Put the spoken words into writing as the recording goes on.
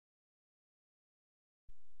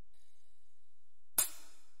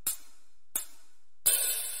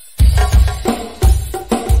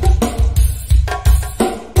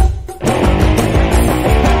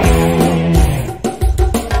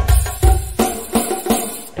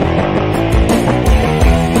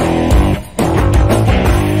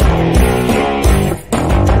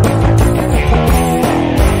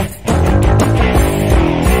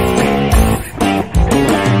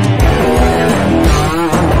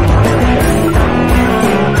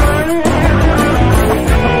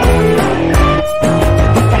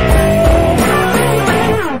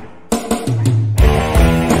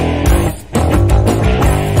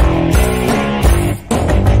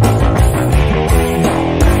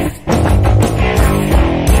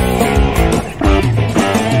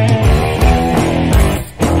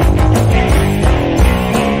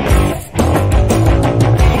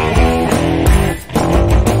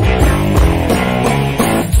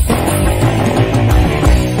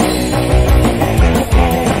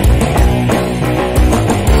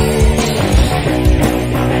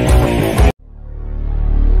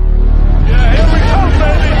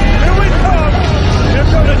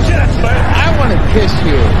kiss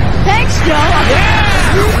you. Thanks, Joe.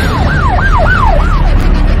 Yeah!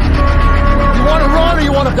 You want to run or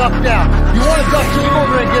you want to duck down? You want to duck, just go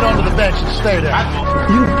over and get onto the bench and stay there.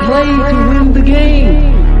 You play to win the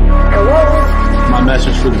game. My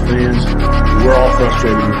message for the fans, we're all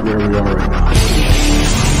frustrated with where we are right now.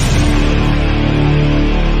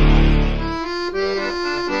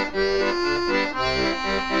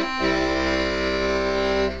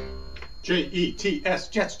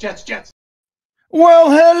 Jets, Jets.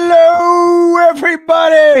 Well, hello,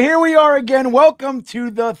 everybody. Here we are again. Welcome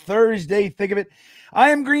to the Thursday Thick of It. I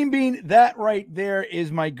am GreenBean. That right there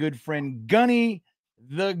is my good friend Gunny,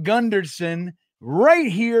 the Gunderson, right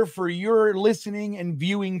here for your listening and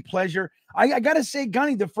viewing pleasure. I got to say,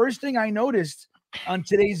 Gunny, the first thing I noticed on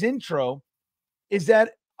today's intro is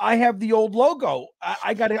that I have the old logo.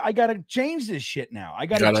 I gotta change this shit now. I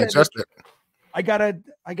gotta adjust it. I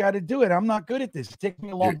gotta do it. I'm not good at this. It takes me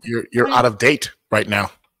a long time. You're out of date right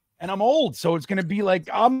now. And I'm old, so it's gonna be like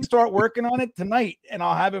I'm gonna start working on it tonight, and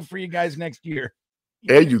I'll have it for you guys next year.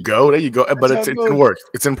 There you go. There you go. But it's in work.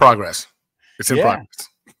 It's in progress. It's in progress.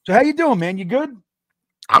 So how you doing, man? You good?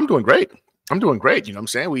 I'm doing great. You know what I'm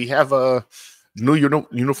saying? We have new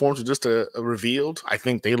uniforms just revealed. I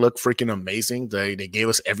think they look freaking amazing. They gave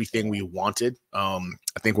us everything we wanted.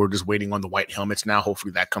 I think we're just waiting on the white helmets now.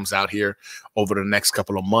 Hopefully that comes out here over the next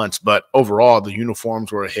couple of months. But overall, the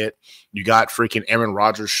uniforms were a hit. You got freaking Aaron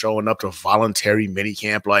Rodgers showing up to voluntary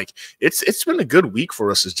minicamp. Like it's been a good week for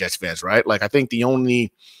us as Jets fans, right? Like I think the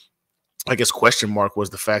only question mark was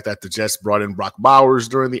the fact that the Jets brought in Brock Bowers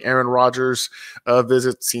during the Aaron Rodgers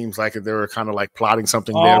visit. Seems like they were kind of like plotting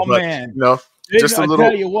something there. But, man. You know, just a I'll little.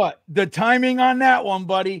 Tell you what, the timing on that one,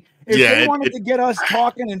 buddy. If they wanted to get us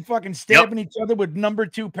talking and fucking stabbing each other with number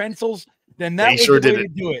 2 pencils, then that was the way to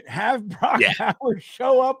do it. Have Brock Bowers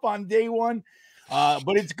show up on day one.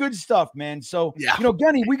 But it's good stuff, man. So you know,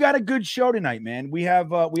 Gunny, we got a good show tonight, man. We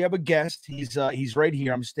have a guest. He's right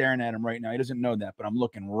here. I'm staring at him right now. He doesn't know that, but I'm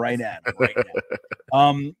looking right at him right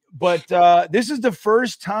now. But this is the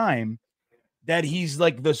first time that he's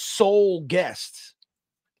like the sole guest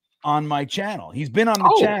on my channel. He's been on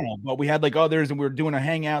the channel, but we had like others, and we were doing a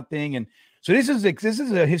hangout thing, and so this is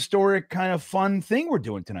a historic kind of fun thing we're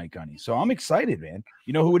doing tonight, Gunny. So I'm excited, man.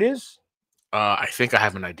 You know who it is? I think I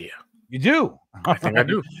have an idea. You do? I think I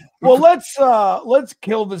do. Well, let's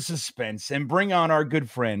kill the suspense and bring on our good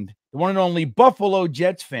friend, the one and only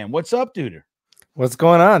BuffaloJet fan. What's up, dude? What's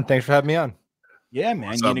going on? Thanks for having me on. Yeah, man.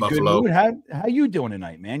 What's You up, in a good Buffalo? mood? How you doing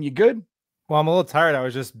tonight, man? You good? Well, I'm a little tired. I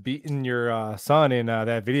was just beating your son in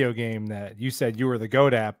that video game that you said you were the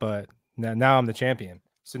GOAT at, but now I'm the champion.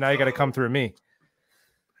 So now you got to come through me.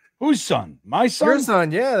 Whose son? My son? Your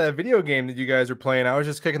son, yeah, that video game that you guys were playing. I was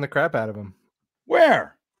just kicking the crap out of him.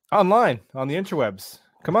 Where? Online, on the interwebs.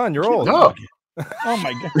 Come on, you're old. No. Oh,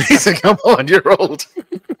 my God. He said, come on, you're old.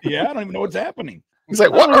 Yeah, I don't even know what's happening. He's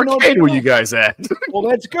like, what arcade were you guys at? Well,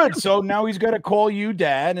 that's good. So now he's got to call you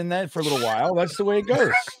dad, and that for a little while. That's the way it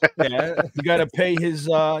goes. Yeah, you got to pay his.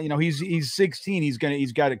 You know, he's 16. He's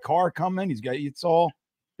got a car coming. It's all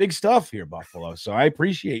big stuff here, Buffalo. So I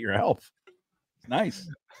appreciate your help. It's nice.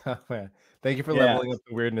 Oh, man. Thank you for leveling up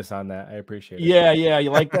the weirdness on that. I appreciate it. Yeah, you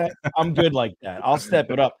like that? I'm good like that. I'll step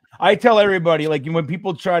it up. I tell everybody, like when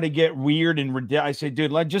people try to get weird and ridiculous, I say,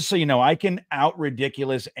 dude, just so you know, I can out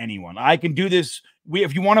ridiculous anyone. I can do this.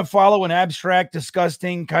 If you want to follow an abstract,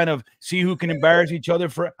 disgusting kind of see who can embarrass each other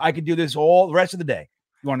I could do this all the rest of the day.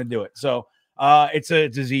 You want to do it. So it's a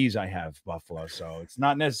disease I have, Buffalo. So it's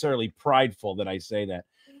not necessarily prideful that I say that.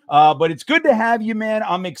 But it's good to have you, man.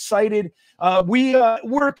 I'm excited.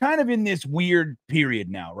 We're kind of in this weird period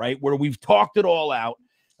now, right? Where we've talked it all out.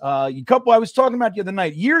 I was talking about the other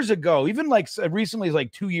night, years ago, even like recently,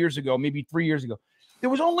 like 2 years ago, maybe 3 years ago, there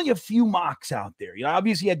was only a few mocks out there. You know,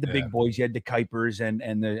 obviously you had the big boys, you had the Kuipers and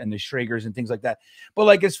the Schragers and things like that. But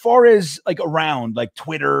like, as far as like around like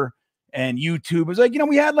Twitter and YouTube, it was like, you know,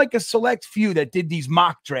 we had like a select few that did these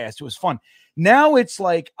mock drafts. It was fun. Now it's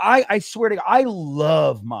like, I swear to God, I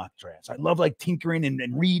love mock drafts. I love like tinkering and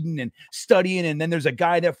reading and studying. And then there's a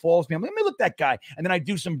guy that follows me. I'm like, let me look at that guy. And then I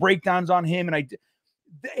do some breakdowns on him. And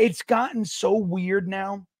it's gotten so weird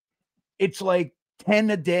now. It's like 10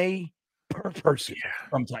 a day per person.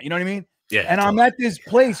 Sometimes, you know what I mean? Yeah. And I'm at this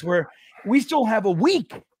place where we still have a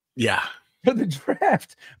week. Yeah. For the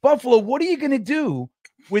draft. Buffalo, what are you going to do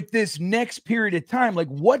with this next period of time? Like,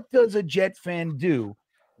 what does a Jet fan do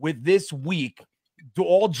with this week?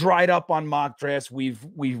 All dried up on mock drafts. We've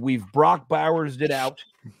Brock Bowers it out.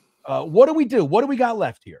 What do we do? What do we got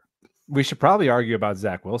left here? We should probably argue about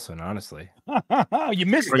Zach Wilson, honestly. You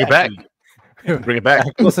missed Bring it back. Bring it back.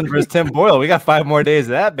 Wilson versus Tim Boyle. We got 5 more days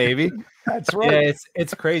of that, baby. That's right. Yeah,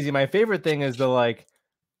 it's crazy. My favorite thing is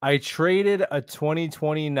I traded a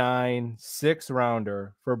 2029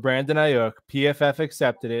 6-rounder for Brandon Ayuk. PFF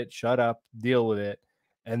accepted it. Shut up. Deal with it.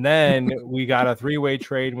 And then we got a 3-way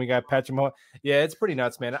trade and we got Patrick Mahomes. Yeah, it's pretty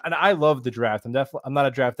nuts, man. And I love the draft. I'm not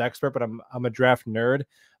a draft expert, but I'm a draft nerd.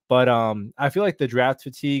 But I feel like the draft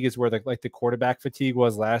fatigue is where the quarterback fatigue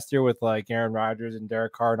was last year with like Aaron Rodgers and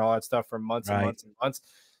Derek Carr and all that stuff for months and months and months.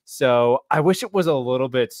 So I wish it was a little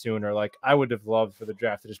bit sooner. Like I would have loved for the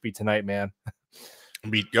draft to just be tonight, man.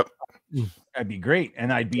 Yep. That'd be great.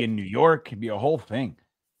 And I'd be in New York. It'd be a whole thing.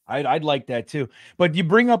 I'd like that too. But you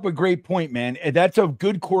bring up a great point, man. That's a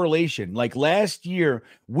good correlation. Like last year,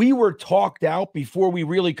 we were talked out before we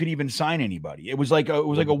really could even sign anybody. It was like a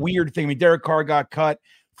weird thing. I mean, Derek Carr got cut.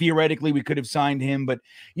 Theoretically, we could have signed him, but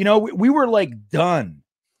we were like done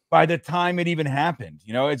by the time it even happened.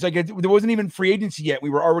 It's like there wasn't even free agency yet. We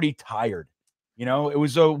were already tired. It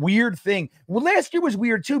was a weird thing. Well, last year was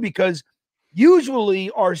weird too because usually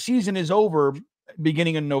our season is over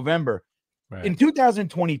beginning in November. Right. In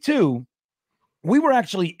 2022, we were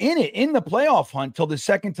actually in the playoff hunt till the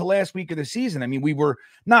second to last week of the season. I mean, we were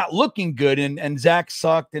not looking good, and Zach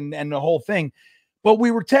sucked and the whole thing. But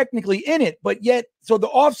we were technically in it, but yet, so the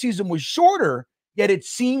offseason was shorter, yet it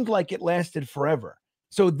seemed like it lasted forever.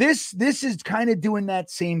 So this is kind of doing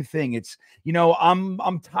that same thing. It's,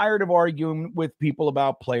 I'm tired of arguing with people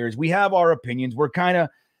about players. We have our opinions. We're kind of,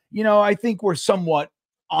 I think we're somewhat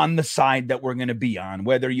on the side that we're going to be on,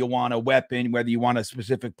 whether you want a weapon, whether you want a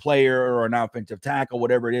specific player or an offensive tackle,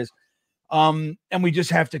 whatever it is. And we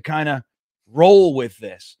just have to kind of roll with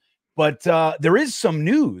this. But there is some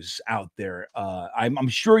news out there. I'm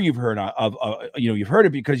sure you've heard you've heard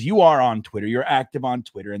it because you are on Twitter. You're active on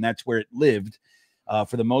Twitter, and that's where it lived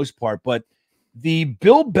for the most part. But the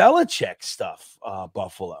Bill Belichick stuff,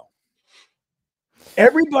 Buffalo.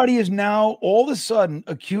 Everybody is now all of a sudden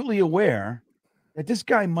acutely aware that this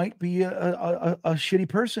guy might be a shitty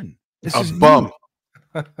person. This is bum.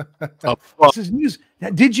 This is news.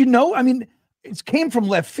 Did you know? I mean, it came from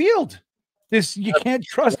left field. You can't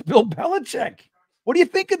trust Bill Belichick. What do you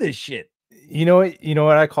think of this shit? You know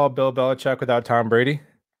what I call Bill Belichick without Tom Brady?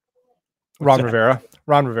 Ron Rivera.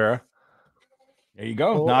 There you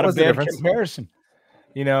go. Not a bad comparison.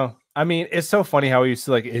 I mean, it's so funny how he used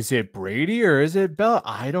to is it Brady or is it Bell?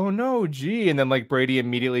 I don't know. Gee. And then Brady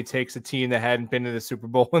immediately takes a team that hadn't been to the Super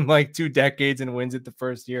Bowl in 2 decades and wins it the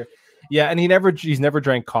first year. Yeah. And he's never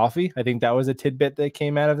drank coffee. I think that was a tidbit that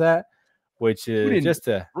came out of that. Which is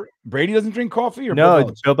Brady doesn't drink coffee, or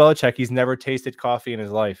no? Bill Belichick. He's never tasted coffee in his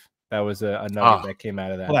life. That was a nugget that came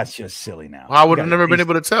out of that. Well, that's just silly. Now I would have never been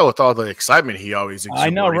able to tell with all the excitement he always. I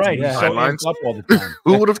know, right? He's so amped up all the time.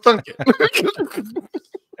 Who would have thunk it?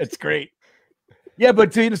 It's great. Yeah,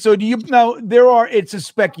 but so do you now? It's a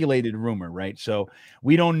speculated rumor, right? So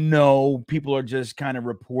we don't know. People are just kind of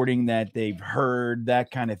reporting that they've heard that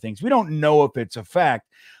kind of things. We don't know if it's a fact,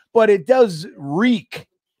 but it does reek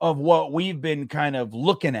of what we've been kind of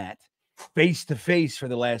looking at face to face for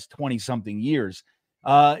the last 20-something years.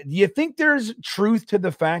 Do you think there's truth to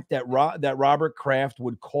the fact that Robert Kraft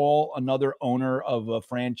would call another owner of a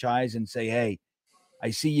franchise and say, hey, I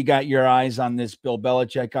see you got your eyes on this Bill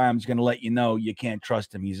Belichick guy. I'm just going to let you know you can't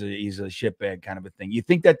trust him. He's a shitbag kind of a thing. You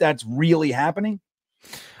think that that's really happening?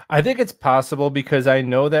 I think it's possible because I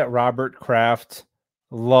know that Robert Kraft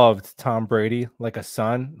loved Tom Brady like a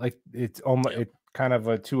son. It's almost kind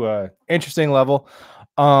of to a interesting level.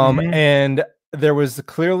 And there was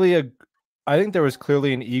clearly an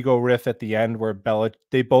ego riff at the end where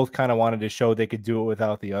they both kind of wanted to show they could do it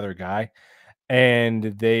without the other guy. And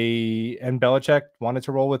Belichick wanted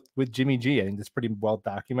to roll with Jimmy G. I think that's pretty well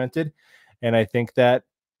documented. And I think that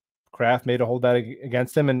Kraft made a hold that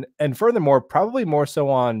against him. And furthermore, probably more so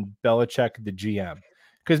on Belichick, the GM,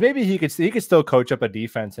 because maybe he could still coach up a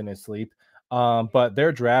defense in his sleep. But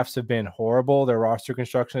their drafts have been horrible. Their roster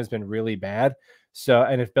construction has been really bad. So,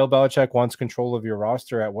 and if Bill Belichick wants control of your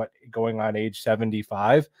roster at going on age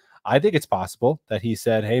 75, I think it's possible that he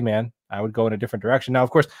said, hey man, I would go in a different direction. Now,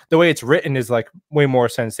 of course, the way it's written is way more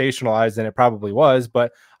sensationalized than it probably was,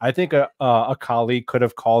 but I think a colleague could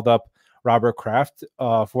have called up Robert Kraft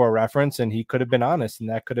for a reference and he could have been honest and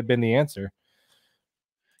that could have been the answer.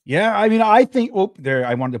 Yeah. I mean, I think,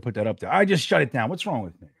 I wanted to put that up there. I just shut it down. What's wrong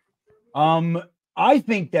with me? I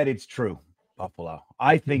think that it's true, Buffalo.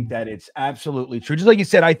 I think that it's absolutely true. Just like you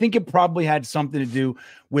said, I think it probably had something to do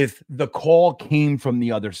with the call came from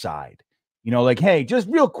the other side. Hey, just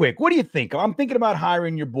real quick, what do you think? I'm thinking about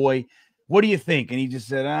hiring your boy. What do you think? And he just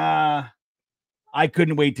said, I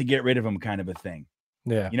couldn't wait to get rid of him, kind of a thing.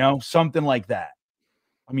 Yeah. You know, something like that.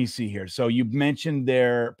 Let me see here. So you mentioned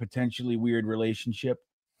their potentially weird relationship.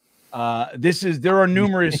 There are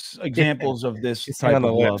numerous examples of this Kissing type on the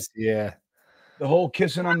of love. lips. Yeah. The whole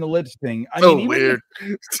kissing on the lips thing. I So mean, even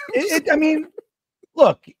weird. I mean,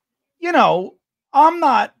 look, you know, I'm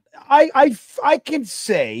not. I can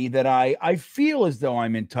say that I feel as though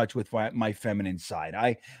I'm in touch with my feminine side.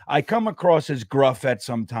 I come across as gruff at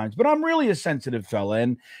sometimes, but I'm really a sensitive fella,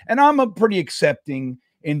 and I'm a pretty accepting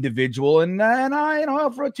individual, and I, you know,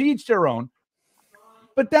 for to each their own.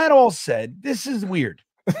 But that all said, this is weird.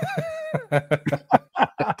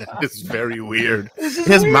 That is very weird. This is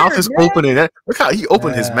His weird, mouth is man. open, and look how he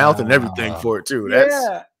opened his mouth and everything for it too.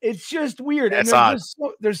 Yeah, it's just weird, and that's odd.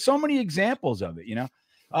 there's so many examples of it, you know.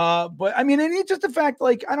 But I mean, and it's just the fact,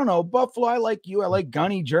 like, I don't know, Buffalo, I like you, I like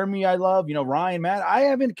Gunny, Jeremy, I love, you know, Ryan, Matt. I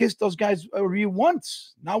haven't kissed those guys over you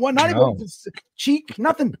once, not one, not even cheek,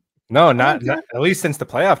 nothing. No, not at least since the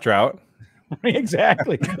playoff drought.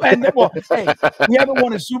 Exactly. And then, well, hey, we haven't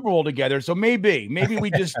won a Super Bowl together, so maybe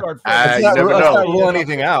we just start. You never Let's know. not rule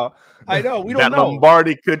anything out. I know we don't That know.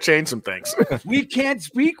 Lombardi could change some things. We can't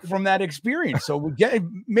speak from that experience, so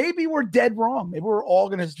maybe we're dead wrong. Maybe we're all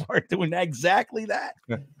going to start doing exactly that.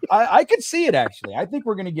 I could see it actually. I think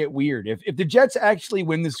we're going to get weird if the Jets actually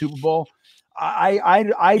win the Super Bowl. I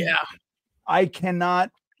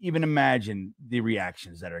cannot even imagine the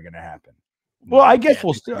reactions that are going to happen. Well, I guess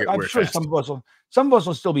we'll still. I'm sure some of us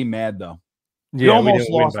will still be mad though. Yeah, we almost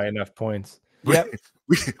didn't win lost by enough points. Yep.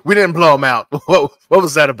 We didn't blow him out. What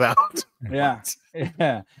was that about? Yeah.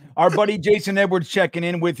 Our buddy Jason Edwards checking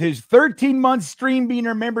in with his 13-month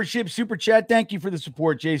StreamBeaner membership super chat. Thank you for the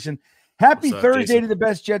support, Jason. Happy Thursday, Jason, to the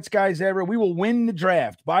best Jets guys ever. We will win the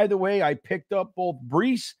draft. By the way, I picked up both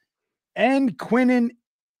Brees and Quinnen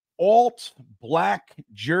alt black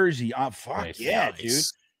jersey. Fuck nice, yeah, nice. Dude.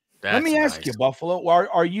 Let me ask you, Buffalo,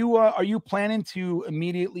 are you planning to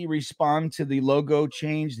immediately respond to the logo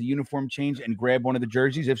change, the uniform change, and grab one of the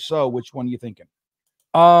jerseys? If so, which one are you thinking?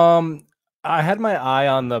 I had my eye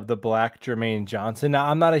on the black Jermaine Johnson. Now,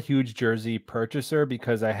 I'm not a huge jersey purchaser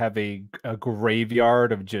because I have a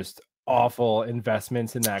graveyard of just awful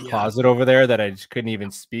investments in that closet over there that I just couldn't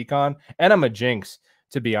even speak on. And I'm a jinx,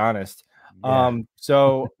 to be honest. Yeah.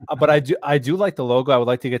 But I do like the logo. I would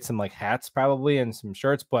like to get some like hats probably and some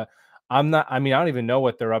shirts, but I don't even know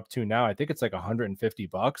what they're up to now. I think it's like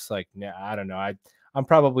 $150. Like, yeah, I don't know. I'm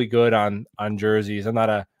probably good on jerseys. I'm not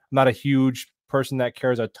a huge person that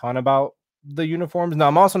cares a ton about the uniforms. Now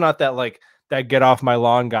I'm also not that get off my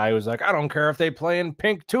lawn guy who's like, I don't care if they play in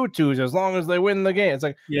pink tutus as long as they win the game. It's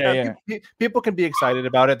like, people can be excited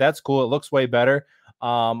about it. That's cool. It looks way better.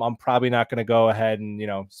 I'm probably not going to go ahead and,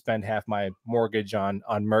 spend half my mortgage on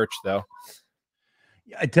merch though.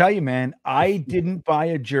 I tell you, man, I didn't buy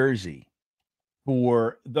a jersey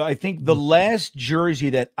I think the last jersey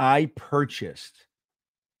that I purchased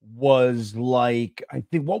was I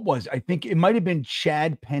think it might've been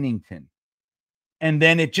Chad Pennington. And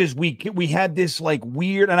then it just, we had this like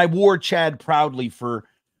weird, and I wore Chad proudly for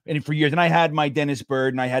years. And I had my Dennis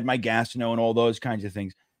Bird and I had my Gastineau and all those kinds of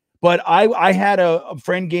things. But I had a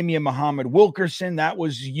friend gave me a Muhammad Wilkerson. That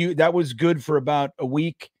was good for about a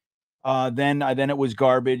week. Then it was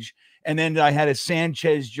garbage. And then I had a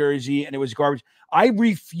Sanchez jersey and it was garbage. I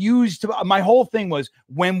refused to. My whole thing was,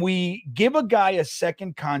 when we give a guy a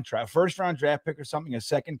second contract, first round draft pick or something, a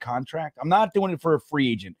second contract, I'm not doing it for a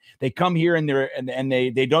free agent. They come here and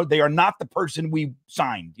they are not the person we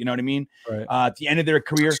signed. You know what I mean? Right. At the end of their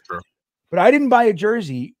career. But I didn't buy a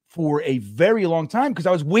jersey for a very long time because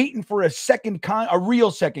I was waiting for a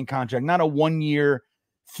real second contract, not a 1 year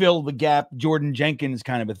fill the gap Jordan Jenkins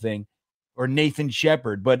kind of a thing, or Nathan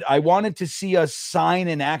Shepard. But I wanted to see us sign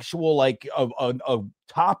an actual like a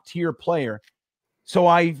top tier player. So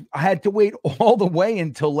I had to wait all the way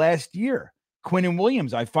until last year. Quinnen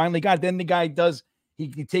Williams, I finally got it. Then the guy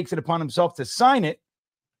he takes it upon himself to sign it.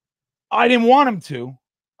 I didn't want him to.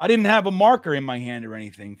 I didn't have a marker in my hand or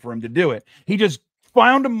anything for him to do it. He just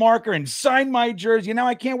found a marker and signed my jersey. And now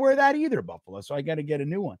I can't wear that either, Buffalo. So I got to get a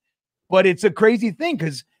new one. But it's a crazy thing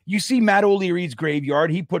because you see Matt O'Leary's graveyard.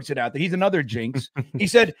 He puts it out there. He's another jinx. He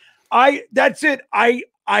said, that's it. I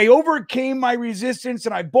overcame my resistance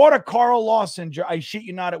and I bought a Carl Lawson. I shit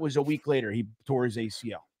you not. It was a week later. He tore his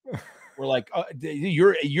ACL. We're like,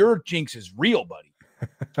 your jinx is real, buddy.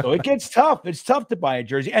 So it gets tough. It's tough to buy a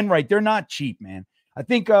jersey. And right, they're not cheap, man. I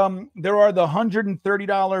think there are the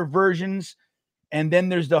 $130 versions, and then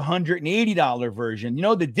there's the $180 version. You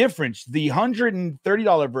know the difference? The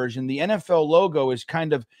 $130 version, the NFL logo is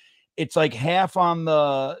it's like half on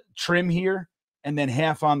the trim here and then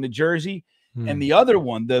half on the jersey. And the other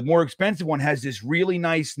one, the more expensive one, has this really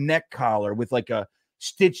nice neck collar with like a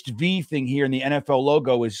stitched V thing here, and the NFL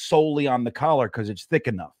logo is solely on the collar because it's thick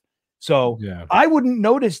enough. So I wouldn't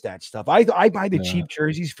notice that stuff. I buy the cheap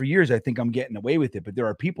jerseys for years. I think I'm getting away with it, but there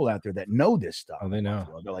are people out there that know this stuff. Oh, they know.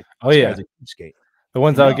 They're like, oh yeah, skate. The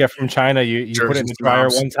ones I would get from China, you put it in the dryer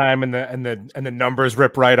one time, and the numbers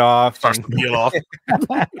rip right off. Starts to peel off.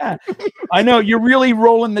 I know you're really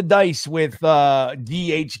rolling the dice with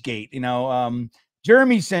DH Gate. You know,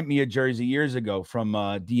 Jeremy sent me a jersey years ago from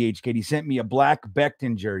DH Gate. He sent me a black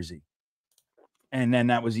Becton jersey, and then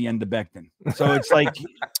that was the end of Becton. So it's like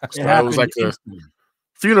it was like a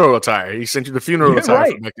funeral attire. He sent you the funeral attire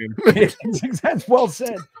from Becton. That's well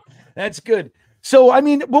said. That's good. So, I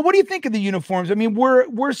mean, well, what do you think of the uniforms? I mean, we're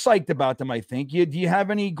psyched about them. I think. Do you have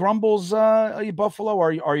any grumbles, Buffalo?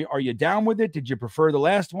 Are you down with it? Did you prefer the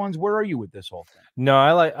last ones? Where are you with this whole thing? No,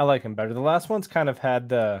 I like them better. The last ones kind of had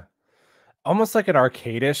the almost like an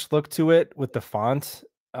arcade-ish look to it with the font.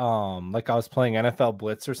 Like I was playing NFL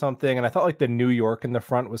Blitz or something, and I thought like the New York in the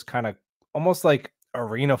front was kind of almost like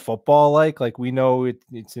arena football like we know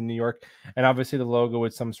it's in New York, and obviously the logo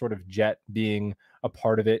with some sort of jet being a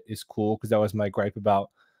part of it is cool, because that was my gripe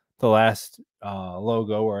about the last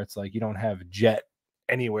logo, where it's like you don't have jet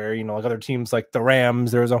anywhere, you know, like other teams like the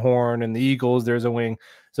Rams there's a horn, and the Eagles there's a wing,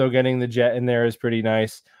 so getting the jet in there is pretty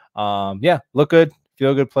nice. Yeah, look good,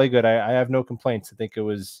 feel good, play good. I have no complaints. I think it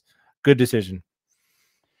was good decision.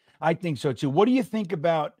 I think so too. What do you think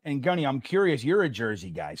about, and Gunny, I'm curious, you're a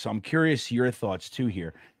Jersey guy, so I'm curious your thoughts too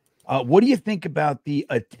here. What do you think about the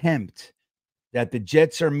attempt that the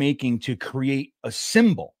Jets are making to create a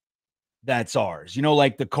symbol that's ours? You know,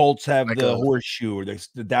 like the Colts have like the horseshoe, or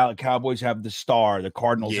the Dallas Cowboys have the star, the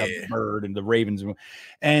Cardinals have the bird, and the Ravens,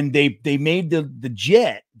 and they made the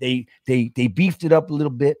jet. They beefed it up a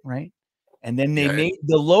little bit, right? And then they made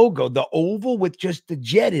the logo, the oval with just the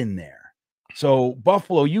jet in there. So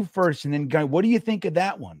Buffalo, you first, and then Guy, what do you think of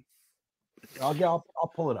that one? I'll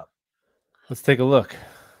pull it up. Let's take a look.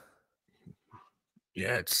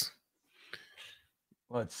 Yeah, it's.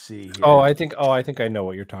 Let's see here. Oh, I think I know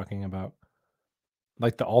what you're talking about.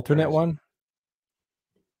 Like the alternate one?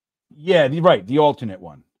 Yeah, right. The alternate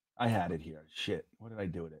one. I had it here. Shit. What did I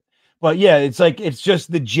do with it? But yeah, it's like it's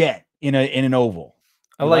just the jet in an oval.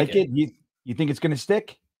 I like it. You think it's gonna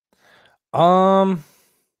stick?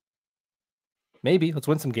 Maybe. Let's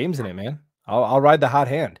win some games in it, man. I'll ride the hot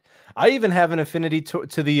hand. I even have an affinity to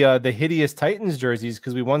the hideous Titans jerseys,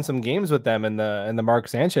 because we won some games with them in the Mark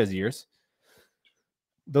Sanchez years.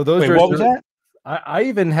 Though those what was that? I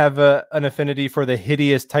even have an affinity for the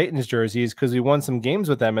hideous Titans jerseys, because we won some games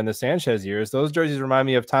with them in the Sanchez years. Those jerseys remind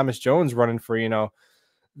me of Thomas Jones running for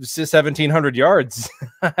 1,700 yards.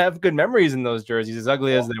 I have good memories in those jerseys, as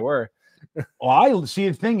ugly as they were. Well, I see.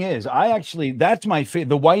 The thing is, that's my favorite.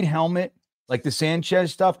 The white helmet. Like the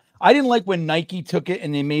Sanchez stuff. I didn't like when Nike took it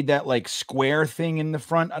and they made that like square thing in the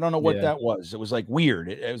front. I don't know what that was. It was like weird.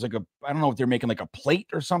 It was like I don't know if they're making like a plate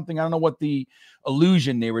or something. I don't know what the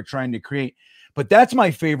illusion they were trying to create. But that's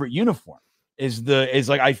my favorite uniform is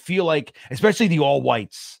like, I feel like, especially the all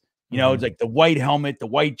whites, you know, it's like the white helmet, the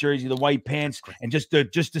white jersey, the white pants, and just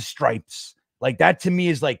the stripes. Like that to me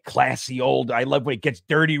is like classy old. I love when it gets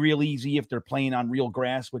dirty real easy if they're playing on real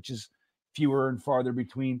grass, which is fewer and farther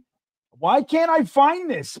between. Why can't I find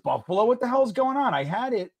this, Buffalo? What the hell's going on? I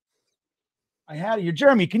had it. You're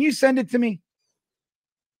Jeremy. Can you send it to me?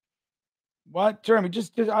 What, Jeremy?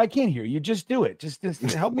 Just I can't hear you. Just do it. Just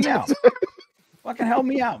help me out. Fucking help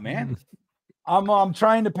me out, man. I'm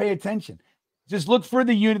trying to pay attention. Just look for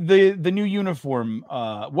the new uniform.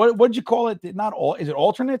 What'd you call it? Not all. Is it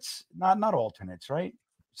alternates? Not alternates, right?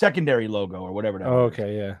 Secondary logo or whatever that is.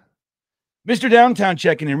 Okay, yeah. Mr. Downtown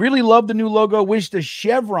checking in. Really love the new logo. Wish the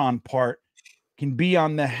chevron part can be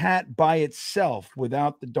on the hat by itself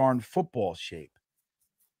without the darn football shape.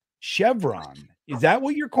 Chevron. Is that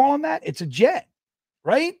what you're calling that? It's a jet,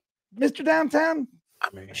 right, Mr. Downtown? I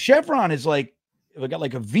mean, chevron is like, we got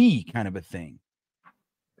like a V kind of a thing,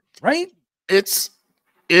 right? It's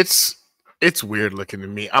weird looking to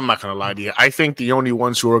me. I'm not gonna lie to you. I think the only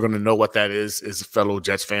ones who are gonna know what that is fellow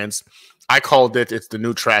Jets fans. I called it's the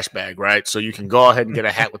new trash bag, right? So you can go ahead and get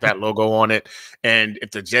a hat with that logo on it. And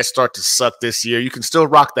if the Jets start to suck this year, you can still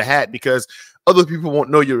rock the hat, because other people won't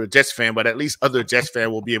know you're a Jets fan, but at least other Jets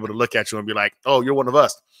fan will be able to look at you and be like, oh, you're one of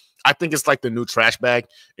us. I think it's like the new trash bag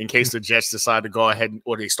in case the Jets decide to go ahead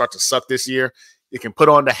or they start to suck this year. You can put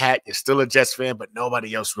on the hat. You're still a Jets fan, but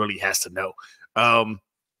nobody else really has to know.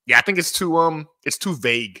 Yeah, I think it's too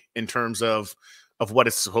vague in terms of what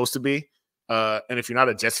it's supposed to be. And if you're not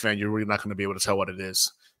a Jets fan, you're really not going to be able to tell what it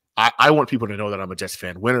is. I want people to know that I'm a Jets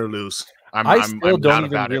fan, win or lose. I still don't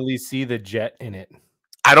even really see the jet in it.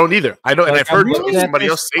 I don't either. I know, and Like, I've heard looking somebody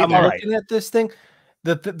else say I'm that. looking at this thing,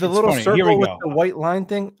 the little funny. Here we circle with go. the white line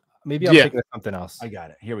thing. Maybe I'm thinking of something else. I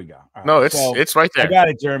got it. Here we go. All right. No, So, it's right there. I got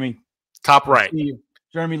it, Jeremy. Top right.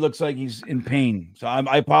 Jeremy looks like he's in pain, so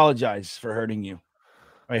I apologize for hurting you.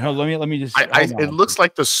 Wait, hold, let me just. It looks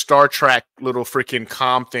like the Star Trek little freaking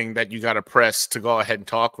comm thing that you got to press to go ahead and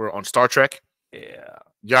talk. We're on Star Trek. Yeah.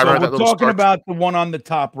 So we're talking about the one on the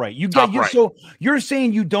top right. Right. So you're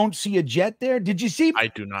saying you don't see a jet there? Did you see? I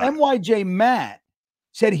do not. MYJ Matt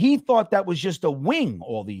said he thought that was just a wing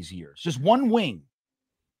all these years, just one wing.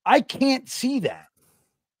 I can't see that.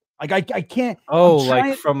 Like I can't. Oh,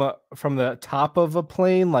 like from the top of a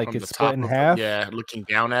plane, like it's split in half. Yeah, looking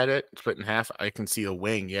down at it, split in half. I can see a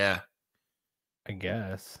wing. Yeah, I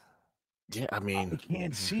guess. Yeah, I mean, I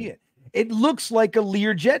can't see it. It looks like a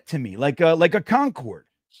Learjet to me, like a Concorde.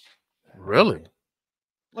 Really?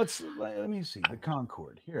 Let me see the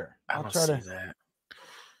Concorde here. I'll try to see that.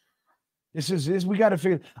 This is we got to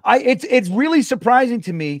figure. It's really surprising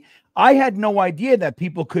to me. I had no idea that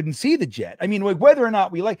people couldn't see the jet. I mean, whether or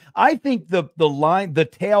not we I think the line, the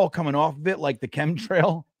tail coming off of it, like the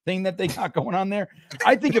chemtrail thing that they got going on there.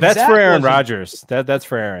 I think if that's for Aaron Rodgers. That's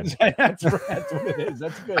for Aaron. that's what it is.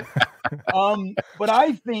 That's good. But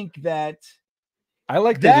I think that I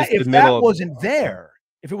like that if that wasn't there,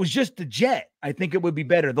 if it was just the jet, I think it would be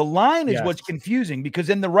better. The line is what's confusing because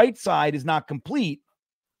then the right side is not complete.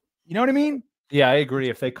 You know what I mean? Yeah, I agree.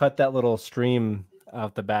 If they cut that little stream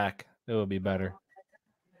out the back, it would be better.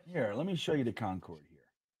 Here, let me show you the Concorde here.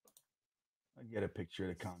 I get a picture of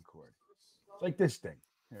the Concorde. It's like this thing.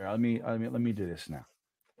 Here, let me do this now.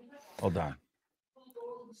 Hold on.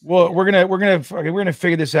 Well, we're gonna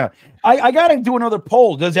figure this out. I gotta do another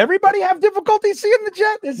poll. Does everybody have difficulty seeing the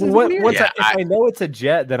jet? This is weird. If I know it's a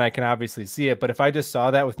jet, then I can obviously see it. But if I just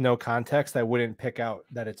saw that with no context, I wouldn't pick out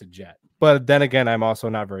that it's a jet. But then again, I'm also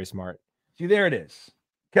not very smart. See, there it is.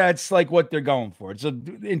 That's like what they're going for. It's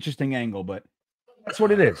an interesting angle, but that's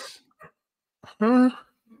what it is. What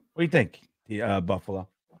do you think, Buffalo?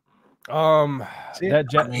 That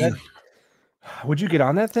jet. Would you get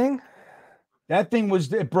on that thing? That thing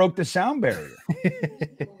it broke the sound barrier.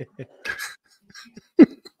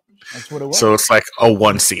 That's what it was. So it's like a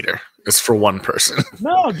one-seater. It's for one person.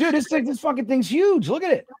 No, dude, this fucking thing's huge. Look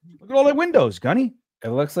at it. Look at all the windows, Gunny. It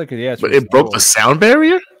looks like it. Yeah, but it broke the sound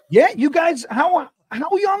barrier. Yeah, you guys. How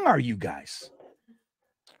young are you guys?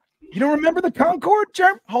 You don't remember the Concorde,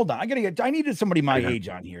 Jeremy? Hold on, I needed somebody my age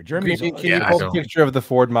on here. Jeremy, can you post a picture of the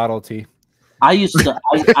Ford Model T? I used to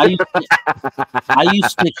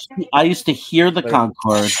hear the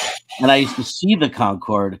Concorde, and I used to see the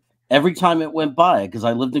Concorde every time it went by because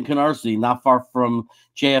I lived in Canarsie, not far from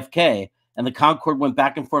JFK, and the Concorde went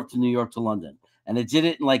back and forth to New York to London, and it did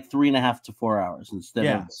it in like 3.5 to 4 hours instead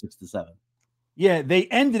of 6 to 7. Yeah, they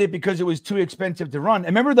ended it because it was too expensive to run. I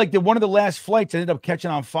remember like one of the last flights ended up catching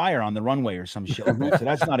on fire on the runway or some shit like that. So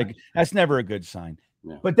that's never a good sign.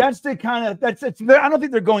 Yeah. But that's the kind of I don't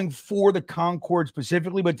think they're going for the Concorde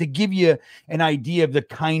specifically, but to give you an idea of the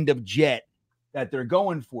kind of jet that they're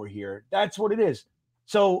going for here, that's what it is.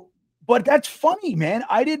 So, but that's funny, man.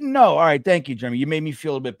 I didn't know. All right, thank you, Jeremy. You made me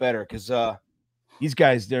feel a bit better because these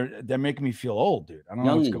guys they're making me feel old, dude. I don't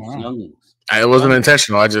know what's going on. It wasn't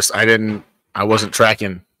intentional. I wasn't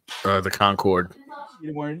tracking the Concorde.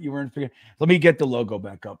 You weren't figuring. Let me get the logo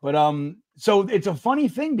back up. But so it's a funny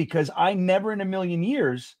thing because I never in a million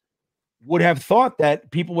years would have thought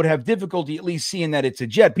that people would have difficulty at least seeing that it's a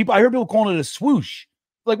jet. I heard people calling it a swoosh.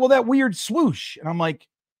 Like, well, that weird swoosh. And I'm like,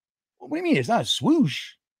 well, what do you mean? It's not a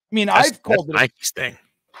swoosh. I mean, I've called it Nike's thing.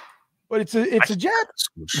 But it's a jet.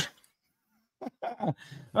 Swoosh.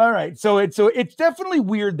 All right. So it's definitely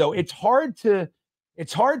weird though. It's hard to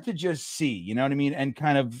just see, you know what I mean? And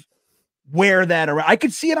kind of wear that around. I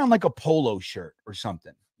could see it on like a polo shirt or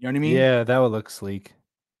something. You know what I mean? Yeah, that would look sleek.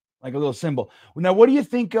 Like a little symbol. Now, what do you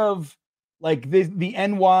think of like the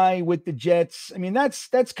NY with the Jets? I mean, that's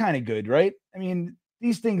kind of good, right? I mean,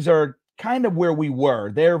 these things are kind of where we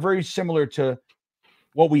were. They're very similar to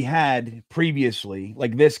what we had previously,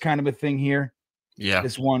 like this kind of a thing here. Yeah.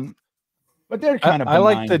 This one. But they're kind of I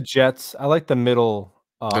like the Jets. I like the middle.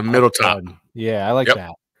 The middle top. Yeah, I like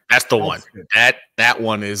that. That's the one. That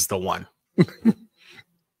one is the one.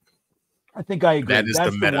 I think I agree. That is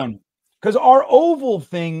the meta one. Because our oval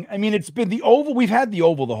thing, I mean, it's been the oval. We've had the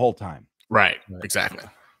oval the whole time. Right. Exactly.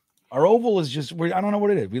 Our oval is just I don't know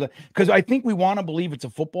what it is. Because I think we want to believe it's a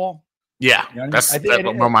football. Yeah, you know that's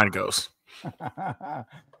where my mind goes.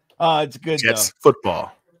 It's good. Jets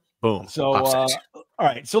football. Boom. So, all All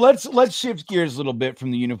right, so let's shift gears a little bit from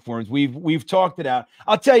the uniforms. We've talked it out.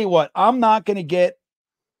 I'll tell you what, I'm not going to get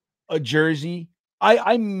a jersey.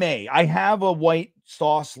 I have a white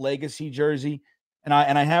Sauce Legacy jersey, and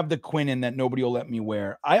I have the Quinnen that nobody will let me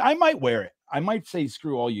wear. I might wear it. I might say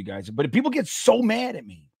screw all you guys, but if people get so mad at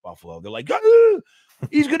me, Buffalo, they're like,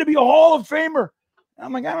 he's going to be a Hall of Famer.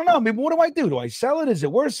 I'm like, I don't know. I mean, what do I do? Do I sell it? Is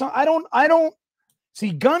it worth something? I don't see.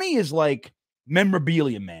 Gunny is like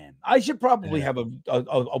memorabilia man. I should probably have a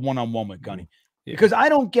one-on-one with Gunny because I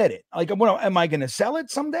don't get it. Like, am I going to sell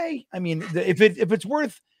it someday? I mean, if it's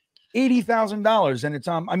worth $80,000 and it's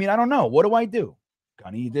on, I mean, I don't know. What do I do?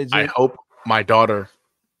 Gunny, I hope my daughter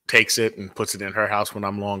takes it and puts it in her house when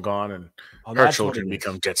I'm long gone, and her children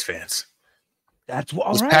become Jets fans. That's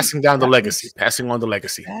what passing down the legacy, passing on the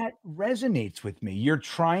legacy. That resonates with me. You're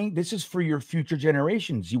trying, this is for your future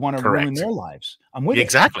generations. You want to ruin their lives. I'm with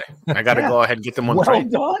exactly. I got to go ahead and get them on the train.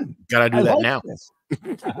 Well done. Got to do that now.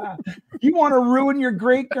 You want to ruin your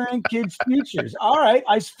great grandkids' futures. All right.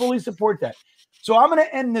 I fully support that. So I'm going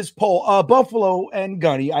to end this poll. Buffalo and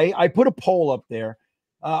Gunny, I put a poll up there.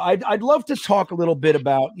 I'd love to talk a little bit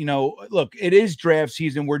about, look, it is draft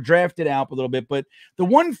season. We're drafted out a little bit, but the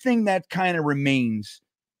one thing that kind of remains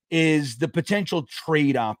is the potential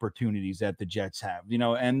trade opportunities that the Jets have,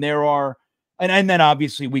 and there are, and then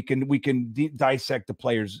obviously we can dissect the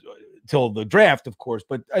players till the draft, of course,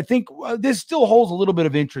 but I think this still holds a little bit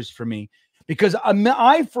of interest for me because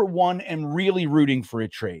I for one, am really rooting for a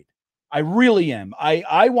trade. I really am.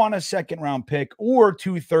 I want a second-round pick or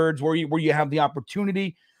 2/3 where you have the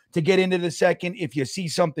opportunity to get into the second if you see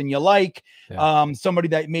something you like. Yeah. Somebody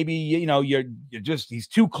that maybe you're just he's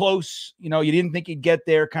too close. You didn't think he'd get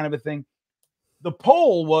there, kind of a thing. The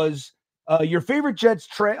poll was your favorite Jets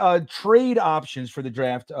trade options for the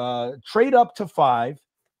draft. Trade up to 5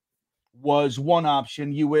 was one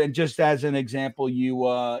option. You would, just as an example, you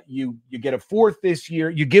get a 4th this year.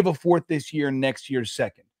 You give a 4th this year, and next year's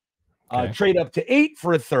second. Okay. Trade up to 8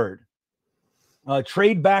 for a 3rd.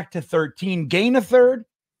 Trade back to 13, gain a 3rd,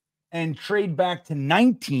 and trade back to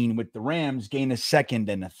 19 with the Rams, gain a 2nd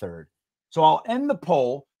and a 3rd. So I'll end the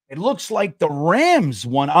poll. It looks like the Rams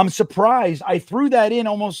won. I'm surprised. I threw that in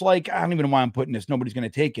almost like, I don't even know why I'm putting this. Nobody's going to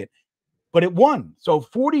take it. But it won. So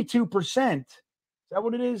 42%. Is that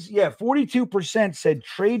what it is? Yeah, 42% said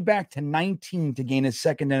trade back to 19 to gain a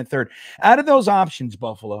 2nd and a 3rd. Out of those options,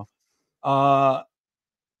 Buffalo,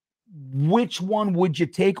 which one would you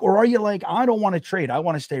take? Or are you like, I don't want to trade. I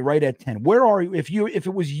want to stay right at 10. Where are you? If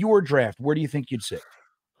it was your draft, where do you think you'd sit?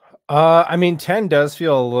 I mean, 10 does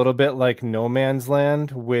feel a little bit like no man's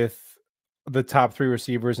land with the top 3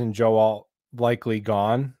 receivers and Joe Alt likely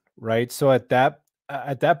gone, right? So at that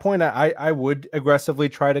point, I would aggressively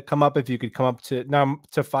try to come up. If you could come up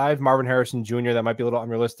to 5, Marvin Harrison Jr., that might be a little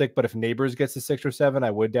unrealistic, but if Neighbors gets to 6 or 7,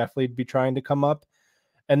 I would definitely be trying to come up.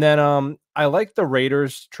 And then I like the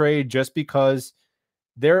Raiders trade just because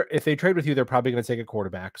if they trade with you, they're probably going to take a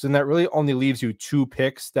quarterback. So then that really only leaves you 2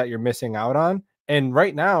 picks that you're missing out on. And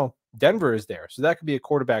right now, Denver is there. So that could be a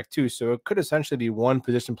quarterback too. So it could essentially be one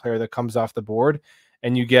position player that comes off the board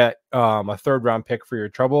and you get a 3rd round pick for your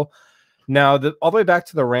trouble. Now, all the way back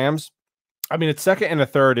to the Rams, I mean, it's 2nd and a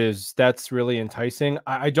 3rd that's really enticing.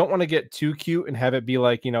 I don't want to get too cute and have it be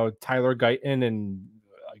like, Tyler Guyton and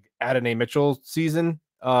like Adonai Mitchell season.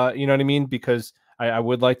 You know what I mean? Because I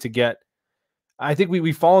would like to get, I think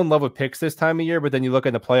we fall in love with picks this time of year, but then you look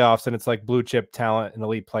in the playoffs and it's like blue chip talent and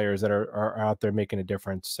elite players that are out there making a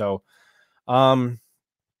difference. So I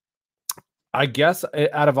guess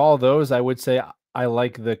out of all those, I would say I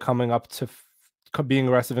like the coming up to being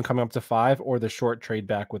aggressive and coming up to 5 or the short trade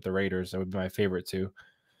back with the Raiders. That would be my favorite too.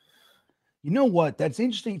 You know what? That's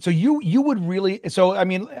interesting. So you would really, so I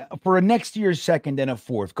mean, for a next year's 2nd and a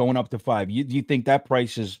 4th going up to 5, do you think that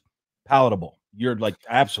price is palatable? You're like,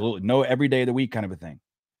 absolutely no, every day of the week kind of a thing.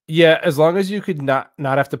 Yeah, as long as you could not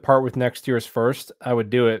have to part with next year's 1st, I would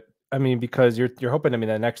do it. I mean, because you're hoping,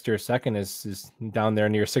 that next year's 2nd is down there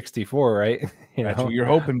near 64, right? That's what you're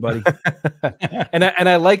hoping, buddy. and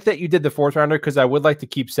I like that you did the 4th rounder because I would like to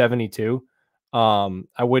keep 72.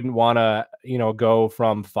 I wouldn't want to, go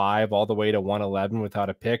from 5 all the way to 111 without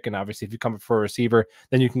a pick. And obviously, if you come up for a receiver,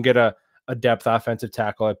 then you can get a depth offensive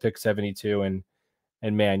tackle at pick 72.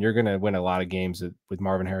 And man, you're going to win a lot of games with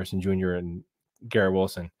Marvin Harrison Jr. and Garrett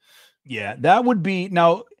Wilson. Yeah, that would be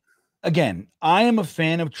now. Again, I am a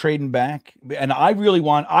fan of trading back, and I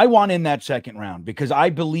want in that 2nd round because I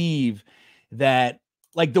believe that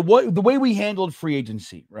like the way we handled free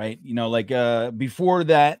agency, right? Before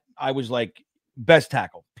that, I was like best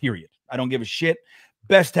tackle, period. I don't give a shit.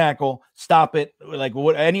 Best tackle, stop it. Like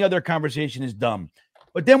any other conversation is dumb.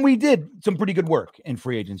 But then we did some pretty good work in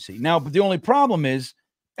free agency. Now, but the only problem is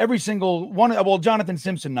every single one. Well, Jonathan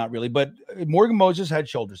Simpson, not really, but Morgan Moses had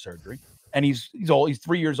shoulder surgery, and he's old. He's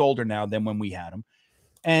 3 years older now than when we had him.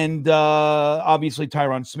 And obviously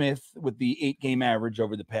Tyron Smith with the 8-game average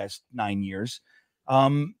over the past 9 years.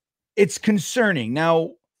 It's concerning.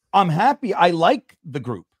 Now, I'm happy. I like the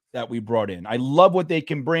group that we brought in. I love what they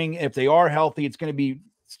can bring. If they are healthy, it's going to be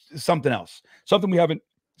something else, something we haven't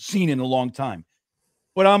seen in a long time.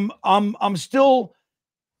 But I'm still.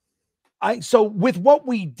 So with what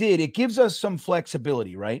we did, it gives us some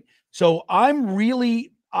flexibility, right? So I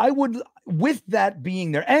would, with that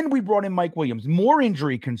being there, and we brought in Mike Williams, more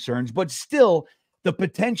injury concerns, but still the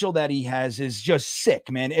potential that he has is just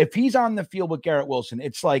sick, man. If he's on the field with Garrett Wilson,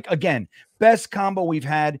 it's like, again, best combo we've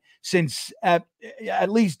had since at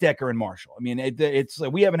least Decker and Marshall. I mean, it's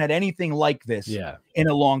we haven't had anything like this in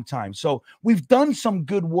a long time. So we've done some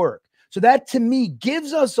good work. So that, to me,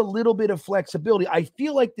 gives us a little bit of flexibility. I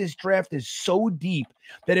feel like this draft is so deep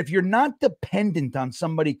that if you're not dependent on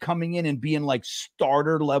somebody coming in and being like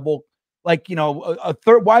starter level, like, you know, a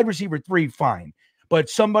third wide receiver 3, fine. But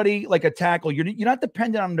somebody like a tackle, you're not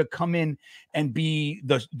dependent on them to come in and be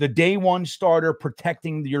the day one starter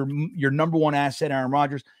protecting your number one asset, Aaron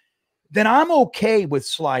Rodgers. Then I'm okay with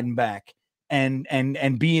sliding back and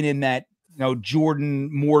being in that, you know, Jordan,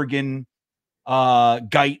 Morgan,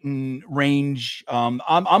 Guyton range.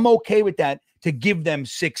 I'm okay with that, to give them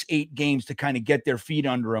 6-8 games to kind of get their feet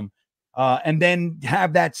under them, and then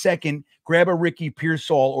have that second grab a Ricky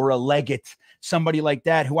Pearsall or a Leggett, somebody like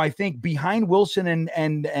that, who I think behind Wilson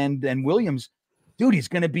and Williams, dude, he's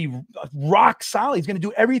going to be rock solid. He's going to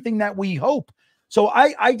do everything that we hope. So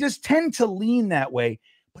I just tend to lean that way.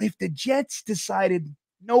 But if the Jets decided,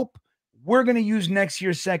 nope, we're going to use next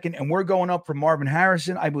year's second and we're going up for Marvin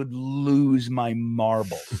Harrison, I would lose my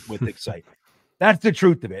marbles with excitement. That's the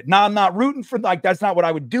truth of it. Now, I'm not rooting for, like, that's not what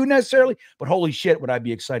I would do necessarily, but holy shit, would I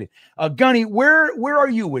be excited. Gunny, where are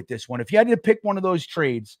you with this one? If you had to pick one of those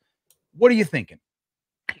trades, what are you thinking?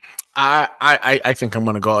 I think I'm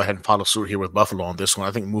going to go ahead and follow suit here with Buffalo on this one.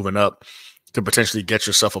 I think moving up to potentially get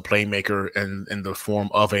yourself a playmaker in the form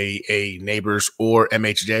of a Neighbors or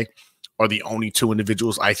MHJ are the only two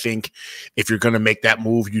individuals I think, if you're going to make that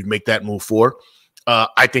move, you'd make that move for.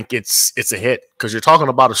 I think it's a hit, because you're talking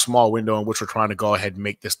about a small window in which we're trying to go ahead and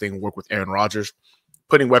make this thing work with Aaron Rodgers.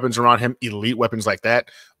 Putting weapons around him, elite weapons like that,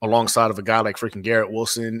 alongside of a guy like freaking Garrett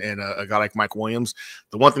Wilson and a guy like Mike Williams.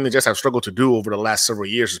 The one thing they just have struggled to do over the last several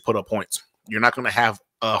years is put up points. You're not going to have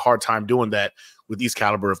a hard time doing that with these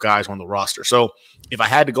caliber of guys on the roster. So if I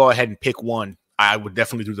had to go ahead and pick one, I would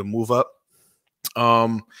definitely do the move up.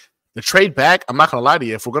 The trade back, I'm not going to lie to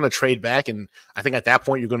you. If we're going to trade back, and I think at that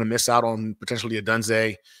point you're going to miss out on potentially a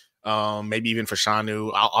Dunze, maybe even for Shanu.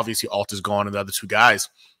 Obviously, Alt is gone and the other two guys.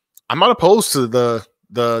 I'm not opposed to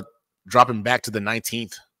the dropping back to the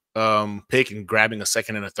 19th pick and grabbing a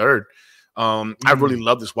second and a third. I really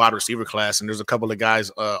love this wide receiver class, and there's a couple of guys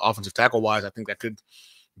offensive tackle wise I think that could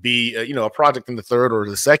be a project in the third or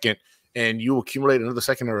the second, and you accumulate another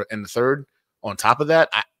second or in the third on top of that.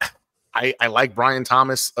 I like Brian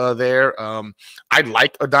Thomas there. I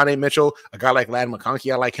like Adonai Mitchell, a guy like Ladd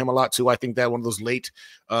McConkey. I like him a lot too. I think that one of those late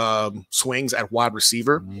swings at wide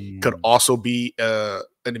receiver could also be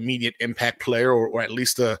an immediate impact player, or at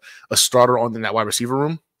least a starter on that wide receiver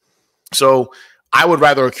room. So I would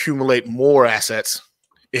rather accumulate more assets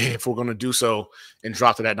if we're going to do so and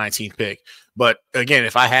drop to that 19th pick. But again,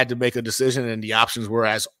 if I had to make a decision and the options were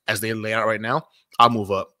as they lay out right now, I'll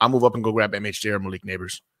move up. I'll move up and go grab MHJ or Malik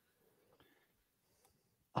Neighbors.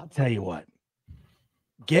 I'll tell you what,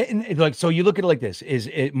 getting like, so you look at it like this, is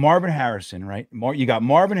it Marvin Harrison, right? You got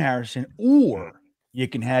Marvin Harrison, or you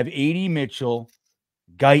can have A.D. Mitchell,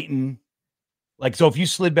 Guyton. Like, so if you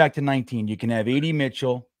slid back to 19, you can have A.D.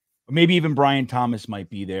 Mitchell, or maybe even Brian Thomas might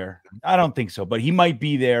be there. I don't think so, but he might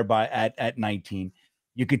be there at 19.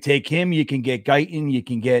 You could take him, you can get Guyton, you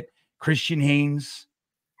can get Christian Haynes,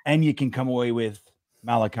 and you can come away with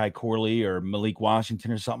Malachi Corley or Malik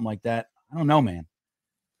Washington or something like that. I don't know, man.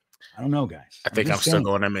 I don't know, guys. I think I'm still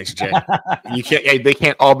going MHJ. You can't. Hey, they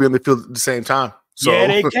can't all be on the field at the same time. So yeah,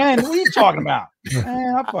 they can. What are you talking about?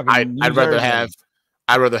 I'd rather have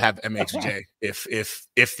MHJ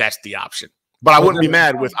if that's the option. But I wouldn't be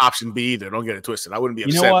mad with option B either. Don't get it twisted. I wouldn't be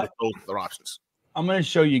upset with both other options. I'm going to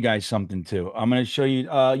show you guys something too. I'm going to show you.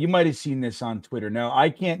 You might have seen this on Twitter. Now,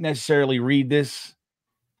 I can't necessarily read this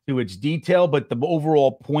to its detail, but the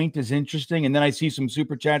overall point is interesting. And then I see some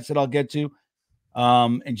super chats that I'll get to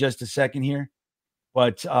in just a second here.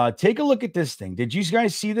 But take a look at this thing. Did you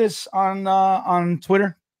guys see this on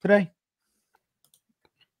Twitter today?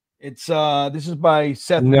 It's this is by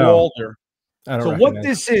Seth No. Walder. I don't So what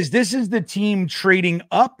recognize this is the team trading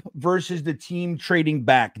up versus the team trading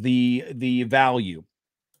back, the value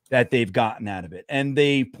that they've gotten out of it. And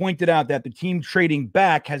they pointed out that the team trading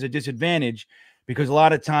back has a disadvantage because a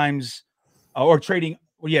lot of times trading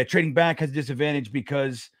back has a disadvantage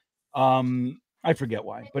because I forget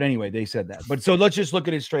why. But anyway, they said that. But so let's just look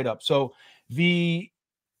at it straight up. So the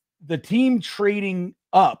team trading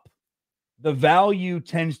up, the value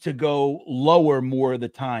tends to go lower more of the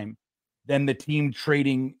time than the team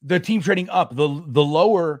trading up. The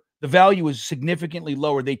lower the value is significantly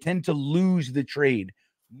lower. They tend to lose the trade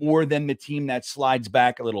more than the team that slides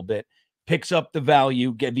back a little bit, picks up the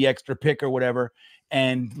value, get the extra pick or whatever,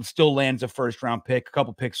 and still lands a first round pick a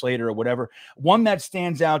couple picks later or whatever. One that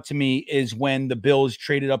stands out to me is when the Bills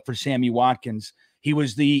traded up for Sammy Watkins. He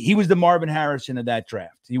was the Marvin Harrison of that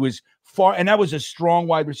draft. He was far, and that was a strong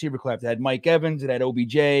wide receiver class. It had Mike Evans, it had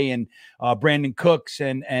OBJ and Brandon Cooks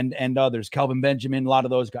and others, Kelvin Benjamin, a lot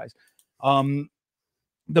of those guys.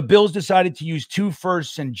 The Bills decided to use 2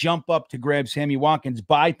 firsts and jump up to grab Sammy Watkins,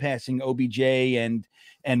 bypassing OBJ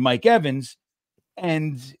and Mike Evans.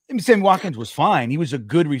 And Sammy Watkins was fine. He was a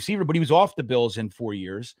good receiver, but he was off the Bills in 4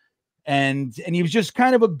 years. And he was just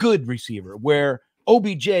kind of a good receiver, where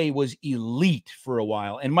OBJ was elite for a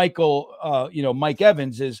while. And Mike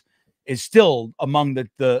Evans is still among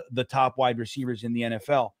the top wide receivers in the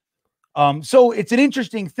NFL. So it's an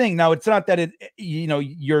interesting thing. Now, it's not that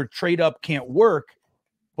your trade up can't work,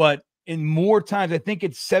 but in more times, I think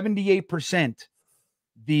it's 78%,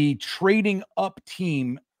 the trading up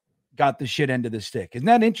team got the shit end of the stick. Isn't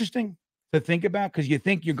that interesting to think about? Because you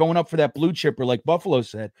think you're going up for that blue chipper, like Buffalo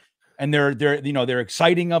said, and they're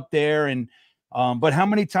exciting up there. And but how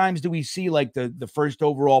many times do we see like the first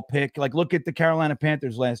overall pick? Like, look at the Carolina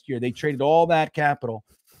Panthers last year. They traded all that capital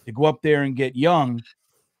to go up there and get Young,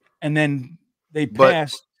 and then they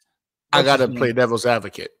passed. I got to play devil's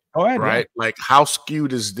advocate. Oh, yeah, right? Yeah. Like, how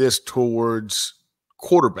skewed is this towards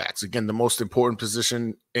quarterbacks? Again, the most important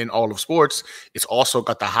position in all of sports. It's also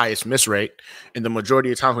got the highest miss rate. And the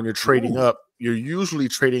majority of times when you're trading up, you're usually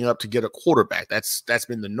trading up to get a quarterback. That's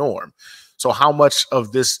been the norm. So how much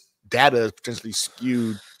of this data is potentially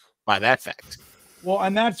skewed by that fact? Well,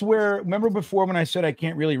 and that's where, remember before when I said I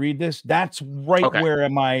can't really read this? That's right where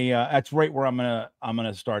that's right where I'm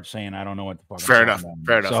gonna start saying I don't know what the fuck. Fair enough.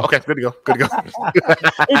 So, okay, good to go.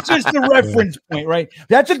 It's just the reference point, right?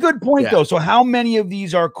 That's a good point though. So how many of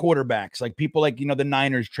these are quarterbacks? Like people like, the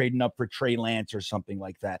Niners trading up for Trey Lance or something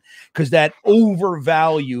like that. Because that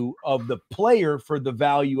overvalue of the player for the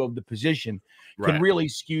value of the position can really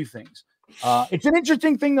skew things. It's an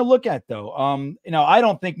interesting thing to look at, though. I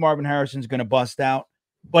don't think Marvin Harrison's going to bust out,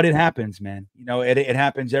 but it happens, man. It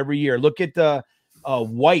happens every year. Look at the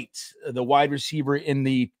White, the wide receiver in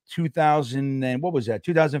the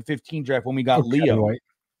 2015 draft when we got Leo.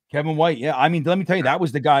 Kevin White. Yeah. I mean, let me tell you, that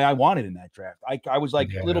was the guy I wanted in that draft. I was like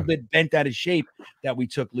a little bit bent out of shape that we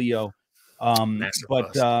took Leo.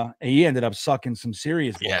 But he ended up sucking some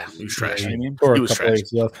serious balls. Yeah, he was trash. He was trash.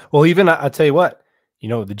 Well, even I'll tell you what,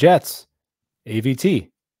 the Jets, AVT,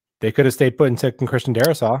 they could have stayed put and taken Christian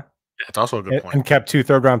Darrisaw. That's also a good point. And kept 2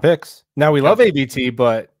 third-round picks. Now we love AVT,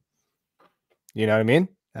 but you know what I mean?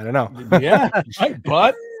 I don't know. Yeah, right,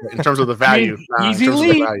 but in terms of the value, he's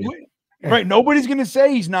elite. Right? Nobody's going to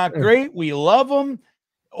say he's not great. We love him,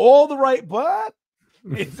 all the right, but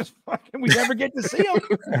it's just fucking we never get to see him.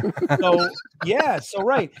 So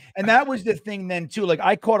right, and that was the thing then too. Like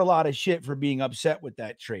I caught a lot of shit for being upset with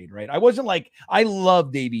that trade. Right, I wasn't like I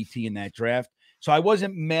loved AVT in that draft, so I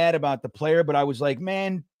wasn't mad about the player, but I was like,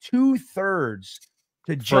 man, 2/3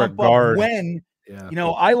 to jump up when.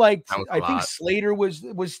 Yeah. I think Slater was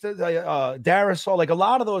Darrisaw, like a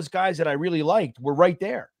lot of those guys that I really liked were right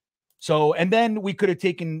there. So, and then we could have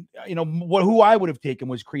taken, who I would have taken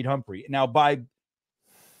was Creed Humphrey. Now,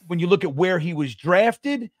 when you look at where he was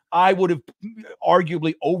drafted, I would have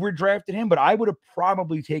arguably overdrafted him, but I would have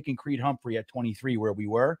probably taken Creed Humphrey at 23 where we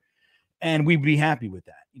were, and we'd be happy with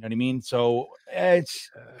that. You know what I mean? So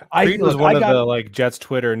Creed was one of the Jets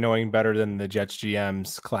Twitter knowing better than the Jets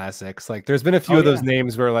GMs classics. Like there's been a few of those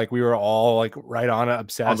names where like we were all like right on it,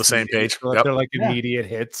 obsessed on the same page. They're like immediate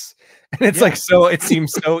hits. And it's like it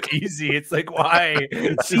seems so easy. It's like, why?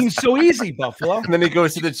 It seems so easy, Buffalo. And then he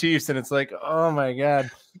goes to the Chiefs and it's like, oh my God.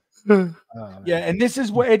 Yeah, and this is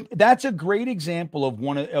where that's a great example of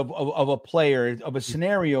one of a player, of a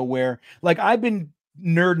scenario where like I've been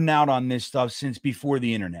nerding out on this stuff since before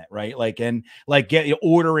the internet, right?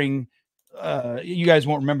 Ordering you guys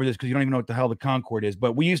won't remember this because you don't even know what the hell the Concorde is,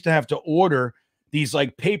 but we used to have to order these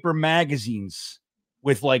like paper magazines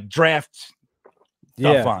with like draft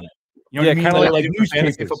stuff on it. You know what I mean? Kind of like fantasy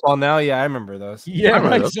newspapers. football now. Yeah, I remember those. Yeah, remember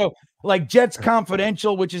right. those. So like Jets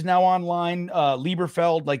Confidential, which is now online,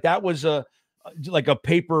 Lieberfeld, like that was like a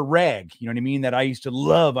paper rag, you know what I mean? That I used to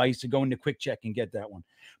love. I used to go into Quick Check and get that one.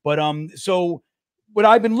 But so what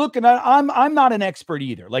I've been looking at, I'm not an expert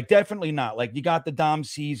either. Like definitely not. Like you got the Dom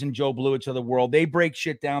C's and Joe Blewitts of the world. They break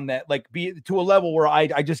shit down that like be to a level where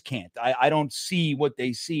I just can't. I don't see what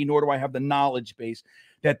they see, nor do I have the knowledge base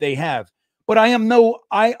that they have. But I'm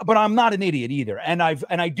not an idiot either. And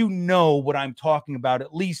I do know what I'm talking about,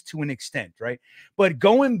 at least to an extent, right? But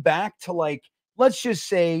going back to like, let's just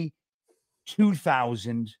say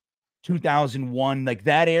 2000, 2001, like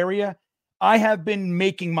that area, I have been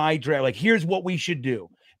making my draft. Like, here's what we should do.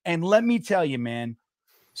 And let me tell you, man,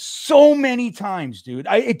 so many times, dude,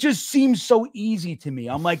 it just seems so easy to me.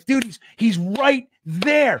 I'm like, dude, he's right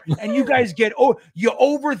there. And you guys you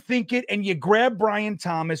overthink it and you grab Brian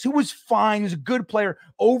Thomas, who was fine, who's a good player,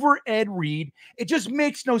 over Ed Reed. It just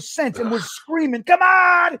makes no sense. And we're screaming, come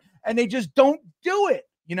on. And they just don't do it,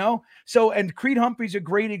 you know? So, and Creed Humphrey's a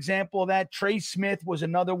great example of that. Trey Smith was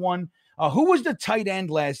another one. Who was the tight end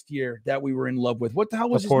last year that we were in love with? What the hell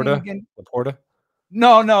was his name again? Laporta?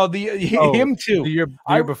 No, him too. The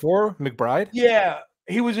year before McBride. Yeah,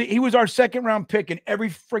 he was our second round pick in every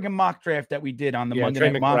friggin' mock draft that we did on the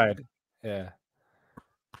Monday Night Mock. Yeah,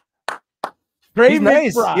 He's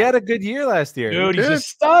nice. He had a good year last year, dude. He's a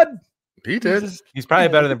stud. He did. He's probably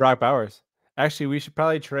better than Brock Bowers. Actually, we should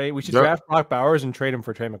probably trade. We should draft Brock Bowers and trade him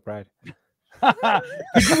for Trey McBride.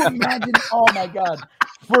 Could you imagine? Oh my God,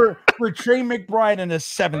 for Trey McBride in the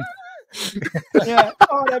 7th. Yeah,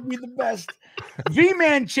 oh, that'd be the best.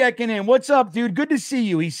 V-Man checking in. What's up, dude? Good to see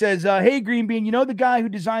you. He says, hey, GreenBean, you know the guy who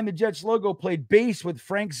designed the Jets logo played bass with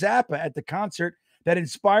Frank Zappa at the concert that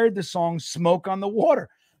inspired the song Smoke on the Water.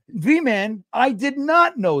 V-Man, I did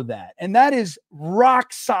not know that. And that is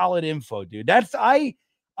rock solid info, dude. I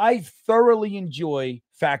thoroughly enjoy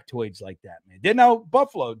factoids like that, man. Didn't know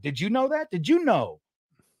Buffalo. Did you know that? Did you know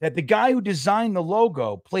that the guy who designed the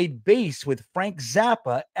logo played bass with Frank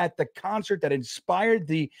Zappa at the concert that inspired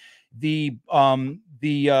the Deep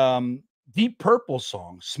Purple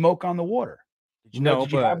song "Smoke on the Water"? Did you know?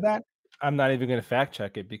 Did you have that? I'm not even going to fact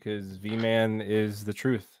check it because V-Man is the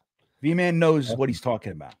truth. V-Man knows what he's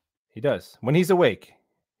talking about. He does when he's awake.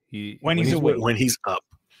 When he's up,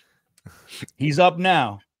 he's up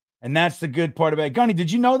now, and that's the good part about it. Gunny, did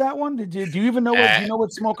you know that one? Do you even know what? Do you know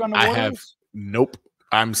what "Smoke on the Water" is? Nope.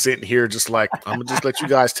 I'm sitting here just like I'm gonna just let you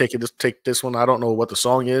guys take this one. I don't know what the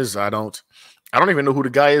song is. I don't even know who the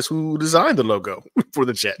guy is who designed the logo for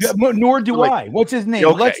the Jets. Yeah, nor do I. What's his name?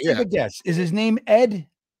 Okay, let's take a guess. Is his name Ed?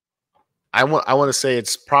 I want to say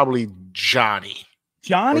it's probably Johnny.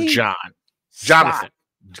 Johnny? Or John. Jonathan.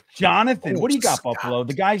 Jonathan. What do you got, Buffalo?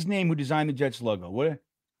 The guy's name who designed the Jets logo. What?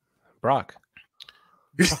 Brock.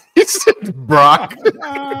 Brock.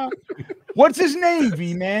 What's his name,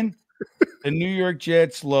 V-Man? The New York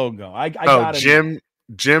Jets logo. I got it.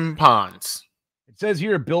 Jim Pons. It says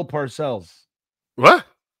here Bill Parcells. What?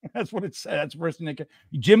 That's what it said. That's the first name.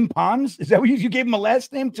 Jim Pons? Is that what you gave him a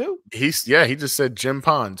last name too? He just said Jim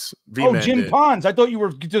Pons. Jim Pons. I thought you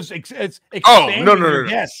were just expanding. No.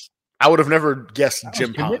 Yes. I would have never guessed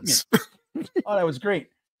Jim Pons. Oh, that was great.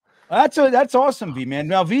 That's awesome, V-Man.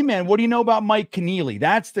 Now, V-Man, what do you know about Mike Keneally?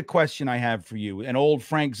 That's the question I have for you, an old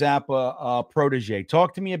Frank Zappa protege.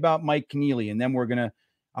 Talk to me about Mike Keneally, and then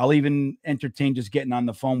I'll even entertain just getting on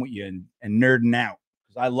the phone with you and nerding out,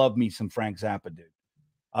 because I love me some Frank Zappa, dude.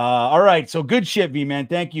 All right, so good shit, V-Man.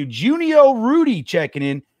 Thank you. Junio Rudy checking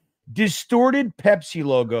in. Distorted Pepsi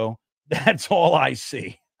logo. That's all I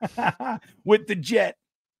see with the Jet.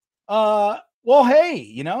 Well, hey,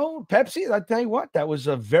 you know, Pepsi, I'll tell you what, that was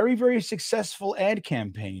a very, very successful ad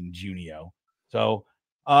campaign, Junio. So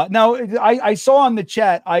now I saw on the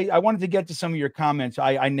chat, I wanted to get to some of your comments.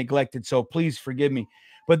 I neglected, so please forgive me.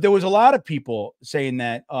 But there was a lot of people saying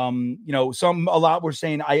that, you know, a lot were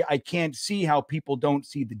saying, I can't see how people don't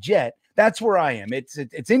see the Jet. That's where I am.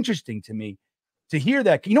 It's interesting to me to hear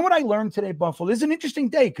that. You know what I learned today, Buffalo? This is an interesting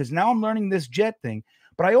day because now I'm learning this Jet thing,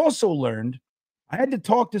 but I also learned I had to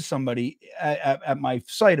talk to somebody at my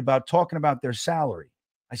site about talking about their salary.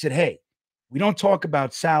 I said, hey, we don't talk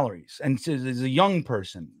about salaries. And as a young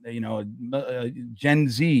person, you know, Gen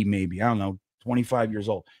Z, maybe, I don't know, 25 years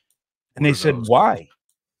old. And they said, why?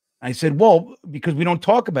 I said, well, because we don't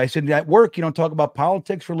talk about it. I said, at work, you don't talk about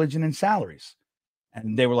politics, religion, and salaries.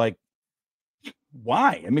 And they were like,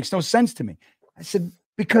 why? It makes no sense to me. I said,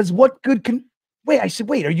 because what good can, wait, I said,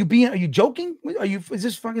 wait, are you joking? Is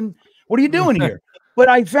this fucking, what are you doing here? But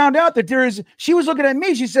I found out that she was looking at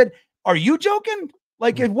me. She said, are you joking?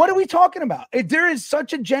 Like, what are we talking about? There is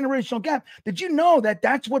such a generational gap. Did you know that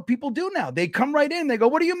that's what people do now? They come right in. They go,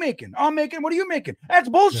 "What are you making? I'm making. What are you making? That's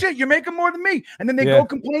bullshit. You're making more than me." And then they go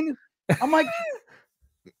complain. I'm like,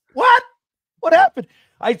 what? What happened?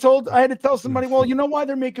 I had to tell somebody, well, you know why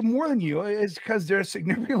they're making more than you? Is because they're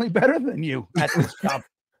significantly better than you at this job.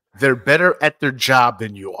 They're better at their job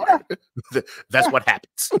than you are. Yeah. That's what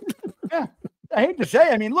happens. Yeah. I hate to say,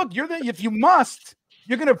 I mean, look, if you must,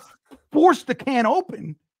 you're going to force the can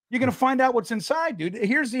open. You're going to find out what's inside, dude.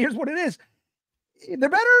 Here's what it is. They're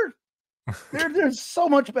better. They're so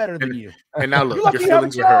much better than you. And now look, your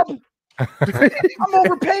feelings are hurt. I'm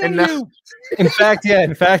overpaying you. In fact,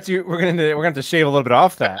 we're gonna have to shave a little bit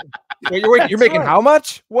off that. Wait, you're making how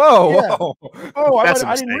much? Whoa, yeah. whoa. Oh, I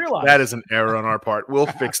didn't realize. That is an error on our part. We'll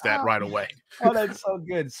fix that right away. Oh, that's so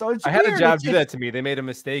good. So I had a job do that to me. They made a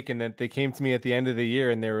mistake, and then they came to me at the end of the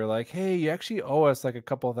year, and they were like, "Hey, you actually owe us like a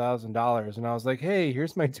couple $1,000." And I was like, "Hey,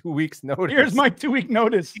 here's my 2 weeks notice. Here's my 2-week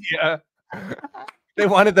notice." Yeah. They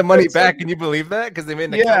wanted the money back. Can you believe that? Because they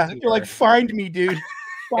made an you're like, "Find me, dude.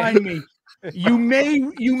 Find me." You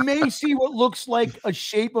may see what looks like a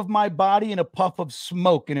shape of my body and a puff of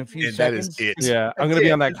smoke in a few seconds. That is it. Yeah, I'm gonna be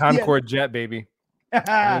on that Concorde jet, baby.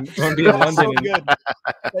 I'm gonna be in London. So good.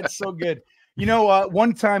 That's so good. You know,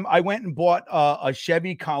 one time I went and bought a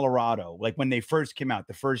Chevy Colorado, like when they first came out,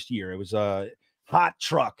 the first year. It was a hot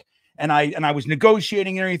truck, and I was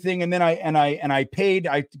negotiating and everything, and then I paid.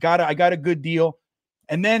 I got a good deal,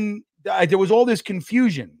 and then there was all this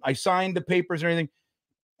confusion. I signed the papers and everything.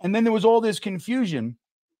 And then there was all this confusion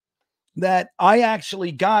that I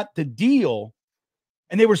actually got the deal,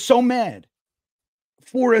 and they were so mad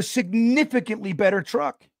for a significantly better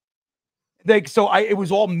truck. It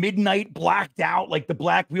was all midnight blacked out, like the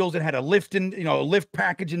black wheels. It had a lift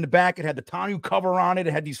package in the back. It had the tonneau cover on it.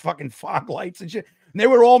 It had these fucking fog lights and shit. And they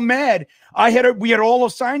were all mad. We had all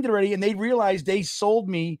assigned it already, and they realized they sold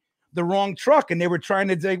me the wrong truck, and they were trying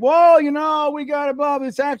to say, well, we got above.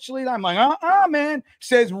 It's actually, I'm like, man,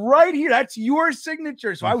 says right here, that's your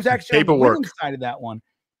signature. So I was actually on the winning side of that one.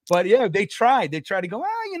 But yeah, they tried to go,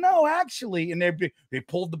 actually, and they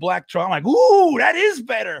pulled the black truck. I'm like, ooh, that is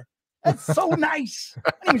better. That's so nice.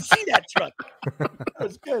 I didn't even see that truck. That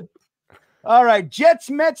was good. All right, Jets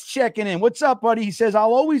Mets checking in. What's up, buddy? He says,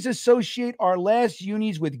 I'll always associate our last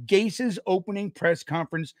unis with Gase's opening press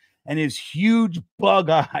conference and his huge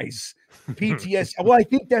bug eyes. PTS. Well, I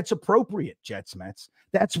think that's appropriate, Jets Mets.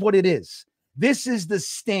 That's what it is. This is the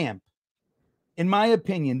stamp. In my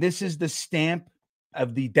opinion, this is the stamp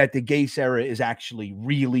of that the Gase era is actually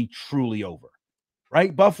really, truly over.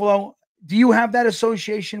 Right, Buffalo? Do you have that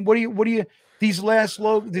association? What do you these last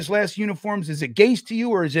uniforms? Is it Gase to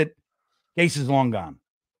you, or is it Gase is long gone?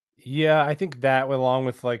 Yeah, I think that along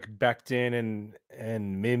with like Becton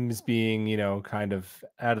and Mims being, kind of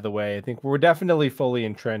out of the way, I think we're definitely fully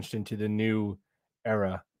entrenched into the new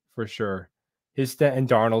era for sure. And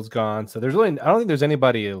Darnold's gone. So I don't think there's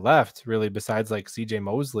anybody left really besides like CJ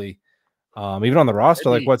Mosley. Even on the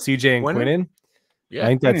roster, like CJ and Quinnen. Yeah, I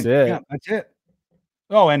think that's it. Yeah, that's it.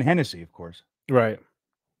 Oh, and Hennessy, of course. Right.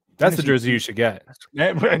 That's the jersey you should get.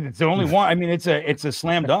 It's the only one. I mean, it's a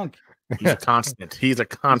slam dunk. He's a constant. He's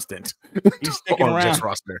sticking around. Jets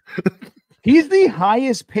roster. He's the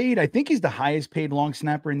highest paid. I think he's the highest paid long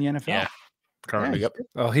snapper in the NFL. Yeah, currently. Yep.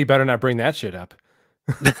 Oh, he better not bring that shit up.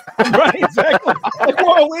 Right, exactly. Like,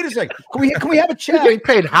 whoa, wait a second. Can we have a chat? Getting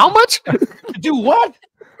paid how much? Do what?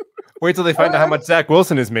 Wait till they find out how much Zach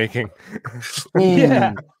Wilson is making.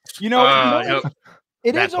 Yeah.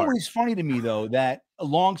 It is always funny to me, though, that a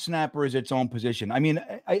long snapper is its own position. I mean,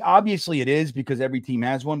 obviously it is because every team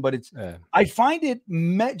has one, but I find it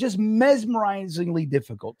just mesmerizingly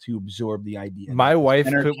difficult to absorb the idea. My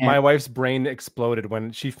wife's brain exploded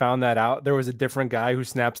when she found that out. There was a different guy who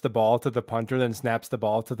snaps the ball to the punter, then snaps the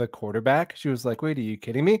ball to the quarterback. She was like, wait, are you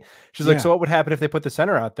kidding me? She's like, so what would happen if they put the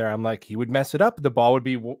center out there? I'm like, he would mess it up. The ball would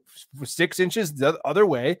be 6 inches the other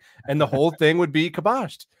way, and the whole thing would be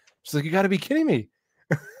kiboshed. She's like, you got to be kidding me.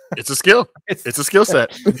 It's a skill. It's a skill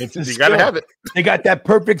set. You got to have it. They got that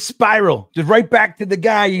perfect spiral, just right back to the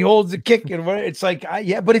guy. He holds the kick, and it's like,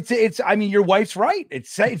 but it's. I mean, your wife's right. It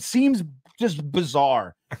seems just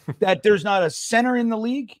bizarre that there's not a center in the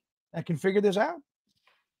league that can figure this out.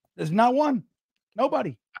 There's not one.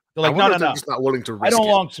 Nobody. They're like, no. Just not willing to risk I don't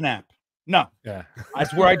it. long snap. No. Yeah.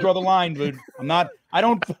 That's where I draw the line, dude. I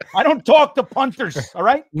don't talk to punters. All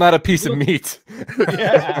right. Not a piece of meat.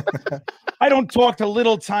 Yeah. I don't talk to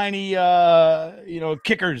little tiny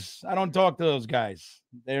kickers. I don't talk to those guys.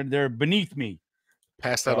 They're beneath me.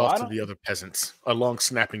 Pass that off to the other peasants. A long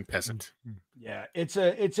snapping peasant. Yeah, it's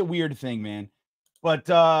a weird thing, man.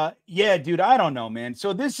 But yeah, dude, I don't know, man.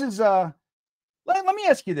 So this is let me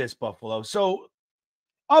ask you this, Buffalo. So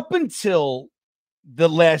up until the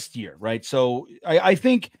last year, right? So I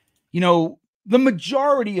think, the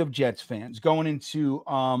majority of Jets fans going into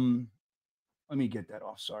let me get that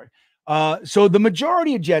off. Sorry. So the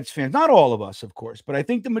majority of Jets fans, not all of us, of course, but I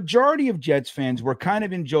think the majority of Jets fans were kind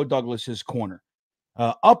of in Joe Douglas's corner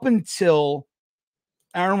up until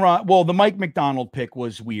the Mike McDonald pick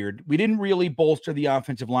was weird. We didn't really bolster the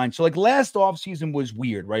offensive line. So like last offseason was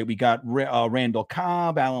weird, right? We got Randall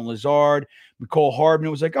Cobb, Alan Lazard, Nicole Hardman.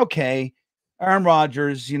 It was like, okay, Aaron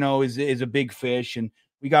Rodgers, is a big fish. And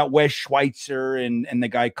we got Wes Schweitzer and the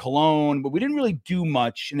guy Cologne, but we didn't really do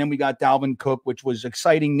much. And then we got Dalvin Cook, which was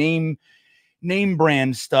exciting name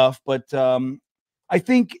brand stuff. But I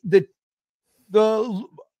think that the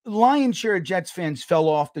lion's share of Jets fans fell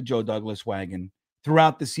off the Joe Douglas wagon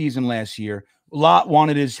throughout the season last year. A lot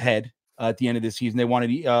wanted his head at the end of the season. They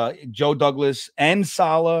wanted Joe Douglas and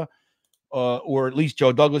Saleh, or at least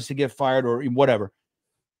Joe Douglas to get fired or whatever.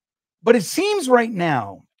 But it seems right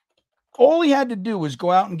now, all he had to do was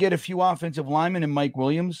go out and get a few offensive linemen and Mike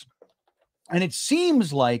Williams. And it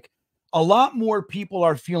seems like a lot more people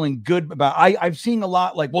are feeling good about I've seen a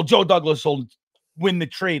lot like, well, Joe Douglas will win the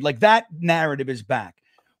trade. Like that narrative is back.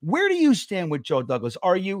 Where do you stand with Joe Douglas?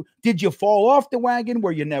 Did you fall off the wagon?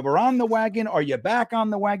 Were you never on the wagon? Are you back on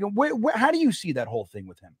the wagon? How do you see that whole thing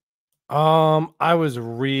with him? I was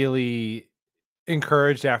really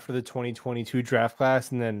encouraged after the 2022 draft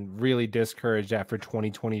class and then really discouraged after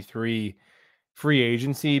 2023 free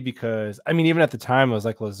agency, because I mean, even at the time it was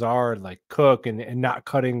like Lazard, like Cook, and not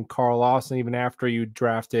cutting Carl Lawson even after you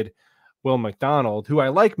drafted Will McDonald, who I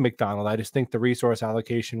like McDonald. I just think the resource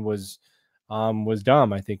allocation was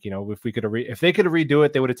dumb. I think, if they could redo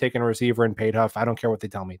it, they would have taken a receiver and paid Huff. I don't care what they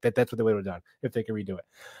tell me. That's what they would have done if they could redo it.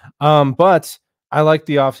 But I like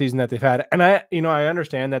the offseason that they've had. And I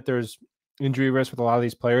understand that there's injury risk with a lot of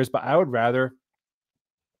these players, but I would rather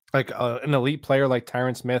like an elite player like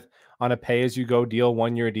Tyron Smith on a pay-as-you-go deal,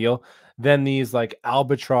 1-year deal, than these like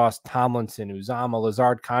Albatross, Tomlinson, Uzama,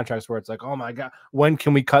 Lazard contracts where it's like, oh my God, when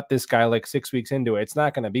can we cut this guy like 6 weeks into it? It's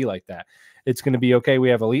not going to be like that. It's going to be, okay, we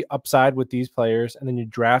have elite upside with these players, and then you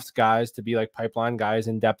draft guys to be like pipeline guys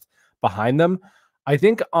in depth behind them. I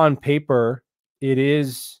think on paper it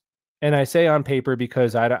is, and I say on paper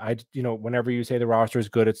because I whenever you say the roster is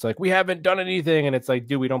good, it's like, we haven't done anything. And it's like,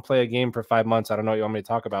 dude, we don't play a game for 5 months. I don't know what you want me to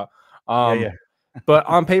talk about. But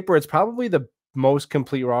on paper, it's probably the most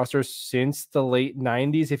complete roster since the late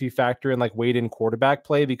 90s, if you factor in like weight in quarterback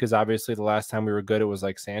play, because obviously the last time we were good, it was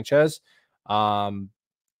like Sanchez.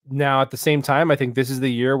 Now, at the same time, I think this is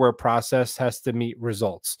the year where process has to meet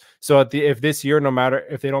results. So if this year, no matter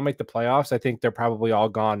if they don't make the playoffs, I think they're probably all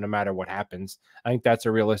gone no matter what happens. I think that's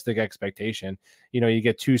a realistic expectation. You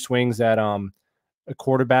get two swings at a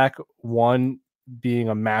quarterback, one being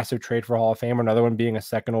a massive trade for Hall of Fame, another one being a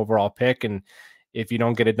second overall pick. And if you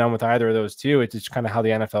don't get it done with either of those two, it's just kind of how the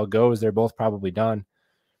NFL goes. They're both probably done.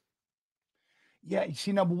 Yeah.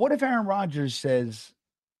 But what if Aaron Rodgers says,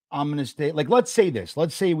 I'm going to stay? Like, let's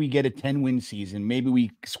say we get a 10-win season. Maybe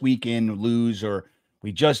we squeak in, lose, or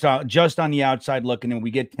we just on the outside looking, and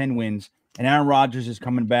we get 10 wins. And Aaron Rodgers is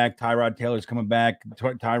coming back. Tyrod Taylor's coming back.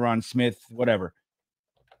 Tyron Smith, whatever.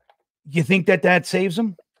 You think that saves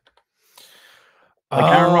him?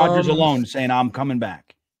 Like Aaron Rodgers alone saying, I'm coming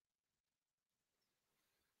back.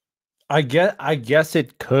 I guess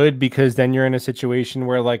it could, because then you're in a situation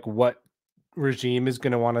where like what regime is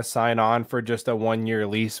going to want to sign on for just a 1-year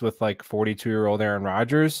lease with like 42-year-old Aaron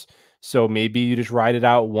Rodgers. So maybe you just ride it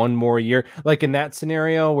out one more year. Like in that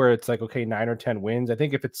scenario where it's like, okay, 9 or 10 wins. I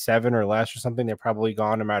think if it's 7 or less or something, they're probably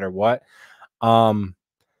gone no matter what.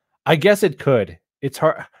 I guess it could. It's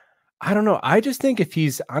hard. I don't know. I just think if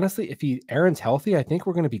Aaron's healthy, I think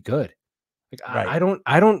we're going to be good. Like, right.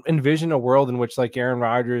 I don't envision a world in which like Aaron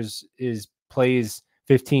Rodgers plays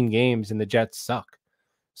 15 games and the Jets suck.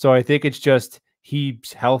 So I think it's just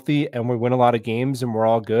he's healthy and we win a lot of games and we're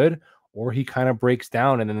all good, or he kind of breaks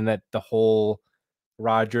down and then that the whole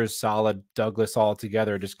Rodgers, Saleh, Douglas all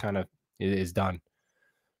together just kind of is done.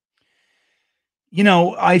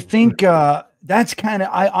 I think that's kind of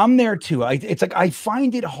I'm there too. It's like I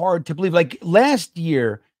find it hard to believe. Like last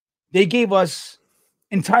year, they gave us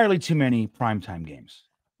entirely too many primetime games,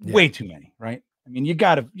 way too many, right? I mean, you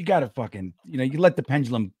gotta fucking, you let the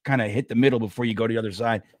pendulum kind of hit the middle before you go to the other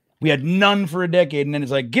side. We had none for a decade, and then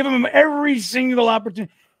it's like, give them every single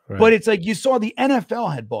opportunity. Right. But it's like you saw the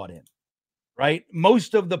NFL had bought in, right?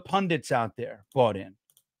 Most of the pundits out there bought in.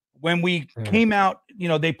 When we came out,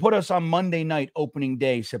 they put us on Monday night opening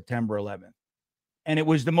day, September 11th. and it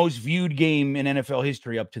was the most viewed game in NFL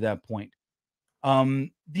history up to that point. The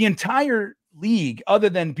entire league, other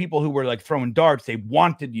than people who were like throwing darts, they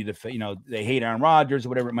wanted you to, they hate Aaron Rodgers or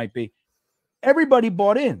whatever it might be. Everybody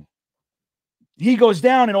bought in. He goes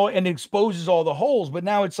down and exposes all the holes, but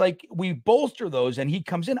now it's like we bolster those, and he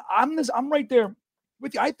comes in. I'm right there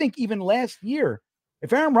with you. I think even last year,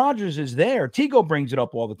 if Aaron Rodgers is there, Tigo brings it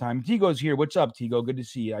up all the time. Tigo's here. What's up, Tigo? Good to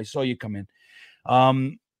see you. I saw you come in.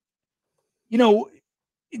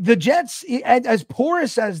 The Jets, as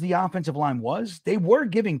porous as the offensive line was, they were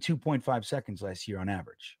giving 2.5 seconds last year on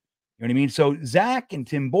average. You know what I mean? So Zach and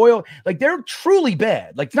Tim Boyle, like, they're truly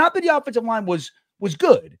bad. Like, not that the offensive line was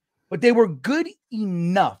good, but they were good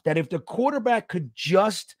enough that if the quarterback could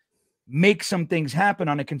just make some things happen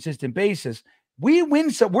on a consistent basis, we win.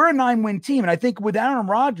 So we're a 9-win team. And I think with Aaron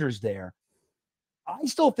Rodgers there, I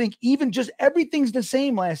still think even just everything's the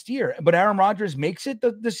same last year, but Aaron Rodgers makes it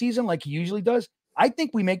the season like he usually does. I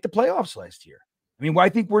think we make the playoffs last year. I mean, I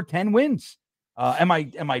think we're 10 wins. Am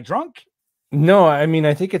I drunk? No, I mean,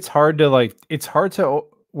 I think it's hard to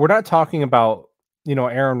we're not talking about,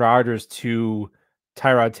 Aaron Rodgers to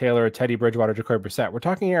Tyrod Taylor, Teddy Bridgewater, Jacoby Brissett. We're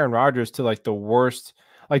talking Aaron Rodgers to like the worst,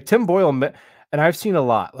 like Tim Boyle. And I've seen a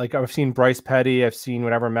lot. Like, I've seen Bryce Petty. I've seen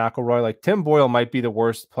whatever McElroy. Like, Tim Boyle might be the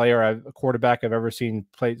worst quarterback I've ever seen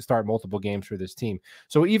start multiple games for this team.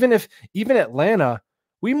 So even Atlanta,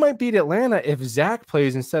 we might beat Atlanta if Zach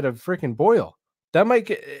plays instead of freaking Boyle. That might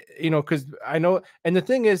get, because I know. And the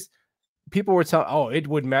thing is, people were telling, it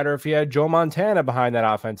wouldn't matter if he had Joe Montana behind that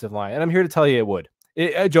offensive line. And I'm here to tell you it would.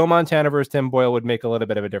 Joe Montana versus Tim Boyle would make a little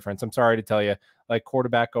bit of a difference. I'm sorry to tell you, like,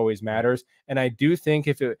 quarterback always matters. And I do think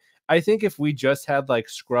if we just had like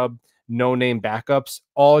scrub no-name backups,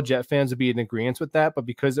 all Jet fans would be in agreement with that. But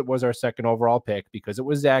because it was our second overall pick, because it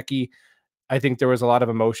was Zachy, I think there was a lot of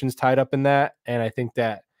emotions tied up in that. And I think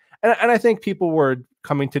that, and I think people were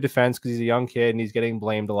coming to defense because he's a young kid and he's getting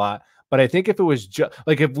blamed a lot. But I think if it was just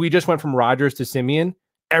like, if we just went from Rodgers to Simeon,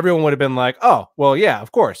 everyone would have been like, oh, well, yeah,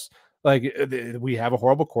 of course. Like, we have a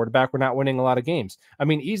horrible quarterback. We're not winning a lot of games. I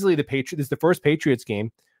mean, easily this is the first Patriots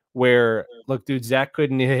game where, look, dude, Zach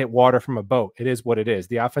couldn't hit water from a boat. It is what it is.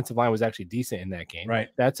 The offensive line was actually decent in that game. Right.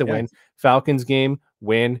 That's a win. Falcons game,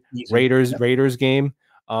 win. Easy. Raiders game,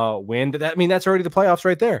 win. That's already the playoffs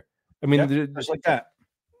right there. I mean, just like that.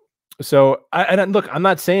 So, look, I'm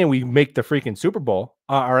not saying we make the freaking Super Bowl.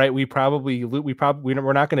 All right, we're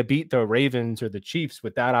not going to beat the Ravens or the Chiefs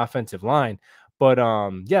with that offensive line. But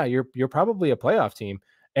yeah, you're probably a playoff team,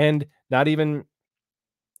 and not even.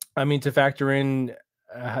 I mean, to factor in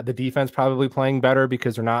the defense probably playing better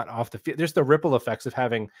because they're not off the field. There's the ripple effects of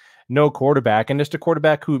having no quarterback, and just a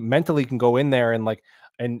quarterback who mentally can go in there and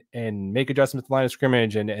and make adjustments to the line of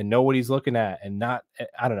scrimmage and know what he's looking at, and not,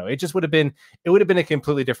 I don't know. It just would have been a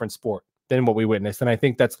completely different sport than what we witnessed. And I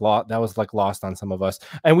think that was like lost on some of us.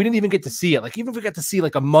 And we didn't even get to see it. Like, even if we got to see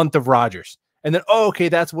like a month of Rodgers and then, okay,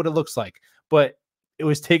 that's what it looks like. But it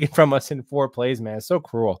was taken from us in 4 plays, man. It's so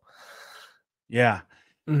cruel. Yeah.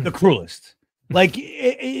 The cruelest. Like,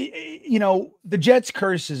 the Jets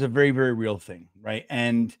curse is a very, very real thing. Right.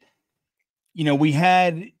 And, we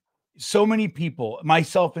had so many people,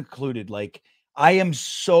 myself included, like, I am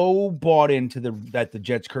so bought into that the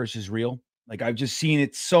Jets curse is real. Like, I've just seen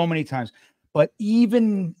it so many times, but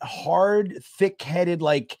even hard, thick-headed,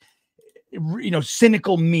 like,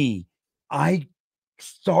 cynical me, I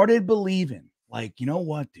started believing, like, you know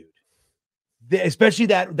what, dude, especially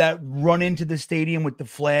that run into the stadium with the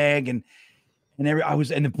flag and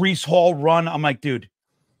the Breece Hall run. I'm like, dude,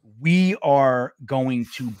 we are going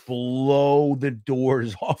to blow the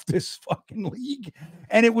doors off this fucking league.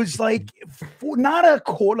 And it was like, not a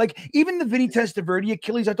core, like, even the Vinny Testaverde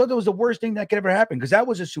Achilles, I thought that was the worst thing that could ever happen, because that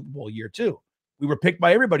was a Super Bowl year too. We were picked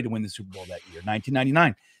by everybody to win the Super Bowl that year,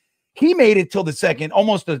 1999. He made it till the second,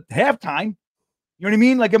 almost a halftime. You know what I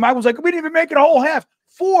mean? Like, I was like, we didn't even make it a whole half.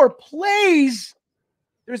 4 plays.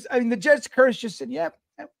 The Jets curse just said, yeah,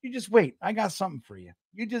 you just wait. I got something for you.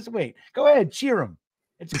 You just wait. Go ahead, cheer them.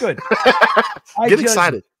 It's good. Get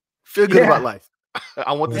excited. Feel good about life.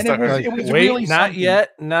 I want this to hurt. It was wait, really not yet,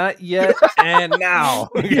 and now.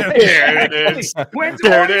 There it is.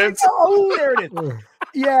 There it is. Oh, there it is.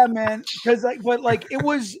 Yeah, man. Because it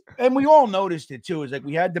was, and we all noticed it too. It's like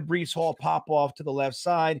we had the Breece Hall pop off to the left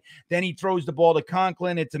side. Then he throws the ball to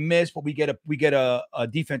Conklin. It's a miss, but we get a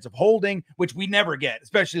defensive holding, which we never get,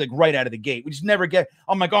 especially like right out of the gate. We just never get.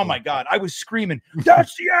 I'm like, oh my God. I was screaming,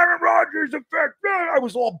 that's the Aaron Rodgers effect. I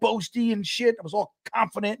was all boasty and shit. I was all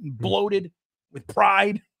confident and bloated with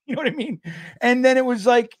pride. You know what I mean? And then it was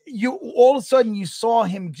like all of a sudden you saw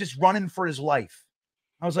him just running for his life.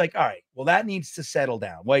 I was like, all right, well, that needs to settle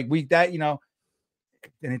down. Like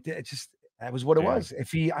and it just that was what it was.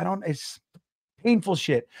 If he, I don't, it's painful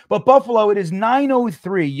shit. But Buffalo, it is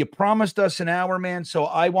 9:03. You promised us an hour, man. So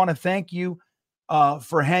I want to thank you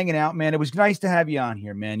for hanging out, man. It was nice to have you on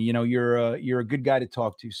here, man. You know, you're a good guy to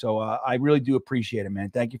talk to. So I really do appreciate it, man.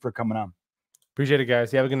 Thank you for coming on. Appreciate it,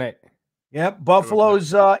 guys. You have a good night. Yep.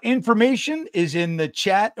 Buffalo's information is in the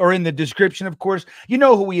chat or in the description, of course. You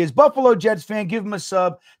know who he is. Buffalo Jets fan. Give him a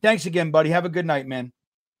sub. Thanks again, buddy. Have a good night, man.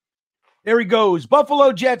 There he goes.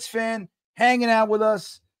 Buffalo Jets fan hanging out with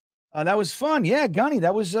us. That was fun. Yeah, Gunny.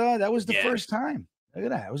 That was the first time. Look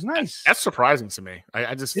at that. It was nice. That's surprising to me.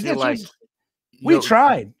 I just feel like we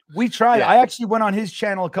tried. Yeah. I actually went on his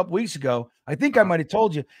channel a couple weeks ago. I think I might have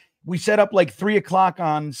told you. We set up like 3 o'clock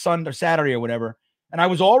on Sunday or Saturday or whatever. And I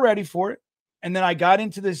was all ready for it. And then I got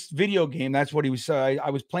into this video game. That's what he was.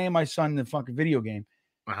 I was playing my son in the fucking video game.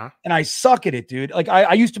 And I suck at it, dude. Like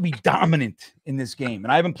I used to be dominant in this game.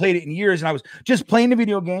 And I haven't played it in years. And I was just playing the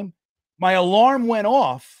video game. My alarm went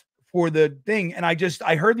off for the thing. And I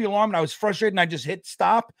heard the alarm and I was frustrated. And I just hit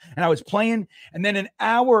stop. And I was playing. And then an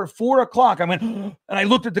hour, 4 o'clock, I went, and I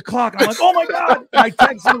looked at the clock. And I'm like, oh my God. And I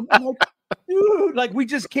texted him. I'm like, dude, like we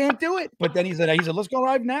just can't do it. But then he said, let's go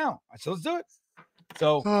live now. I said, let's do it.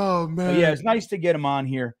 So, oh man, yeah, it's nice to get him on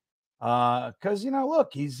here. Because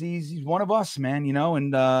look, he's one of us, man.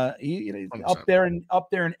 And he up there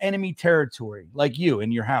in enemy territory, like you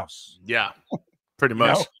in your house. Yeah, pretty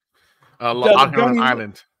much. Out here on an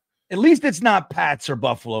island. At least it's not Pats or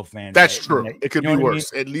Buffalo fans. That's true. It could be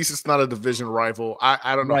worse. I mean? At least it's not a division rival.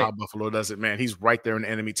 I don't know how Buffalo does it, man. He's right there in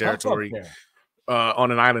enemy territory,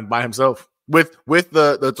 on an island by himself. With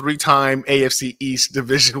the 3-time AFC East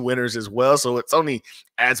division winners as well. So it's only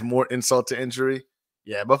adds more insult to injury.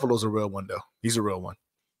 Yeah, Buffalo's a real one, though. He's a real one.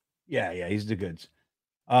 Yeah, he's the goods.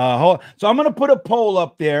 So I'm going to put a poll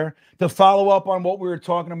up there to follow up on what we were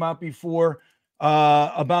talking about before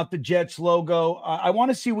about the Jets logo. I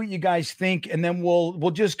want to see what you guys think, and then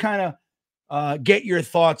we'll just kind of get your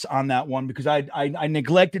thoughts on that one, because I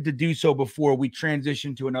neglected to do so before we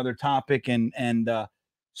transitioned to another topic.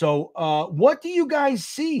 So what do you guys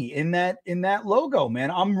see in that logo, man?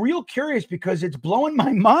 I'm real curious because it's blowing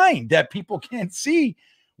my mind that people can't see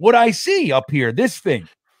what I see up here, this thing.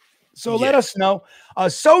 So let us know.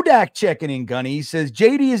 Sodak checking in, Gunny. He says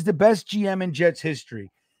JD is the best GM in Jets history.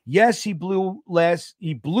 Yes, he blew last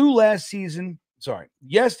season. Sorry.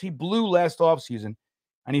 Yes, he blew last offseason.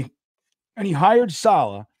 And he hired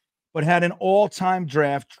Saleh, but had an all-time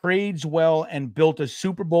draft, trades well, and built a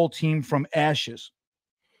Super Bowl team from ashes.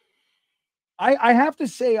 I have to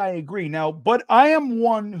say I agree now, but I am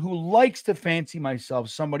one who likes to fancy myself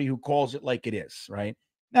somebody who calls it like it is, right?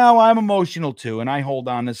 Now I'm emotional too, and I hold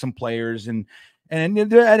on to some players, and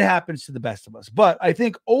that happens to the best of us. But I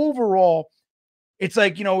think overall, it's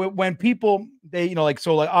like, when people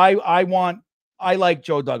I like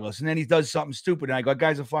Joe Douglas, and then he does something stupid, and I go,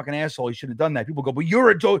 guy's a fucking asshole. He should have done that. People go, but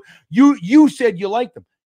you're a Joe. You said you liked him.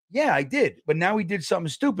 Yeah, I did, but now he did something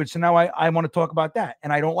stupid, so now I want to talk about that,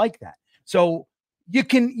 and I don't like that. So you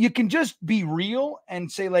can just be real and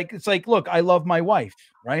say, like, it's like, look, I love my wife,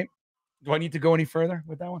 right? Do I need to go any further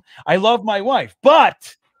with that one? I love my wife,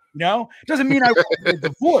 but it doesn't mean I want a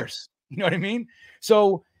divorce. You know what I mean?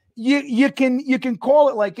 So you can call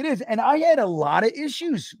it like it is. And I had a lot of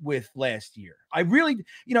issues with last year. I really,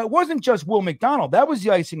 it wasn't just Will McDonald. That was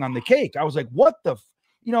the icing on the cake. I was like, what the,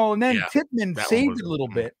 and then Tippmann saved it a little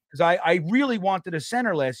bit, because I really wanted a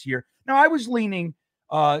center last year. Now I was leaning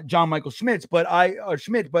John Michael Schmidt, but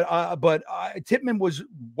Tippmann was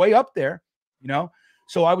way up there,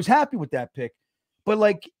 so I was happy with that pick. But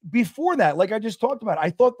like before that, like I just talked about, I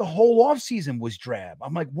thought the whole offseason was drab.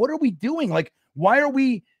 I'm like, what are we doing? Like, why are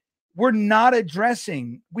we're not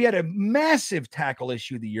addressing? We had a massive tackle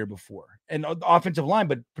issue the year before, and the offensive line,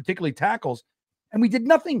 but particularly tackles, and we did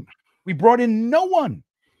nothing. We brought in no one.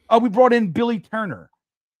 We brought in Billy Turner.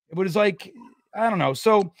 It was like, I don't know.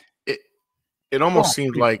 So it almost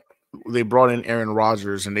seemed like they brought in Aaron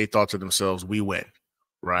Rodgers and they thought to themselves, we win,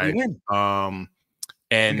 right? We win.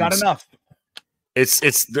 And we got enough. It's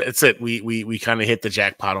it. We kind of hit the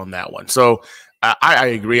jackpot on that one. So I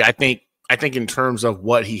agree. I think in terms of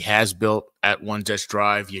what he has built at One Jets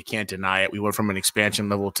Drive, you can't deny it. We went from an expansion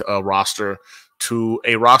level to a roster to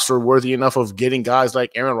a roster worthy enough of getting guys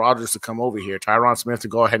like Aaron Rodgers to come over here, Tyron Smith to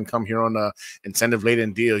go ahead and come here on a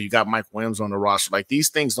incentive-laden deal. You got Mike Williams on the roster. Like, these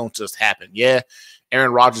things don't just happen. Yeah,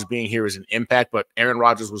 Aaron Rodgers being here is an impact, but Aaron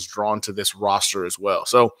Rodgers was drawn to this roster as well.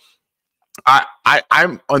 So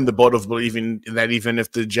I'm on the boat of believing that even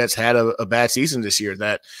if the Jets had a bad season this year,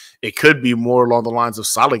 that it could be more along the lines of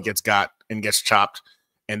Saleh gets chopped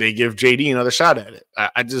and they give JD another shot at it.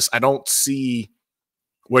 I don't see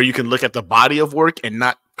where you can look at the body of work and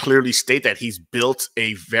not clearly state that he's built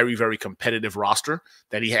a very, very competitive roster,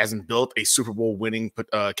 that he hasn't built a Super Bowl winning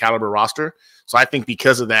caliber roster. So I think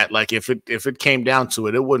because of that, like if it came down to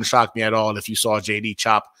it, it wouldn't shock me at all if you saw JD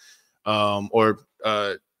chop or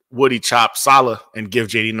Woody chop Saleh and give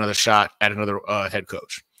JD another shot at another head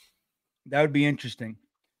coach. That would be interesting.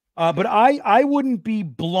 But I wouldn't be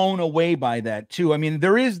blown away by that too. I mean,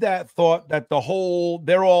 there is that thought that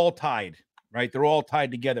they're all tied, right? They're all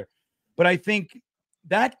tied together. But I think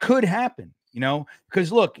that could happen,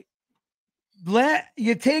 because look,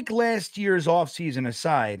 you take last year's offseason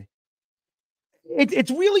aside,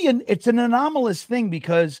 it's really an anomalous thing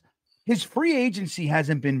because his free agency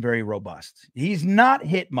hasn't been very robust. He's not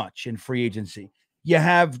hit much in free agency. You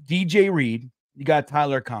have DJ Reed, you got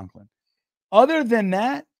Tyler Conklin. Other than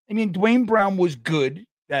that, I mean, Dwayne Brown was good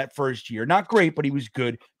that first year. Not great, but he was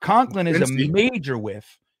good. Conklin is a major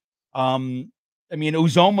whiff. I mean,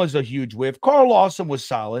 Uzoma's a huge whiff. Carl Lawson was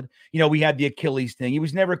solid. We had the Achilles thing. He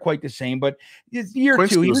was never quite the same, but year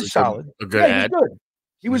Quincy two, he was solid. A good ad. He was good.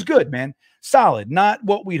 He was good, man. Solid. Not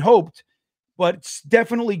what we'd hoped, but it's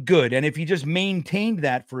definitely good. And if he just maintained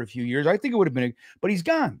that for a few years, I think it would have been but he's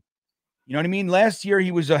gone. You know what I mean? Last year,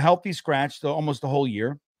 he was a healthy scratch almost the whole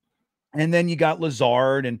year. And then you got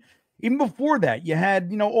Lazard, and even before that, you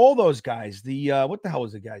had all those guys. The what the hell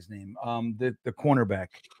was the guy's name? The cornerback,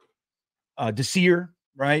 Desir,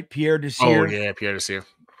 right? Pierre Desir. Oh yeah, Pierre Desir.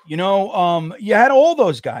 You had all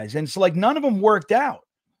those guys, and so like none of them worked out.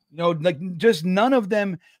 Like just none of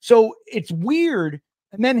them. So it's weird.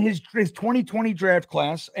 And then his 2020 draft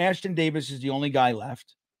class, Ashton Davis is the only guy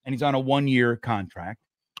left, and he's on a 1-year contract.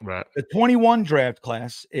 Right. The 21 draft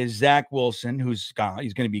class is Zach Wilson, who's gone.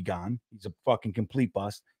 He's going to be gone. He's a fucking complete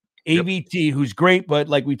bust. AVT, who's great, but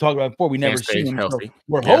like we talked about before, we never see him. So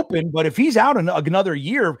we're hoping, but if he's out in another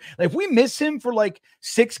year, if we miss him for like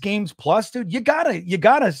 6 games plus, dude, you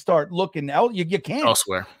gotta start looking out. You can't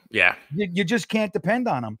elsewhere. Yeah, you just can't depend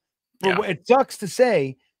on him. It sucks to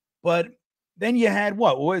say, but then you had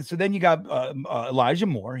what? So then you got Elijah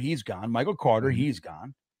Moore, he's gone. Michael Carter, he's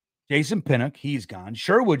gone. Jason Pinnock, he's gone.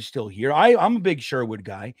 Sherwood's still here. I'm a big Sherwood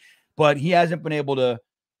guy, but he hasn't been able to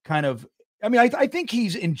kind of. I mean, I think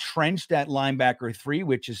he's entrenched at linebacker 3,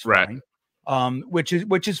 which is fine. Which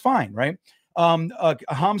is fine, right?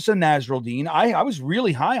 Hamza Nasruddin, I was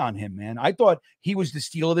really high on him, man. I thought he was the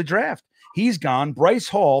steal of the draft. He's gone. Bryce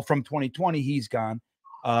Hall from 2020, he's gone.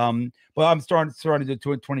 But I'm starting to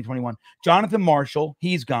 2021. Jonathan Marshall,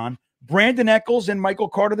 he's gone. Brandon Eccles and Michael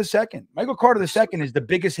Carter II. Michael Carter II is the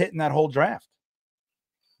biggest hit in that whole draft,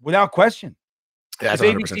 without question. Yeah, if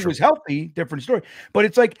ABC was healthy, different story. But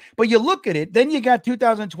it's like, but you look at it, then you got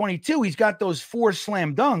 2022. He's got those 4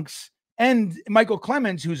 slam dunks, and Michael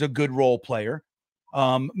Clemens, who's a good role player.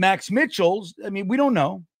 Max Mitchell's. I mean, we don't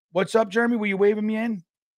know. What's up, Jeremy? Were you waving me in?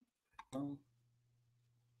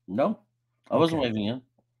 No, I wasn't waving in.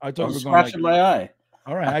 I thought I was scratching my eye.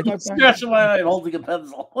 All right, I thought scratching my eye and holding a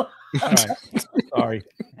pencil. All right, sorry.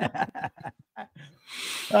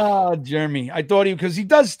 Oh, Jeremy, I thought because he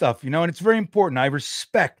does stuff, and it's very important. I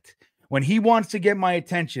respect when he wants to get my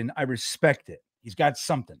attention. I respect it. He's got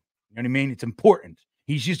something. You know what I mean? It's important.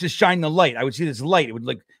 He's used to shine the light. I would see this light. It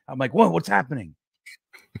would I'm like, what's happening?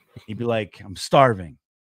 He'd be like, I'm starving.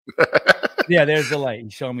 Yeah, there's the light.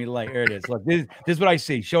 He's showing me the light. There it is. Look, this is what I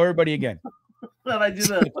see. Show everybody again. And I do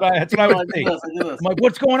this. That's what I would say. I'm like,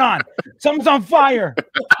 what's going on? Something's on fire.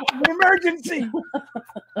 Emergency.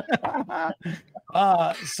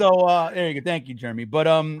 There you go. Thank you, Jeremy. But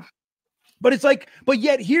it's like, but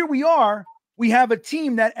yet here we are. We have a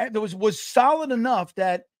team that was solid enough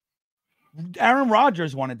that Aaron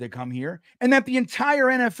Rodgers wanted to come here, and that the entire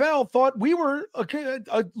NFL thought we were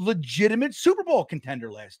a legitimate Super Bowl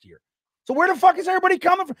contender last year. So where the fuck is everybody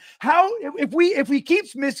coming from? How if he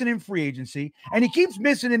keeps missing in free agency and he keeps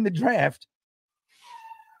missing in the draft,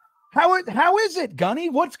 how is it, Gunny?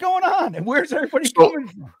 What's going on? And where's everybody coming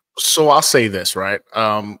from? So I'll say this, right?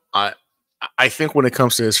 I think when it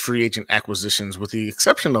comes to his free agent acquisitions, with the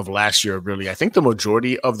exception of last year, really, I think the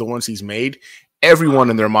majority of the ones he's made,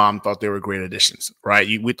 everyone and their mom thought they were great additions, right?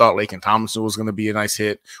 We thought Laken Tomlinson was going to be a nice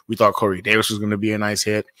hit. We thought Corey Davis was going to be a nice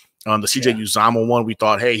hit. The CJ Uzomah one, we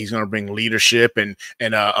thought, hey, he's going to bring leadership and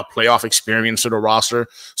a playoff experience to the roster.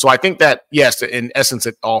 So I think that, yes, in essence,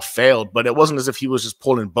 it all failed, but it wasn't as if he was just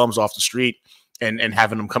pulling bums off the street and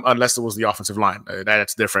having them come, unless it was the offensive line.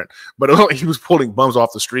 That's different. But he was pulling bums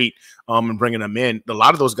off the street and bringing them in. A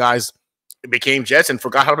lot of those guys became Jets and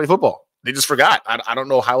forgot how to play football. They just forgot. I don't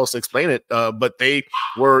know how else to explain it, but they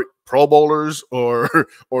were Pro Bowlers or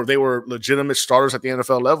they were legitimate starters at the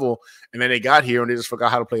NFL level, and then they got here and they just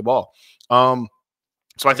forgot how to play ball.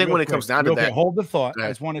 So I think when it comes down to that, hold the thought. I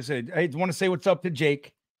just want to say what's up to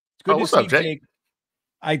Jake. It's good to what's see up, Jake?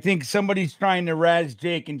 I think somebody's trying to razz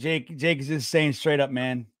Jake, and Jake is just saying straight up,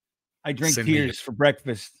 man, I drink tears for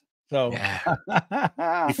breakfast. So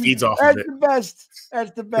he feeds off that's of it. The best.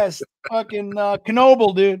 That's the best. Fucking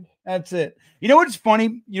Knoble, dude. That's it. You know what's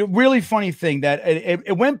funny? Really funny thing that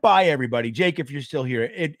it went by everybody. Jake, if you're still here,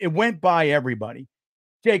 it went by everybody.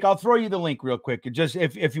 Jake, I'll throw you the link real quick. Just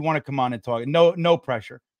if you want to come on and talk. No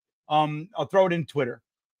pressure. I'll throw it in Twitter.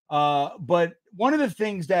 But one of the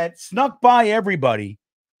things that snuck by everybody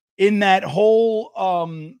in that whole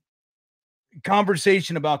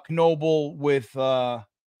conversation about Knoble with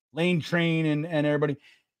Lane Train and everybody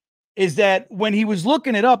is that when he was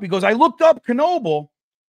looking it up, he goes, I looked up Knoble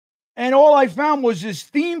and all I found was this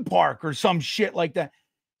theme park or some shit like that.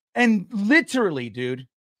 And literally, dude,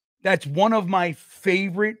 that's one of my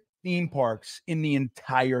favorite theme parks in the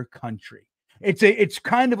entire country. It's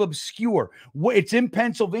kind of obscure. It's in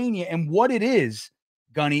Pennsylvania, and what it is,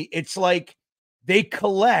 Gunny, it's like they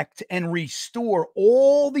collect and restore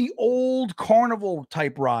all the old carnival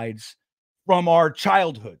type rides from our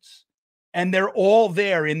childhoods, and they're all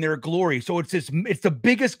there in their glory. So it's the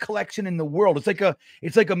biggest collection in the world.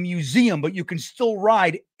 It's like a museum, but you can still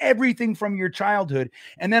ride everything from your childhood.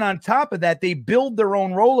 And then on top of that, they build their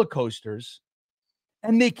own roller coasters,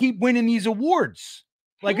 and they keep winning these awards.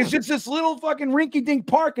 Like it's just this little fucking rinky-dink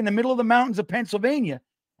park in the middle of the mountains of Pennsylvania,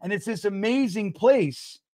 and it's this amazing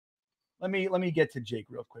place. Let me get to Jake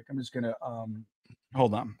real quick. I'm just gonna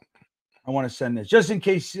hold on. I want to send this just in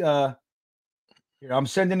case. Here, I'm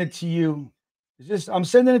sending it to you. I'm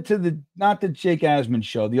sending it to not the Jake Asman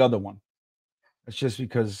show, the other one. It's just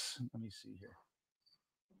because. Let me see here.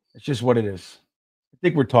 It's just what it is. I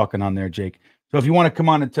think we're talking on there, Jake. So if you want to come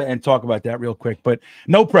on and talk about that real quick, but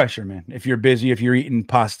no pressure, man. If you're busy, if you're eating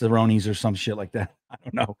pastaronis or some shit like that, I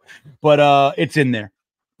don't know. But it's in there.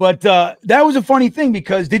 But that was a funny thing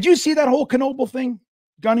because did you see that whole Knoble thing,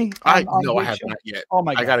 Gunny? I have not yet. Oh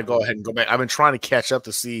my God. I got to go ahead and go back. I've been trying to catch up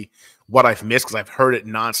to see what I've missed because I've heard it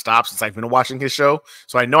nonstop since I've been watching his show.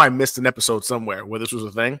 So I know I missed an episode somewhere where this was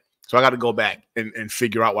a thing. So I got to go back and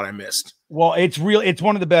figure out what I missed. Well, it's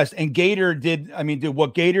one of the best. And Gator did. I mean, dude,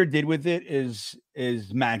 what Gator did with it is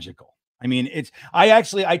magical. I mean, I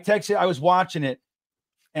texted, I was watching it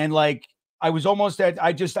and like, I was almost at,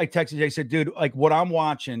 I texted, I said, dude, like what I'm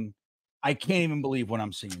watching, I can't even believe what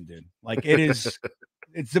I'm seeing, dude. Like it is,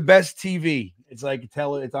 it's the best TV. It's like, it's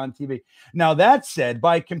on TV. Now that said,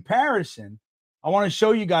 by comparison, I want to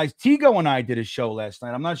show you guys, Tigo and I did a show last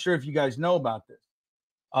night. I'm not sure if you guys know about this.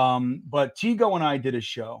 But Tigo and I did a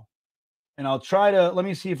show and I'll try to, let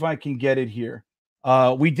me see if I can get it here.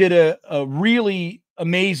 We did a really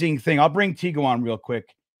amazing thing. I'll bring Tigo on real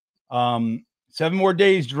quick. 7 more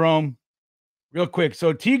days, Jerome, real quick.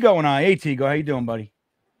 So Tigo and I, hey Tigo, how you doing, buddy?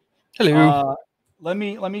 Hello. Let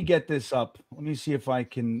me get this up. Let me see if I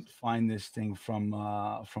can find this thing from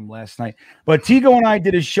last night. But Tigo and I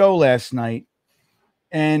did a show last night.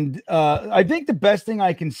 And I think the best thing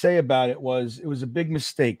I can say about it was a big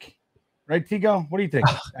mistake, right, Tigo? What do you think?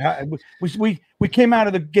 We came out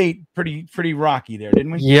of the gate pretty rocky there,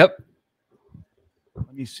 didn't we? Yep.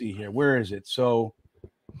 Let me see here. Where is it? So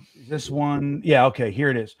is this one? Yeah. Okay. Here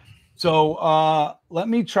it is. So let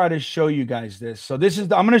me try to show you guys this. So I'm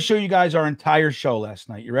going to show you guys our entire show last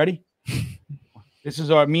night. You ready? This is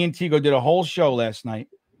me and Tigo did a whole show last night.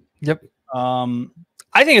 Yep.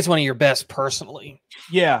 I think it's one of your best personally.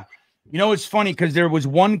 Yeah. You know, it's funny because there was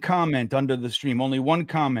one comment under the stream, only one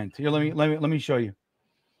comment. Here, let me show you.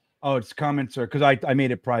 Oh, it's comments, sir, because I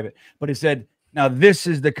made it private. But it said, now this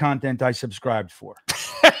is the content I subscribed for.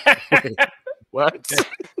 What? Okay.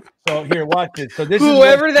 So here, watch this. So this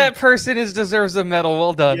whoever that person is deserves a medal.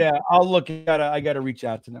 Well done. Yeah, I'll look. I gotta reach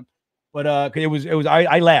out to them. But it was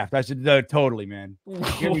I laughed. I said, totally, man.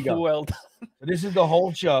 Here we go. Well done. So this is the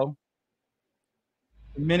whole show.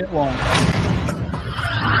 A minute long.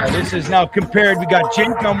 This is now compared. We got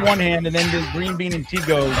Jake on one hand, and then the GreenBean and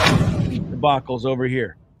Tigo debacles over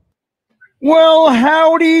here. Well,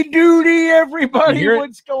 howdy doody, everybody.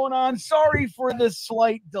 What's going on? Sorry for the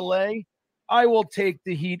slight delay. I will take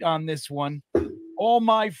the heat on this one. All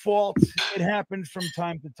my fault. It happens from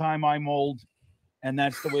time to time. I'm old, and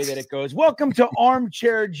that's the way that it goes. Welcome to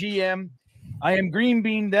Armchair GM. I am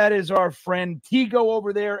GreenBean. That is our friend Tigo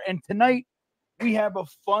over there. And tonight, we have a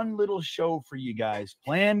fun little show for you guys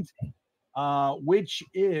planned, which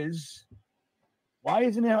is, why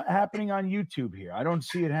isn't it happening on YouTube here? I don't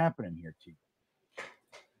see it happening here, Tigo.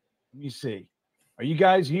 Let me see. Are you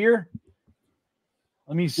guys here?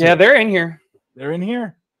 Let me see. Yeah, they're in here. They're in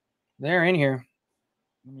here? They're in here.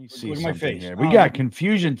 Let me see. Look at my something face. here. We got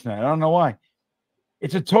confusion tonight. I don't know why.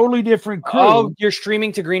 It's a totally different crew. Oh, you're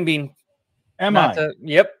streaming to GreenBean. Am I?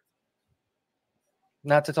 Yep.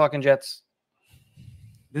 Not to Talking Jets.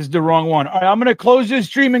 This is the wrong one. All right, I'm going to close this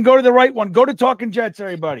stream and go to the right one. Go to Talking Jets,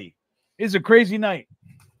 everybody. It's a crazy night.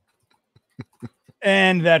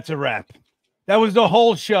 And that's a wrap. That was the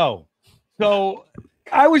whole show. So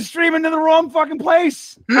I was streaming to the wrong fucking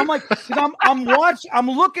place. I'm like, I'm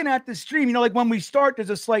looking at the stream. You know, like when we start, there's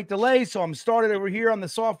a slight delay. So I'm started over here on the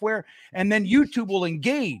software, and then YouTube will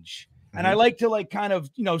engage. And I like to like kind of,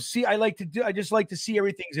 you know, see, I just like to see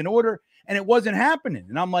everything's in order. And it wasn't happening.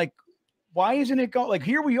 And I'm like, why isn't it going? Like,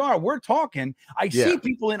 here we are, we're talking. I see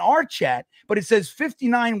people in our chat, but it says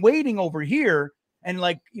 59 waiting over here. And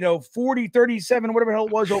like, you know, 40, 37, whatever the hell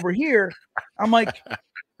it was over here. I'm like,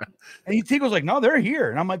 and Tigo's like, no, they're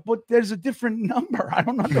here. And I'm like, but there's a different number. I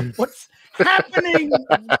don't know what's happening.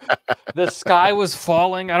 The sky was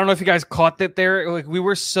falling. I don't know if you guys caught that there. Like, we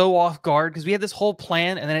were so off guard because we had this whole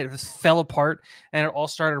plan and then it just fell apart and it all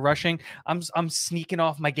started rushing. I'm sneaking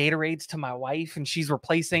off my Gatorades to my wife and she's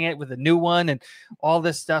replacing it with a new one and all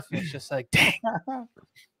this stuff. And it's just like, dang.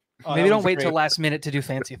 Maybe don't wait till last minute to do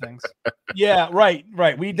fancy things. Yeah, right.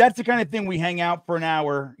 That's the kind of thing we hang out for an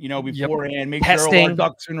hour, you know, beforehand, make sure all our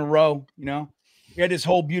ducks in a row, you know. We had this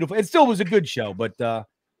whole beautiful, it still was a good show, but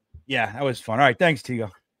yeah, that was fun. All right, thanks,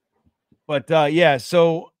 Tigo. But yeah,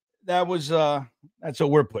 so that was that's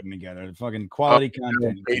what we're putting together. The fucking quality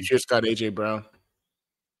content. Patriots got AJ Brown.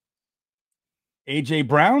 AJ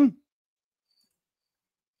Brown?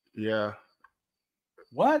 Yeah.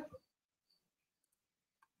 What?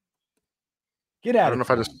 Get out. I don't know if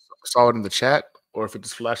I just saw it in the chat or if it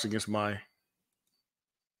just flashed against my.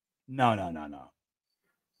 No.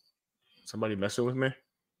 Somebody messing with me?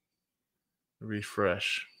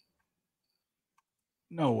 Refresh.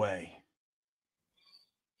 No way.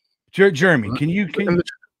 Jeremy, can you?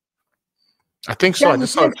 I think so. I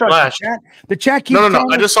just saw it flash. The chat keeps No.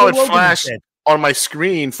 I just saw it flash on my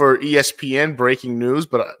screen for ESPN breaking news,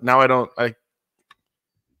 but now it's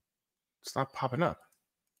not popping up.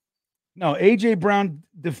 No, AJ Brown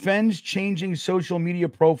defends changing social media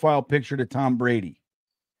profile picture to Tom Brady.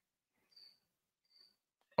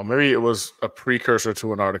 Oh, maybe it was a precursor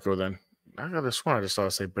to an article then. I got this one. I just saw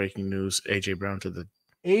it say breaking news. AJ Brown to the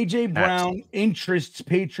AJ Brown interests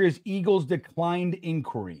Patriots Eagles declined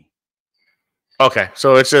inquiry. Okay,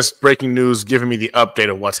 so it's just breaking news giving me the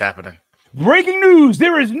update of what's happening. Breaking news.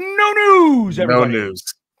 There is no news. Everybody. No news.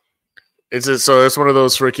 So it's one of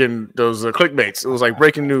those freaking clickbaits. It was like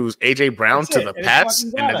breaking news: AJ Brown to the Pats,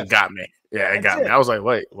 and then it got me. Yeah, it got me. I was like,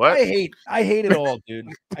 wait, what? I hate it all, dude.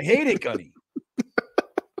 I hate it, Gunny.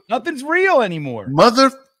 Nothing's real anymore.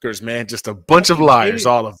 Motherfuckers, man, just a bunch of liars,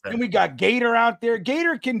 all of them. And we got Gator out there.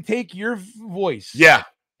 Gator can take your voice,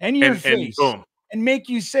 and your face, and boom, and make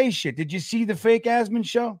you say shit. Did you see the fake Asman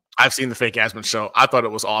show? I've seen the fake Asman show. I thought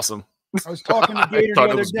it was awesome. I was talking to Gator the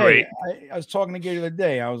other day. I was talking to Gator the other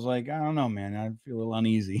day. I was like, I don't know, man. I feel a little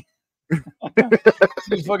uneasy. He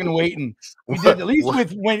was fucking waiting. We did at least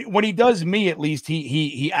with when he does me. At least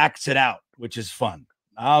he acts it out, which is fun.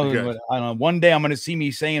 I don't know. One day I'm going to see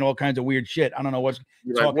me saying all kinds of weird shit. I don't know what's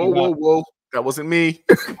talking about. Whoa! That wasn't me.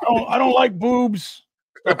 I don't like boobs.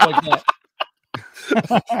 Stuff like that.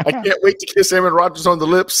 I can't wait to kiss Aaron Rodgers on the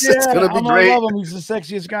lips. It's gonna be great. I love him. He's the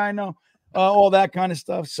sexiest guy I know. All that kind of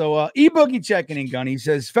stuff. So E-Boogie checking in, Gunny. He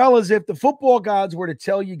says, fellas, if the football gods were to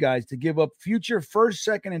tell you guys to give up future first,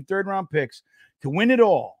 second, and third round picks to win it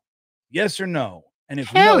all, yes or no? And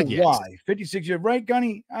if no, why? 56 years, right,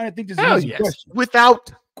 Gunny? I don't think this is an easy question.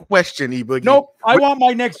 Without question, E-Boogie. Nope. I want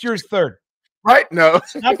my next year's third. Right? No.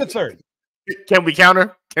 Not the third. Can we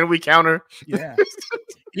counter? Yeah.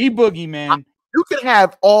 E-Boogie, man. You could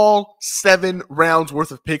have all 7 rounds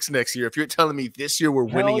worth of picks next year. If you're telling me this year we're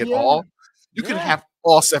winning it all, you can have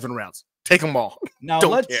all 7 rounds. Take them all. Now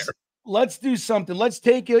let's do something. Let's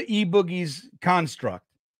take E-Boogie's construct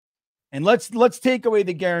and let's take away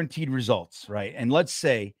the guaranteed results, right? And let's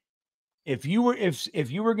say if you were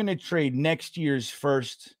going to trade next year's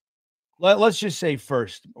first, let's just say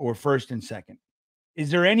first or first and second.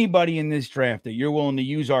 Is there anybody in this draft that you're willing to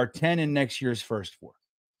use our 10 in next year's first for?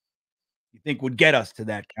 You think would get us to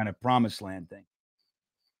that kind of promised land thing?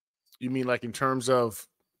 You mean like in terms of?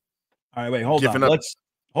 All right, wait, hold on. Let's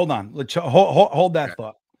hold that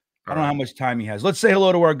thought. I don't know how much time he has. Let's say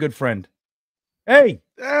hello to our good friend. Hey,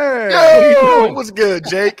 what's good,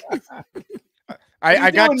 Jake?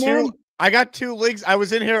 I got 2 links. I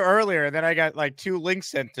was in here earlier, and then I got like 2 links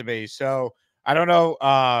sent to me. So I don't know.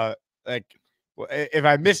 Like if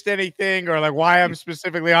I missed anything or like why I'm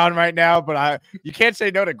specifically on right now, but you can't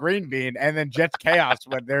say no to GreenBean and then Jets Chaos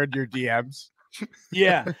when they're in your DMs.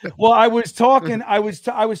 Yeah. Well, I was talking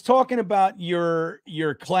about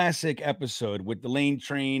your classic episode with the Lane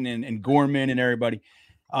Train and Gorman and everybody.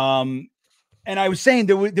 And I was saying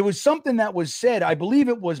there was something that was said, I believe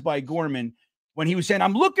it was by Gorman, when he was saying,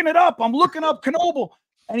 I'm looking up Knoble.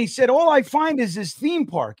 And he said, all I find is this theme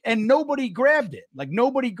park, and nobody grabbed it. Like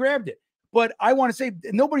nobody grabbed it. But I want to say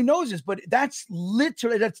nobody knows this, but that's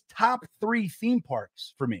top 3 theme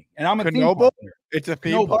parks for me. And I'm a theme park player. It's a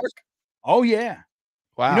theme park. Oh yeah.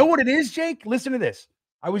 Wow. You know what it is, Jake? Listen to this.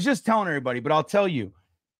 I was just telling everybody, but I'll tell you.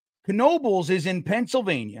 Knoebels is in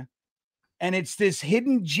Pennsylvania, and it's this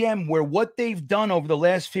hidden gem where what they've done over the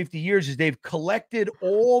last 50 years is they've collected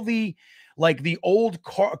all the old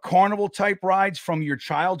carnival type rides from your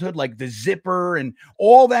childhood, like the Zipper and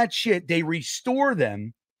all that shit. They restore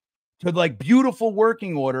them to like beautiful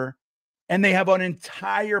working order, and they have an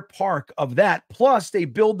entire park of that. Plus, they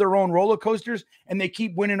build their own roller coasters, and they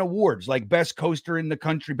keep winning awards like best coaster in the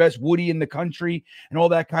country, best Woody in the country, and all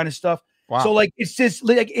that kind of stuff. Wow. So like it's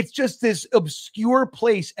just this obscure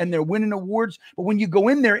place, and they're winning awards. But when you go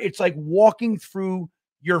in there, it's like walking through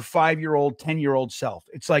your 5-year-old, 10-year-old self.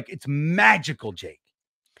 It's magical, Jake.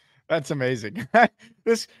 That's amazing.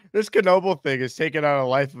 This Knoble thing is taking on a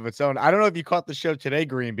life of its own. I don't know if you caught the show today,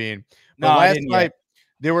 GreenBean, but last night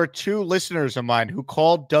there were 2 listeners of mine who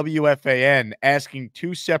called WFAN asking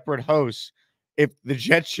 2 separate hosts if the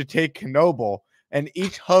Jets should take Knoble, and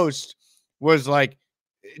each host was like,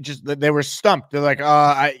 they were stumped. They're like,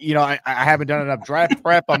 I haven't done enough draft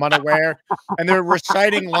prep. I'm unaware. And they're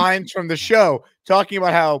reciting lines from the show, talking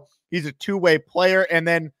about how he's a 2-way player. And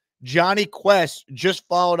then Johnny Quest just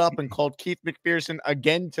followed up and called Keith McPherson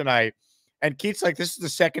again tonight. And Keith's like, this is the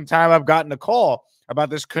second time I've gotten a call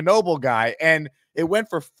about this Knoble guy. And it went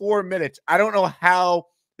for 4 minutes. I don't know how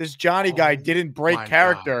this Johnny guy didn't break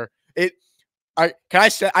character. God.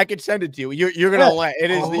 I can send it to you. You're gonna let it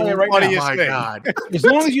is the funniest thing. God. As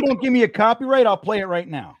long as you don't give me a copyright, I'll play it right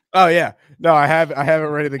now. Oh yeah, no, I have it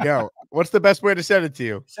ready to go. What's the best way to send it to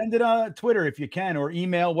you? Send it on Twitter if you can, or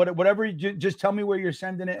email, whatever. Just tell me where you're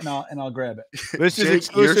sending it, and I'll grab it. This is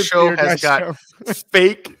exclusive. Your show has got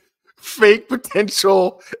fake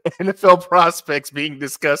potential NFL prospects being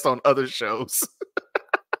discussed on other shows.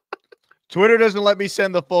 Twitter doesn't let me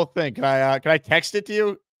send the full thing. Can I text it to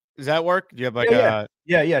you? Does that work? Do you have like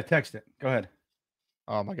yeah, text it. Go ahead.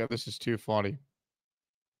 Oh my God, this is too funny.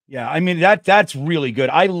 Yeah, I mean that's really good.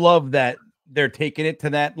 I love that they're taking it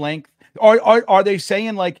to that length. Are they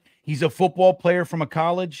saying like he's a football player from a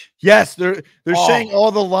college? Yes, they're saying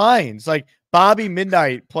all the lines. Like Bobby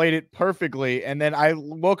Midnight played it perfectly, and then I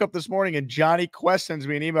woke up this morning and Johnny Quest sends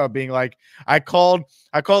me an email being like, I called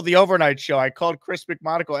the overnight show. I called Chris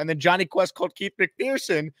McMonagle, and then Johnny Quest called Keith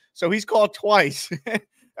McPherson, so he's called twice.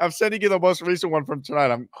 I'm sending you the most recent one from tonight.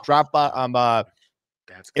 I'm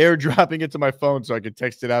airdropping it to my phone so I can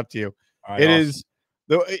text it out to you. Right,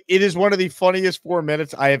 it is one of the funniest 4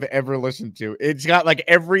 minutes I have ever listened to. It's got like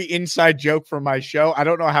every inside joke from my show. I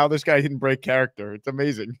don't know how this guy didn't break character. It's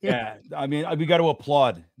amazing. Yeah, I mean, we got to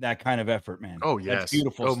applaud that kind of effort, man. Oh yes, that's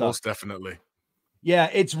beautiful stuff. Most definitely. Yeah,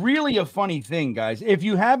 it's really a funny thing, guys. If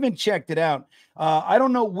you haven't checked it out, I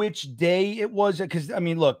don't know which day it was, because I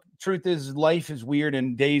mean, look. Truth is, life is weird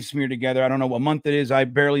and days smear together. I don't know what month it is. I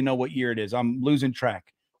barely know what year it is. I'm losing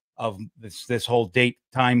track of this whole date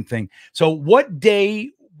time thing. So what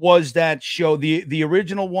day was that show? The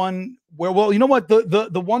original one where, well, you know what?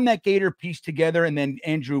 The one that Gator pieced together and then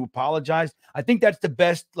Andrew apologized. I think that's the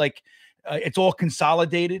best, like it's all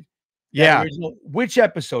consolidated. Yeah. Which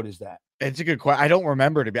episode is that? It's a good question. I don't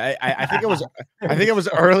remember to be. I think it was. I think it was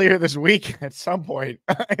earlier this week at some point.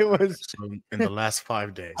 It was in the last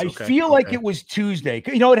 5 days. I feel like it was Tuesday.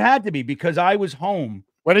 You know, it had to be because I was home.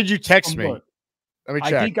 When did you text me? Let me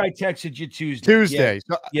check. I think I texted you Tuesday. Tuesday.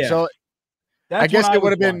 Yeah. So I guess it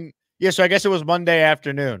would have been. Yeah. So I guess it was Monday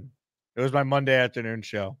afternoon. It was my Monday afternoon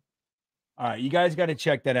show. All right, you guys got to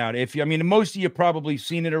check that out. I mean, most of you probably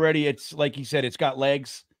seen it already. It's like he said, it's got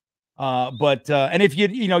legs. And if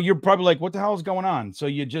you're probably like, what the hell is going on? So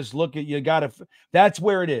you just look at, that's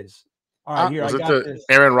where it is. All right, here, was it the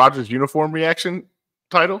Aaron Rodgers uniform reaction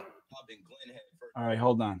title? All right,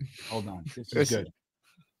 hold on. This is good.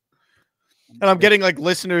 And I'm getting like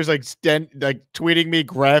listeners like tweeting me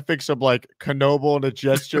graphics of like Knoble in a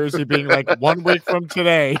Jets jersey being like 1 week from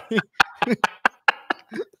today.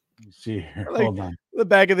 See here. Like, hold on. The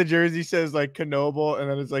back of the jersey says like Knoble, and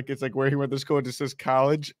then it's like where he went to school. It just says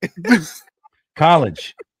college.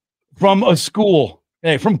 College from a school.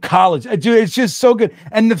 Hey, from college, dude, it's just so good.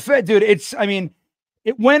 And dude, I mean,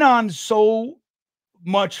 it went on so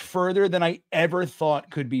much further than I ever thought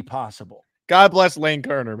could be possible. God bless Lane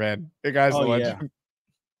Kerner, man. The guy's the legend. Yeah.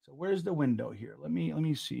 So where's the window here? Let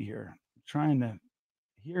me see here. I'm trying to.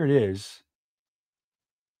 Here it is.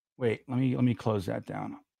 Wait, let me close that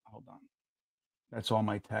down. Hold on. That's all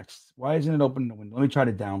my text. Why isn't it open in the window? Let me try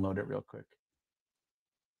to download it real quick.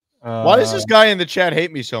 Why does this guy in the chat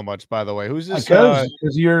hate me so much? By the way, who's this? Because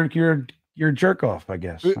you're a jerk off, I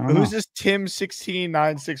guess. Who's this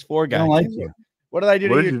Tim16964 guy? I don't like you. What did I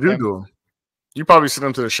do? What did you do to him? You probably sent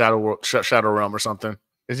him to the shadow realm or something.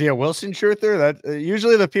 Is he a Wilson truther? That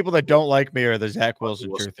usually the people that don't like me are the Zach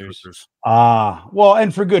Wilson truthers. Well,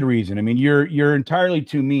 and for good reason. I mean, you're entirely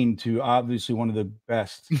too mean to obviously one of the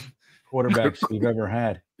best quarterbacks we've ever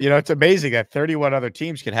had. You know, it's amazing that 31 other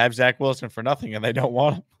teams can have Zach Wilson for nothing and they don't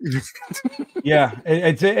want him. Yeah,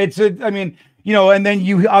 I mean, you know, and then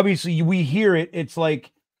we hear it. It's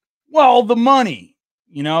like, well, the money,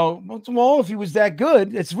 you know, well, if he was that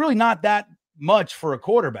good, it's really not that much for a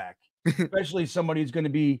quarterback, especially somebody who's going to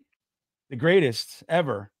be the greatest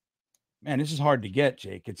ever. Man, this is hard to get,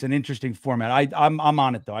 Jake. It's an interesting format. I'm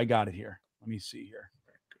on it though. I got it here. Let me see here.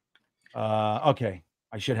 Okay,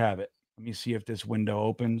 I should have it. Let me see if this window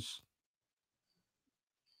opens.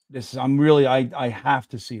 I have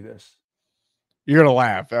to see this. You're gonna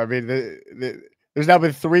laugh. I mean, there's now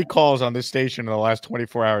been 3 calls on this station in the last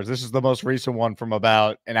 24 hours. This is the most recent one from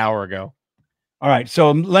about an hour ago. All right,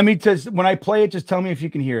 so let me when I play it, just tell me if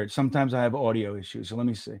you can hear it. Sometimes I have audio issues, so let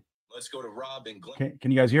me see. Let's go to Rob and Glenn.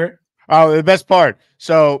 Can you guys hear it? Oh, the best part.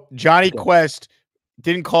 So Johnny Quest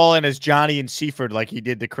didn't call in as Johnny and Seaford like he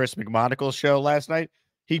did the Chris McMonagle show last night.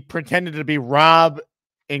 He pretended to be Rob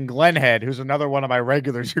in Glenhead, who's another one of my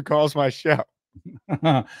regulars who calls my show.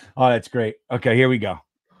 Oh, that's great. Okay, here we go.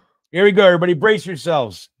 Here we go, everybody. Brace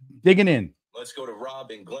yourselves. Digging in. Let's go to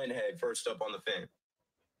Rob and Glenhead first up on the fan.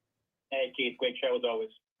 Hey, Keith. Great show as always.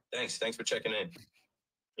 Thanks for checking in.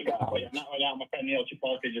 You got it. Not right now. My friend Neil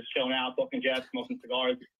Chipotle just chilling out, talking Jets, smoking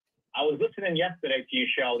cigars. I was listening yesterday to your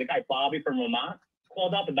show. The guy Bobby from Vermont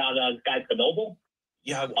called up about this guy Knoble.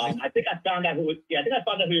 Yeah, I think I found out who he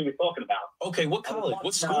was talking about. Okay, what college?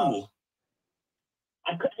 What school?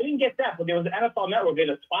 I didn't get that, but there was an NFL Network did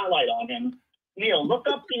a spotlight on him. Neil, look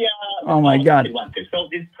up the. Oh my God! He went to. So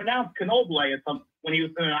it's pronounced Knoble when he was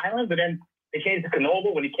in an island, but then they changed to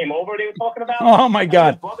Knoble when he came over. They were talking about. Oh my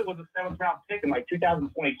God! His brother was a 7th round pick in like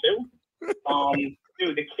 2022.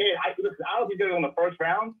 Dude, the kid. I don't know if he's going to go in the 1st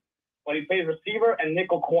round, but he plays receiver and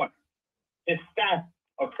nickel corner. His stats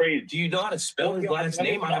are crazy. Do you know how to spell his last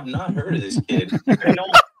name? I have not heard of this kid.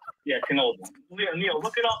 Knoble. Yeah, Knoble. Neil,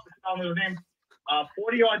 look it up. Spell his name.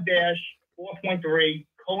 40-yard dash, 4.3.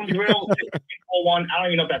 Cone drill, 6.41. I don't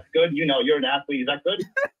even know if that's good. You know, you're an athlete. Is that good?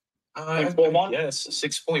 6.41? Yes,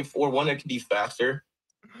 6.41. It could be faster.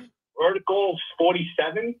 Vertical,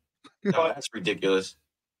 47. No, that's ridiculous.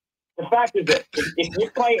 The fact is that if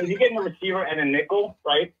you're getting a receiver and a nickel,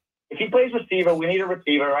 right? If he plays receiver, we need a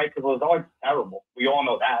receiver, right? Because Lazard's terrible. We all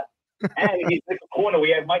know that. And he's in the corner.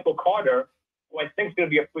 We have Michael Carter, who I think is going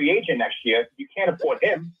to be a free agent next year. You can't afford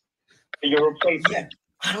him. So you're replacing.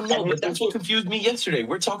 I don't know, but that's what confused me yesterday.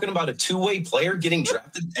 We're talking about a 2-way player getting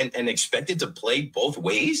drafted and expected to play both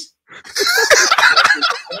ways. So I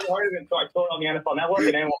saw it on the NFL Network,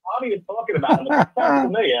 and then when Bobby was talking about him, it sounds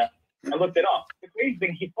familiar. I looked it up. The crazy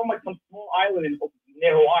thing, he's from like some small island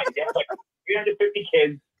near Hawaii. They had like 350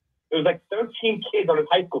 kids. There was like 13 kids on his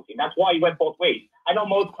high school team. That's why he went both ways. I know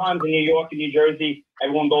most times in New York and New Jersey,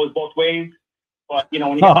 everyone goes both ways. But, you know,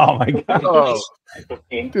 when you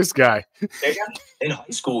this guy. In high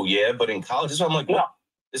school, yeah, but in college, I'm like, no.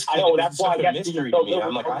 This kid, that's why a mystery to me.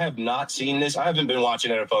 I'm like, I have not seen this. I haven't been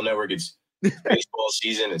watching NFL Network. It's baseball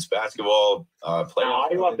season. It's basketball. Playoff.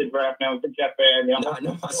 I love the draft now. It's a Jet fan. You know?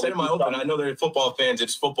 No, I said in my open, I know they're football fans.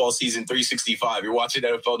 It's football season 365. You're watching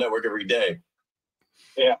NFL Network every day.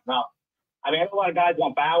 Yeah, no. I mean, I know a lot of guys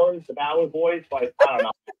want Bowers, the Bowers boys, but I don't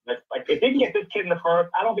know. Like, if they can get this kid in the 1st,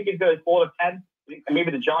 I don't think he's going to fall to 10.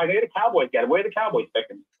 Maybe the Giants. Maybe the Cowboys get it. Where are the Cowboys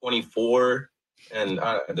picking? 24, and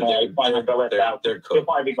they're cooked. He'll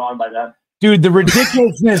probably be gone by then. Dude, the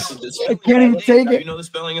ridiculousness! I can't even take it. You know the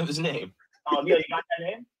spelling of his name? Oh, Neil, you got that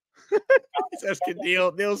name? He's asking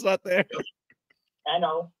Neil. Neil's not there.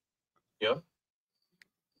 N-O. Yep.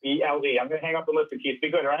 E-L-E. I'm gonna hang up the list and Keith. Be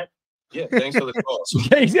good, right? Yeah. Thanks for the call.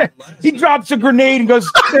 He drops a grenade and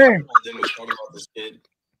goes. Then was talking about this kid,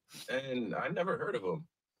 and I never heard of him.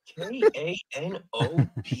 K-A-N-O-B-L-E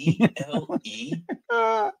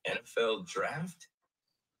NFL draft.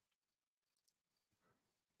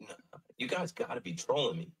 No, You guys got to be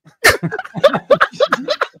trolling me.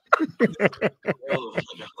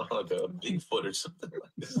 Like a Bigfoot or something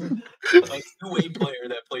like this. A two-way player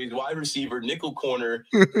that plays wide receiver, nickel corner.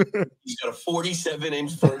 He's got a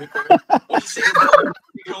 47-inch vertical. What do you say about what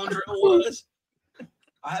the drone drill was?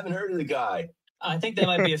 I haven't heard of the guy. I think that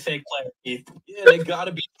might be a fake player, Keith. Yeah, they got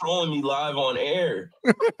to be trolling me live on air.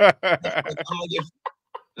 I'm like,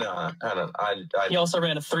 nah, I don't. He also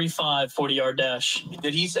ran a 3.5 40-yard dash.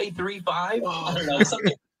 Did he say 3.5? I don't know.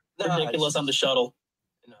 Something ridiculous on the shuttle.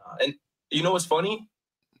 Nah. And you know what's funny?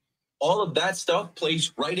 All of that stuff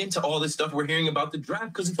plays right into all this stuff we're hearing about the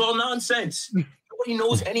draft because it's all nonsense. Nobody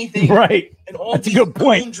knows anything. Right. And all That's these a good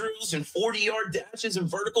point. drills and 40-yard dashes and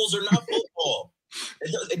verticals are not football.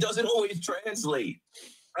 It doesn't always translate.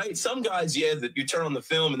 Right? Some guys, yeah, that you turn on the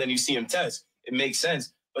film and then you see them test. It makes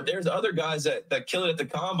sense. But there's other guys that kill it at the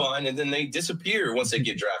combine and then they disappear once they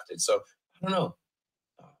get drafted. So I don't know.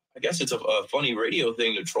 I guess it's a funny radio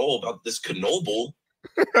thing to troll about this Knoble.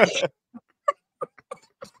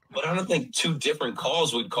 But I don't think two different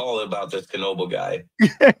calls would call about this Knoble guy.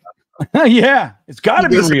 Yeah, it's got to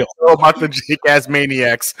be real. About the Jake-ass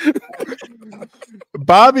maniacs.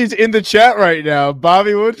 Bobby's in the chat right now.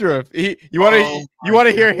 Bobby Woodruff. You want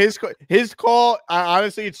to hear his call?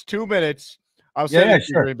 Honestly, it's 2 minutes. I'll say it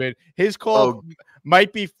to you, but his call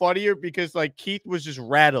might be funnier because like Keith was just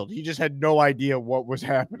rattled. He just had no idea what was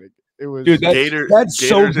happening. It was that's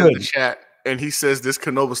so good. In the chat, and he says this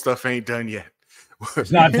Knoble stuff ain't done yet.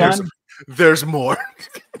 It's not done. There's more.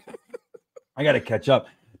 I got to catch up.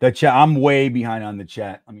 The chat. I'm way behind on the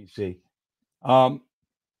chat. Let me see.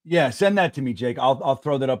 Yeah, send that to me, Jake. I'll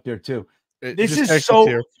throw that up there too. This is so.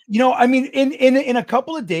 You know, I mean, in a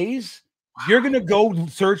couple of days, you're gonna go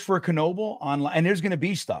search for Knoble online, and there's gonna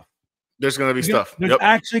be stuff. There's gonna be stuff. There's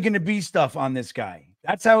actually gonna be stuff on this guy.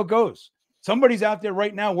 That's how it goes. Somebody's out there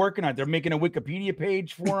right now working on it. They're making a Wikipedia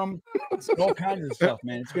page for him. All kinds of stuff,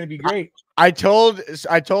 man. It's going to be great. I told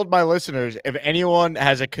my listeners, if anyone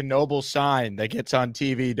has a Knoble sign that gets on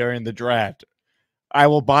TV during the draft, I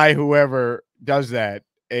will buy whoever does that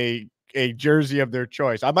a jersey of their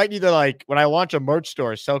choice. I might need to, like, when I launch a merch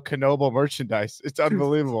store, sell Knoble merchandise. It's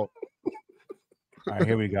unbelievable. All right,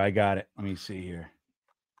 here we go. I got it. Let me see here.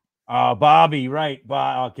 Bobby, right?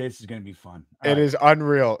 Okay, this is going to be fun. It is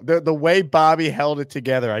unreal. The way Bobby held it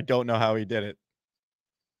together, I don't know how he did it.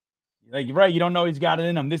 Like, right, you don't know he's got it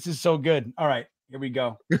in him. This is so good. All right, here we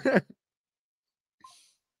go.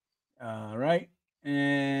 All right,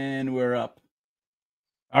 and we're up.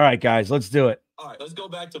 All right, guys, let's do it. All right, let's go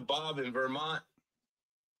back to Bob in Vermont.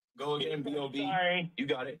 Go again, B.O.B. Sorry. You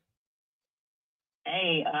got it.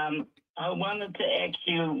 Hey, I wanted to ask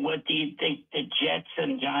you, what do you think the Jets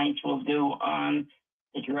and Giants will do on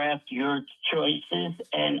the draft, your choices?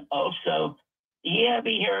 And also, do you ever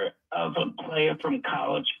hear of a player from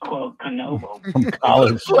college called Knoble? From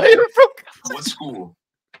college? Player from what school?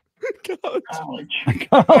 College.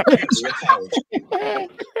 College.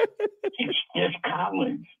 It's just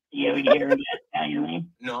college. You ever hear of that, you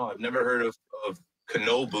mean? No, I've never heard of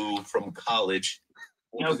Knoble from college.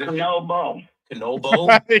 No, Knoble.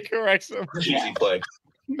 Knoble? He corrects him. Where does he play?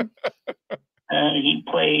 He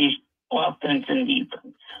plays offense and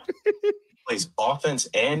defense. Plays offense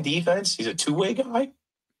and defense? He's a two-way guy?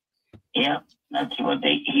 Yeah, that's what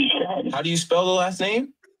he said. How do you spell the last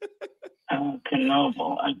name?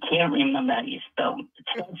 Knoble. I can't remember how you spell it. It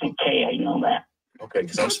starts with K, I know that. Okay,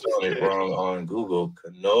 because I'm spelling it wrong on Google.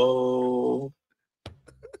 Knoble.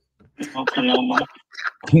 Knoble.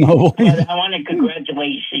 No. I want to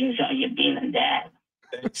congratulations on you being a dad.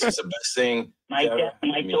 Thanks. It's the best thing. My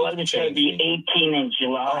daughter's going to be 18 in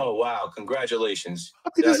July. Oh, wow. Congratulations.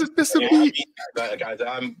 Guys,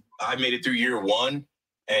 I made it through year one,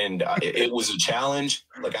 and it was a challenge.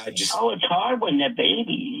 Like, it's hard when they're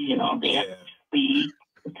babies, you know. They have to speak.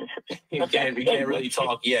 We can't really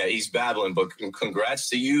talk. Yeah, he's babbling, but congrats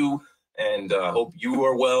to you. And hope you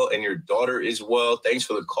are well and your daughter is well. Thanks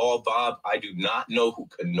for the call, Bob. I do not know who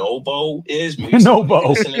Knobo is.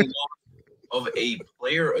 Knobo. Of a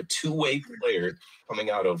player, a two-way player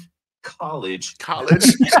coming out of college. College.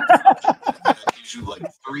 Gives you like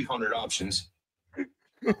 300 options.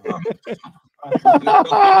 I'm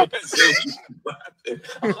trying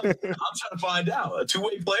to find out. A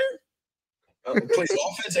two-way player? Plays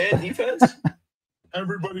offense and defense?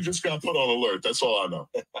 Everybody just got put on alert. That's all I know.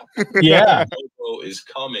 Yeah. Knobo is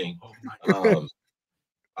coming.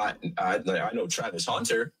 I know Travis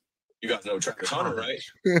Hunter. You guys know Travis Hunter, right?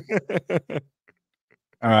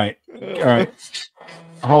 All right.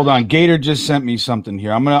 Hold on. Gator just sent me something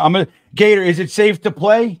here. I'm gonna Gator, is it safe to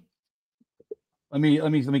play? Let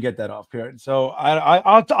me get that off here. So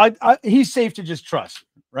he's safe to just trust,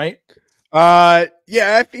 right?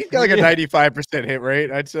 Yeah, he's got like a 95% hit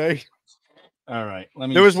rate, I'd say. All right.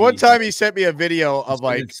 There was one time he sent me a video of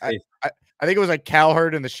like I think it was like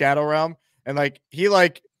Cowherd in the Shadow Realm, and like he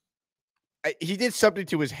did something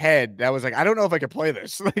to his head that was like, I don't know if I can play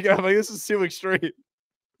this. Like, I'm like, this is too extreme.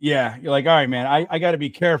 Yeah, you're like, all right, man, I got to be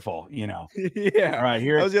careful, you know. Yeah. All right,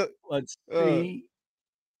 here. Let's see.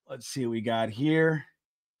 Let's see what we got here.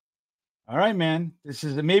 All right, man. This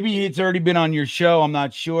is maybe it's already been on your show. I'm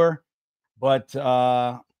not sure, but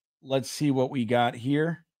let's see what we got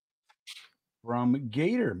here from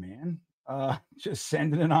Gator, man. Just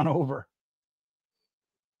sending it on over.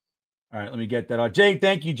 All right, let me get that on. Jay,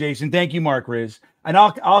 thank you, Jason. Thank you, Mark Riz. And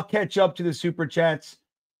I'll catch up to the super chats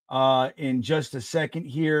in just a second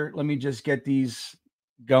here. Let me just get these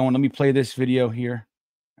going. Let me play this video here.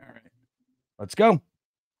 All right, let's go.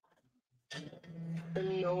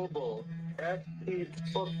 Noble,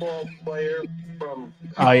 ex-football player from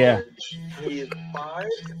college. Oh, yeah. He's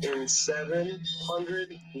 5'7",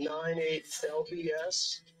 109.8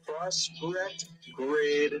 LBS, prospect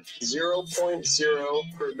grade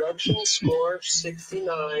 0.0, production score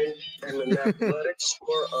 69, and an athletic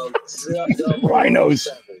score of 0.7. Rhinos.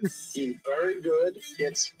 He's very good,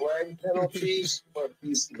 gets flag penalties, but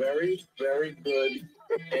he's very, very good,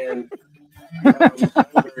 and I'm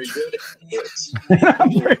very good at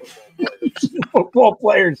it. Football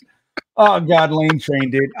players. Oh God, Lane Train,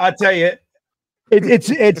 dude. I'll tell you,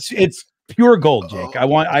 it's pure gold, Jake.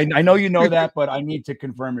 I know you know that, but I need to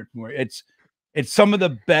confirm it more. It's some of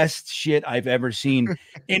the best shit I've ever seen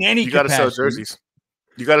in any. You got to sell jerseys.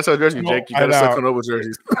 You got to sell jerseys, Jake. You got to sell Canova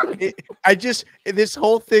jerseys. This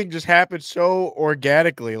whole thing just happened so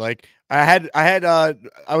organically. Like I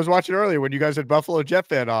was watching earlier when you guys had BuffaloJet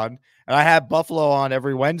fan on, and I had Buffalo on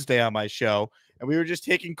every Wednesday on my show, and we were just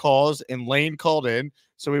taking calls, and Lane called in.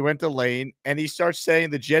 So we went to Lane, and he starts saying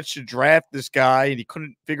the Jets should draft this guy, and he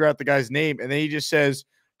couldn't figure out the guy's name. And then he just says,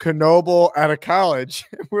 Knoble out of college.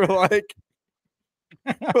 We're like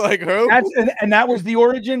who? And that was the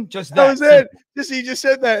origin? Just that was it. He just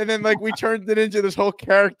said that. And then like we turned it into this whole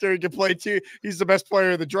character. He can play too. He's the best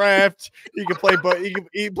player of the draft. He can play, but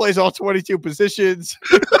he plays all 22 positions.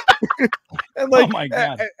 And like, oh my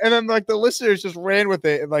God. And then like the listeners just ran with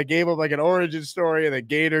it and like gave him like an origin story, and then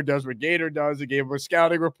Gator does what Gator does. He gave him a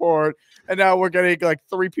scouting report, and now we're getting like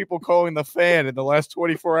 3 people calling the fan in the last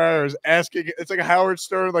 24 hours asking. It's like a Howard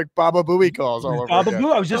Stern, like Baba Booey calls all over. Baba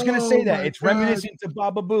Booey. I was just gonna say that. It's reminiscent to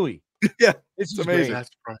Baba Booey. Yeah, it's amazing.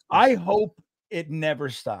 I hope it never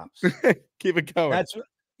stops. Keep it going.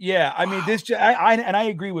 Yeah, I mean, I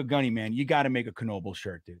agree with Gunny, man. You got to make a Knoble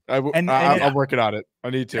shirt, dude. I'm working on it. I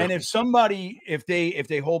need to. And if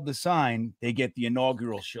they hold the sign, they get the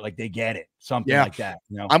inaugural shirt, like they get it, something like that.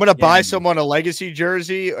 You know? I'm gonna buy someone a legacy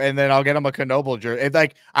jersey, and then I'll get them a Knoble jersey. It's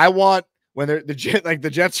like I want when the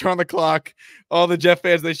Jets are on the clock, all the Jet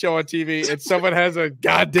fans they show on TV, and someone has a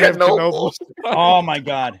goddamn Knoble. Oh my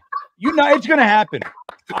God, it's gonna happen.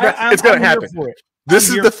 It's gonna happen. This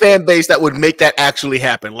is the fan base that would make that actually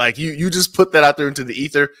happen. Like you just put that out there into the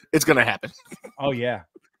ether. It's gonna happen. Oh yeah,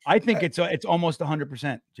 I think it's almost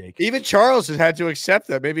 100%, Jake. Even Charles has had to accept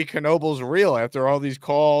that maybe Knoble's real after all these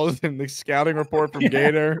calls and the scouting report from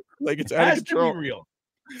Gator. Like it's out of control. To be real.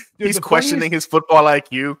 Dude, he's questioning his football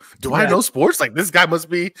IQ. Do I know sports? Like this guy must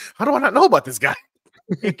be. How do I not know about this guy?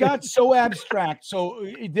 It got so abstract. So,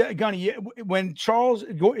 Gunny, when Charles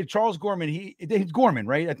Gorman, he's Gorman,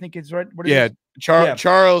 right? I think it's right. What is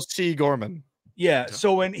Charles C. Gorman. Yeah.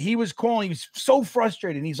 So when he was calling, he was so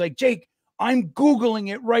frustrated. And he's like, Jake, I'm Googling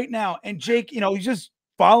it right now. And Jake, he's just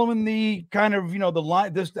following the kind of, the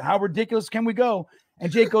line, how ridiculous can we go?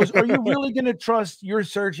 And Jake goes, are you really going to trust your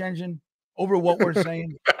search engine over what we're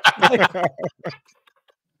saying?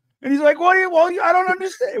 And he's like, I don't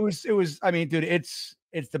understand. It was, I mean, dude, it's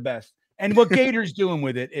the best. And what Gator's doing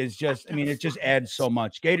with it is just, I mean, it just adds so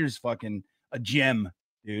much. Gator's fucking a gem,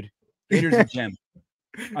 dude. Gator's a gem.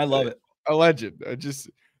 I love it. A legend.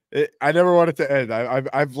 I never want it to end.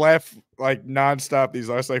 I've laughed like nonstop these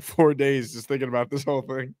last like 4 days just thinking about this whole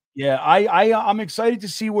thing. Yeah, I'm excited to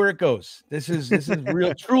see where it goes. This is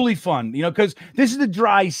real, truly fun. Because this is the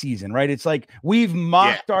dry season, right? It's like we've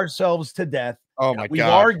mocked ourselves to death. Oh my God. We've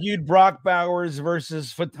argued Brock Bowers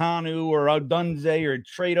versus Fatanu or Odunze or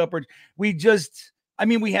trade up. We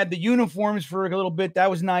had the uniforms for a little bit. That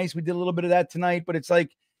was nice. We did a little bit of that tonight, but it's like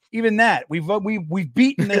even that we've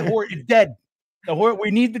beaten the horse. It's dead. The horse. We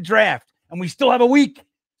need the draft, and we still have a week.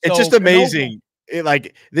 It's just amazing.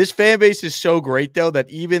 Like this fan base is so great though that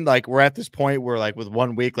even like we're at this point where like with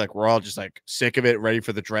 1 week, like we're all just like sick of it, ready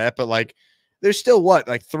for the draft. But like there's still what,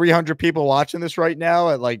 like 300 people watching this right now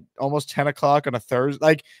at like almost 10 o'clock on a Thursday.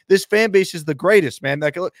 Like this fan base is the greatest, man.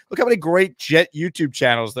 Like look how many great Jet YouTube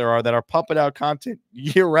channels there are that are pumping out content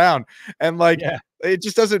year round. And like, it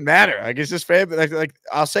just doesn't matter. Like it's just fan. Like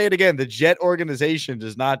I'll say it again. The Jet organization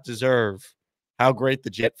does not deserve how great the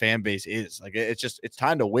Jet fan base is. Like it's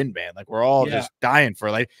time to win, man. Like we're all just dying for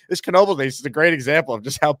like this Knoebel base is a great example of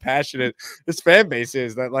just how passionate this fan base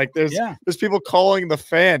is. That like there's people calling the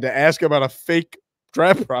fan to ask about a fake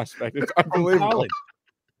draft prospect. It's unbelievable.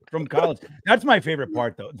 From college. That's my favorite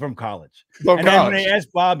part though, from college. Then when they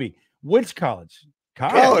asked Bobby, which college?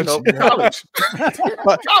 College.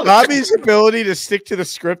 But Bobby's ability to stick to the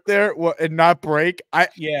script there and not break.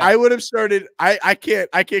 I would have started. I can't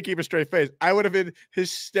keep a straight face. I would have been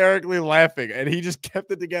hysterically laughing, and he just kept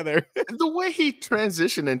it together. The way he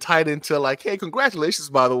transitioned and tied into like, "Hey, congratulations,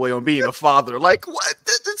 by the way, on being a father." Like, what?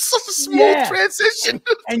 It's such a smooth transition.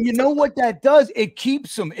 And you know what that does? It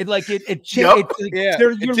keeps him. It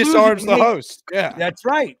disarms the host. Yeah, that's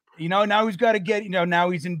right. You know, now he's got to get,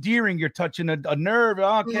 now he's endearing. You're touching a nerve.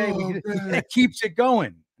 Okay. And it keeps it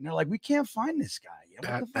going. And they're like, we can't find this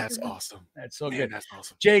guy. That's awesome. That's so Man, good. That's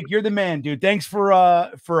awesome. Jake, you're the man, dude. Thanks for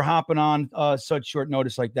hopping on such short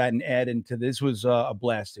notice like that and adding to this. Was a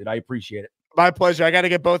blast, dude. I appreciate it. My pleasure. I got to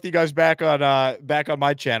get both of you guys back on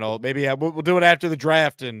my channel. Maybe we'll do it after the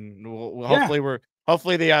draft, and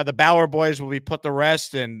hopefully the Bauer boys will be put to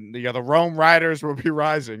rest, and the Rome Riders will be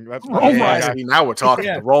rising. That's Rome Riders. Now we're talking.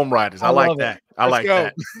 The Rome Riders. I like that. I like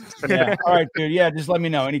that. Yeah. All right, dude. Yeah, just let me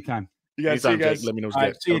know anytime. You guys, see you guys. Jake, let me know. All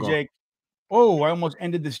right, see you, Jake. Oh, I almost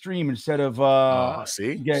ended the stream instead of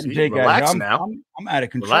getting Jake. Relax now. I'm out of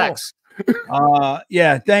control. Relax.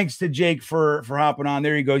 Yeah, thanks to Jake for hopping on.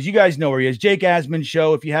 There he goes. You guys know where he is. Jake Asman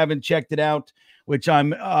Show. If you haven't checked it out, which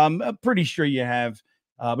I'm pretty sure you have.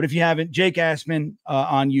 But if you haven't, Jake Asman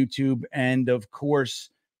on YouTube, and of course,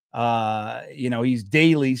 he's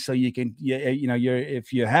daily, so you can,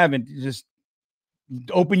 if you haven't, just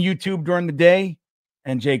open YouTube during the day,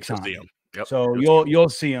 and Jake's on. Yep. So you'll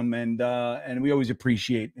see him, and we always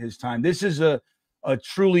appreciate his time. This is a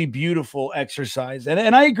truly beautiful exercise,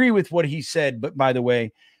 and I agree with what he said. But by the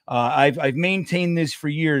way, I've maintained this for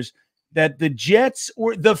years, that the Jets,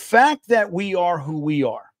 or the fact that we are who we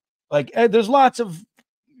are, like there's lots of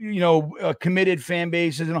committed fan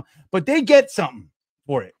bases and all, but they get something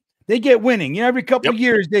for it. They get winning. Every couple of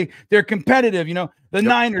years they're competitive. The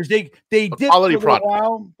Niners, they dip quality for a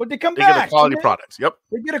while, but they come back. They get a quality product. Yep.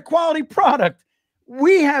 They get a quality product.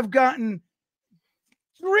 We have gotten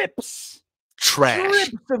drips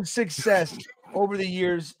of success over the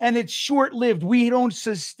years, and it's short-lived. We don't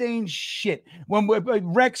sustain shit. When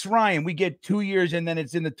Rex Ryan, we get 2 years and then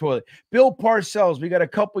it's in the toilet. Bill Parcells, we got a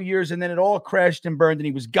couple years and then it all crashed and burned and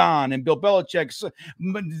he was gone. And Bill Belichick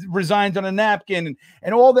resigns on a napkin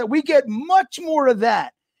and all that. We get much more of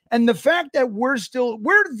that. And the fact that we're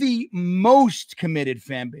the most committed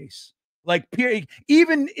fan base. Like,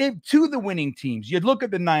 even to the winning teams. You look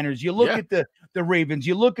at the Niners, you look at the Ravens,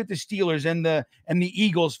 you look at the Steelers and the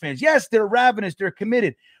Eagles fans. Yes, they're ravenous, they're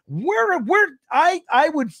committed.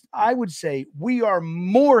 I would say we are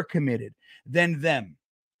more committed than them,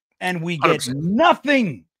 and we get 100%.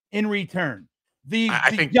 Nothing in return. The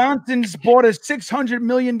Johnsons bought a $600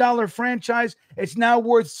 million franchise. It's now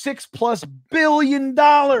worth $6+ billion,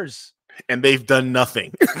 and they've done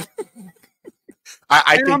nothing.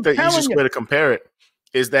 I think the easiest way to compare it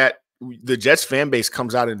is that the Jets fan base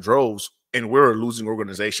comes out in droves, and we're a losing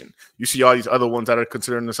organization. You see all these other ones that are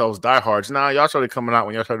considering themselves diehards. Nah, y'all started coming out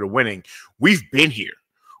when y'all started winning. We've been here.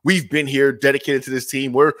 We've been here, dedicated to this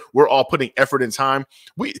team. We're all putting effort and time.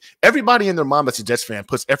 Everybody and their mom that's a Jets fan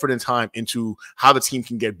puts effort and time into how the team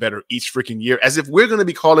can get better each freaking year, as if we're going to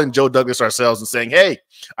be calling Joe Douglas ourselves and saying, hey,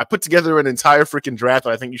 I put together an entire freaking draft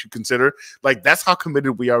that I think you should consider. Like, that's how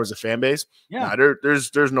committed we are as a fan base. Yeah. Nah,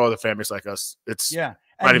 there's no other fan base like us. It's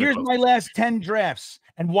And here's my last 10 drafts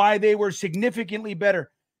and why they were significantly better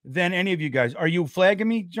than any of you guys. Are you flagging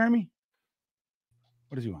me, Jeremy?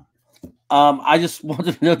 What does he want? I just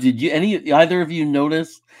wanted to know, did either of you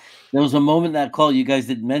notice there was a moment in that call you guys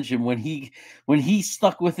didn't mention when he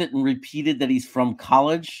stuck with it and repeated that he's from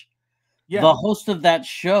college? Yeah. The host of that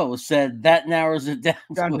show said that narrows it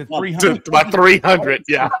down to 300. To about 300.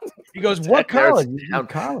 Yeah. He goes, what college?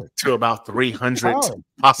 College. To about 300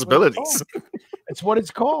 possibilities. That's what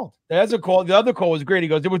it's called. That's a call. The other call was great. He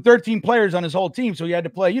goes, there were 13 players on his whole team, so he had to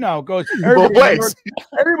play. It goes both ways.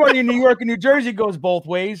 Everybody in New York and New Jersey goes both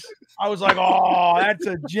ways. I was like, oh, that's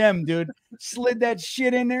a gem, dude. Slid that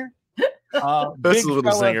shit in there. That's big a little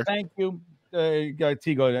fella, zinger. Thank you,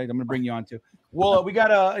 Tigo. I'm going to bring you on too. Well, we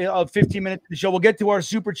got a 15 minutes to the show. We'll get to our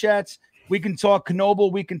super chats We can talk Knoble.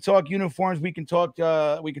 We can talk uniforms. We can talk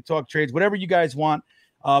trades. Whatever you guys want.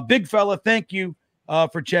 Big fella, thank you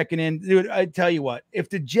for checking in, dude. I tell you what, if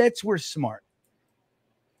the Jets were smart,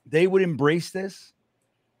 they would embrace this,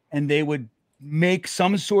 and they would make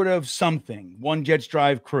some sort of something. One Jets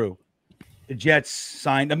Drive crew. The Jets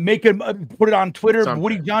signed. Make it. Put it on Twitter. Something.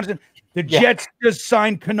 Woody Johnson. The Jets just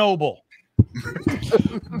signed Knoble.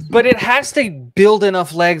 But it has to build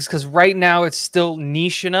enough legs because right now it's still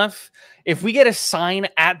niche enough. If we get a sign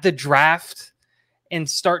at the draft and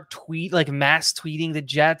start mass tweeting the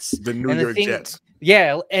Jets, the New York Jets,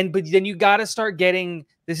 but then you got to start getting.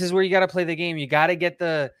 This is where you got to play the game. You got to get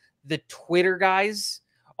the Twitter guys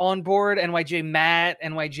on board. NYJ Matt,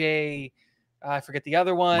 NYJ, I forget the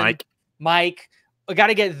other one. Mike. I got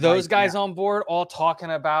to get those guys on board, all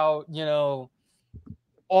talking about,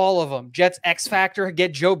 all of them. Jets X Factor.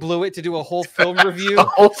 Get Joe Blewett to do a whole film review. A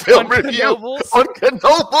whole film review on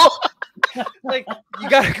Knoble. Like, you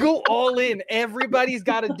got to go all in. Everybody's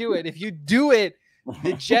got to do it. If you do it,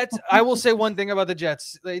 the Jets, I will say one thing about the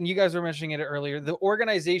Jets, and you guys were mentioning it earlier. The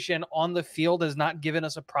organization on the field has not given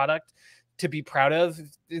us a product to be proud of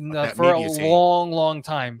for a long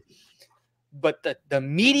time. But the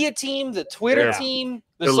media team, the Twitter team,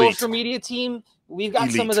 the social media team, we've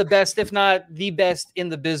got some of the best, if not the best, in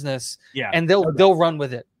the business. Yeah, and they'll run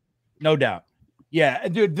with it, no doubt. Yeah,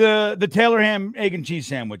 dude, the Taylor ham, egg, and cheese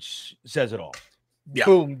sandwich says it all. Yeah,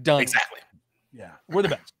 boom, done. Exactly. Yeah, we're the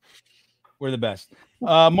best. We're the best.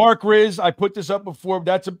 Mark Riz, I put this up before.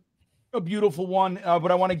 That's a beautiful one,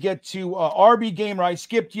 but I want to get to RB Gamer. I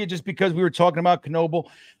skipped you just because we were talking about Knoble.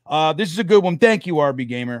 This is a good one. Thank you, RB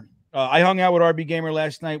Gamer. I hung out with RB Gamer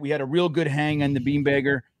last night. We had a real good hang on the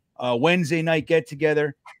Beanbagger Wednesday night get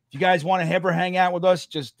together. If you guys want to ever hang out with us,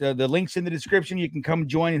 just the link's in the description. You can come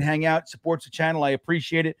join and hang out. Supports the channel. I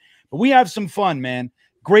appreciate it. But we have some fun, man.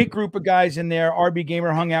 Great group of guys in there. RB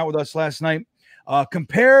Gamer hung out with us last night.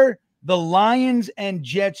 Compare the Lions and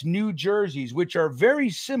Jets new jerseys, which are very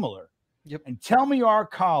similar. Yep. And tell me our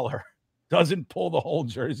collar doesn't pull the whole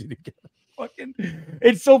jersey together.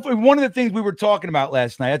 It's so funny. One of the things we were talking about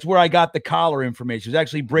last night, that's where I got the collar information. It was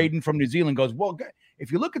actually Braden from New Zealand goes, well,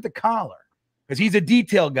 if you look at the collar, because he's a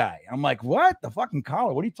detail guy. I'm like, what? The fucking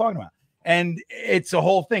collar? What are you talking about? And it's a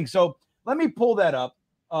whole thing. So let me pull that up.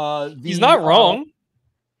 He's not wrong.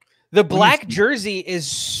 The black jersey is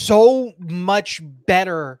so much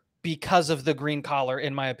better because of the green collar,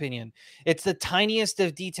 in my opinion. It's the tiniest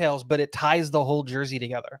of details, but it ties the whole jersey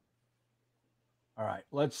together. All right,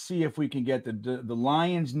 let's see if we can get the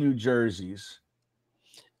Lions new jerseys.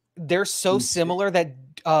 They're so similar that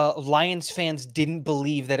Lions fans didn't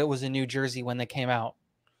believe that it was a new jersey when they came out.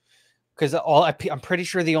 Because I'm pretty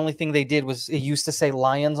sure the only thing they did was it used to say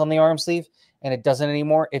Lions on the arm sleeve, and it doesn't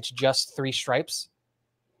anymore. It's just 3 stripes.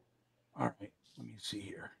 All right, let me see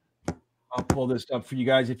here. I'll pull this up for you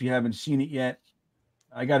guys if you haven't seen it yet.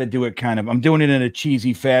 I got to do it I'm doing it in a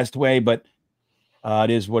cheesy, fast way, but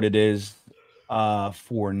it is what it is.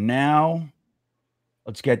 For now,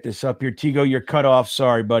 let's get this up here. Tigo, you're cut off.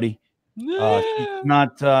 Sorry, buddy. It's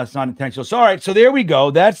not intentional. So, all right, so there we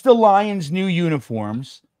go. That's the Lions' new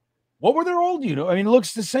uniforms. What were their old uniforms? I mean, it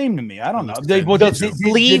looks the same to me. I don't know. The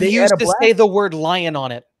sleeve used to say the word Lion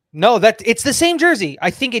on it. No, it's the same jersey. I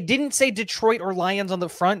think it didn't say Detroit or Lions on the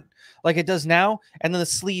front like it does now, and then the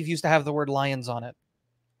sleeve used to have the word Lions on it.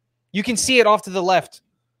 You can see it off to the left.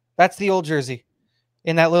 That's the old jersey.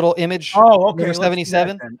 In that little image. Oh, okay. Number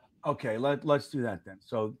 77. Okay, let's do that then.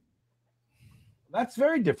 So that's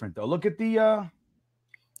very different though. Look at the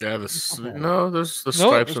there's the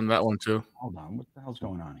stripes on that one too. Hold on, what the hell's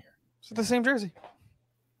going on here? It's the same jersey.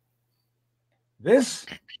 This?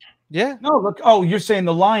 Yeah. No, look. Oh, you're saying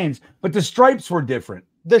the Lions, but the stripes were different.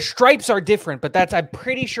 The stripes are different, but I'm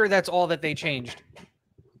pretty sure that's all that they changed.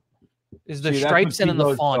 Is the stripes and in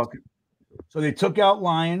the font. So they took out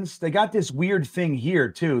Lions. They got this weird thing here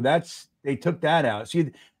too. They took that out.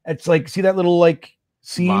 See, it's like, see that little like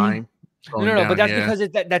seam? Line no, but that's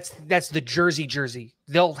because that's the jersey.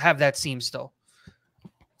 They'll have that seam still.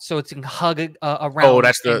 So it's can hug around. Oh,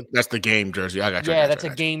 that's the game jersey. I got you. Yeah, that's a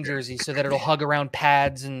game jersey, so that it'll hug around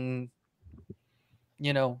pads and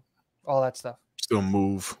all that stuff. Still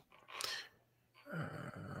move.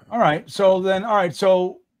 All right.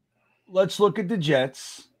 So let's look at the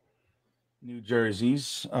Jets. New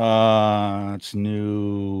jerseys. It's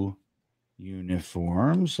new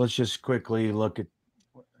uniforms. Let's just quickly look at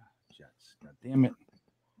Jets. God damn it.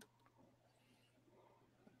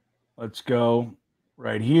 Let's go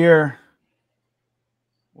right here.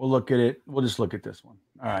 We'll look at it. We'll just look at this one.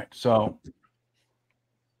 All right. So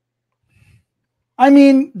I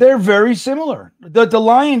mean, they're very similar. The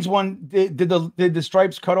Lions one, did the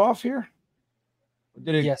stripes cut off here?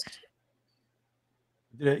 Did it? Yes.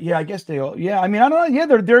 Did it, yeah, I guess they all. Yeah, I mean, I don't know. Yeah,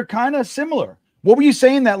 they're kind of similar. What were you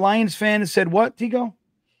saying? That Lions fan said what, Tigo?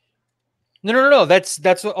 No. That's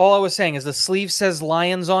what, all I was saying is the sleeve says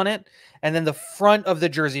Lions on it, and then the front of the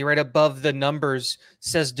jersey, right above the numbers,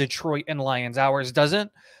 says Detroit and Lions. Ours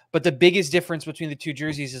doesn't. But the biggest difference between the two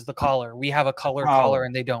jerseys is the collar. We have a colored collar,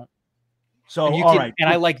 and they don't. So and all right, and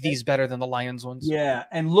I like these better than the Lions ones. Yeah,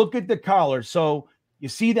 and look at the collar. So you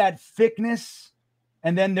see that thickness,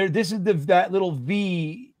 and then there. This is that little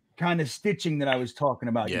V kind of stitching that I was talking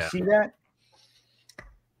about. Yeah. You see that?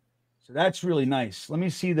 So that's really nice. Let me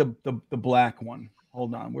see the black one.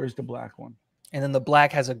 Hold on, where's the black one? And then the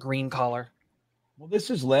black has a green collar. Well, this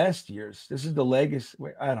is last year's. This is the legacy.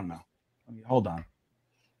 Wait, I don't know. Hold on.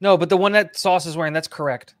 No, but the one that Sauce is wearing, that's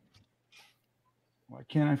correct. Why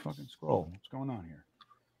can't I fucking scroll? What's going on here?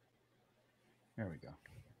 There we go.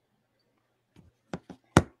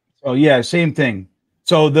 Oh yeah, same thing.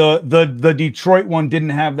 So the Detroit one didn't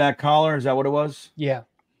have that collar. Is that what it was? Yeah.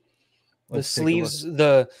 Let's the take a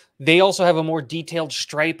sleeves, they also have a more detailed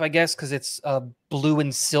stripe, I guess, because it's blue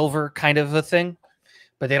and silver kind of a thing,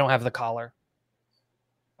 but they don't have the collar.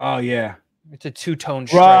 Oh yeah. It's a two-tone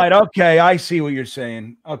stripe. Right. Okay. I see what you're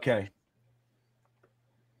saying. Okay.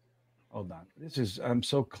 Hold on. I'm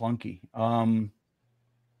so clunky. Where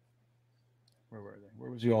were they? Where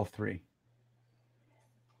was the all three?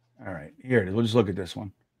 All right. Here it is. We'll just look at this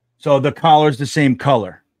one. So the collar's the same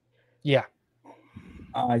color. Yeah.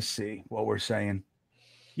 I see what we're saying.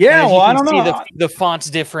 Yeah. Well, I don't know. The font's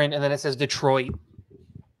different, and then it says Detroit.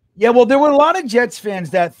 Yeah. Well, there were a lot of Jets fans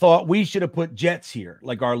that thought we should have put Jets here,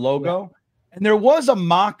 like our logo. Yeah. And there was a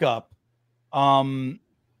mock-up,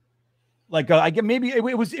 like I get maybe it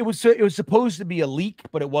was supposed to be a leak,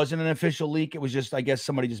 but it wasn't an official leak. It was just, I guess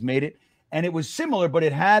somebody just made it, and it was similar, but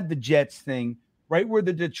it had the Jets thing right where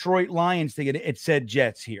the Detroit Lions thing. It said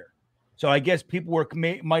Jets here, so I guess people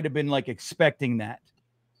might have been like expecting that,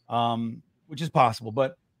 which is possible.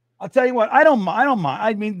 But I'll tell you what, I don't mind.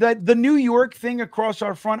 I mean, the New York thing across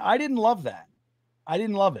our front, I didn't love that. I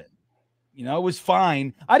didn't love it. You know, it was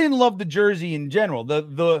fine. I didn't love the jersey in general.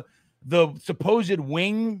 The supposed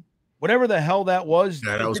wing, whatever the hell that was.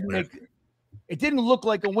 Yeah, that was it didn't look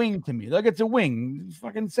like a wing to me. Like it's a wing. It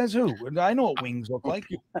fucking says who? I know what wings look like.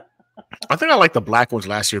 I think I like the black ones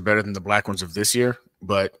last year better than the black ones of this year,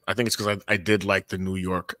 but I think it's because I did like the New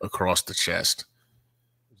York across the chest.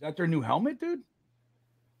 Is that their new helmet, dude?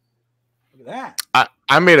 Look at that.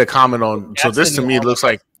 I made a comment on. So this to me looks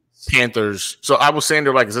like Panthers. So I was saying,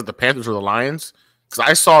 they're like, is it the Panthers or the Lions? Because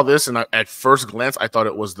I saw this and at first glance I thought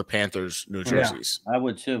it was the Panthers New jerseys. I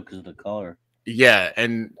would too because of the color. Yeah,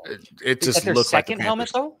 and it just looks like the second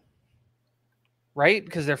helmet though, right?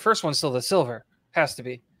 Because their first one's still the silver. Has to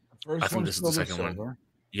be. I think this is the second one.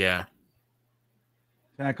 Yeah.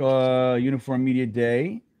 Tackle Uniform Media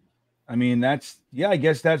Day. I mean, I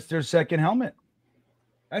guess that's their second helmet.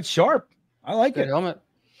 That's sharp. I like it. Helmet.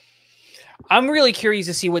 I'm really curious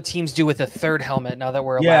to see what teams do with a third helmet now that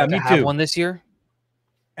we're allowed to have one this year.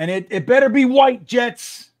 And it better be white,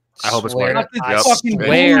 Jets. I hope it's white. Not this fucking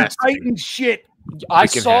blue Titan shit. I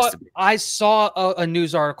saw a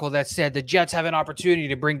news article that said the Jets have an opportunity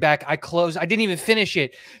to bring back. I didn't even finish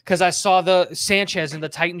it because I saw the Sanchez in the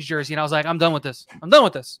Titans jersey, and I was like, I'm done with this. I'm done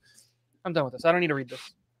with this. I don't need to read this.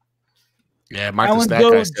 Yeah, Michael Stack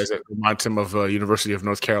guy says it reminds him of University of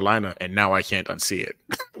North Carolina, and now I can't unsee it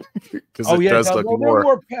because it does look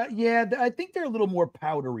more. I think they're a little more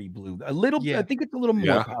powdery blue. A little. Yeah. I think it's a little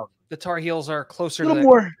more powdery. The Tar Heels are closer. A little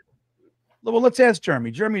more. Well, let's ask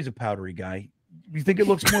Jeremy. Jeremy's a powdery guy. You think it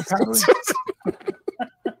looks more powdery?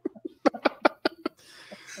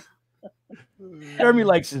 Jeremy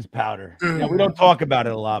likes his powder. We don't talk about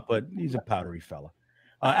it a lot, but he's a powdery fella.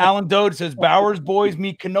 Alan Dode says Bowers boys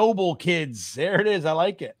meet Knoble kids. There it is. I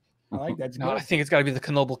like it. I like that. No, I think it's got to be the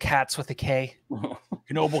Knoble Cats with a K.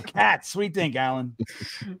 Knoble Cats. What do you think, Alan?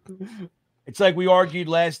 It's like we argued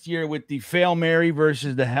last year with the Fail Mary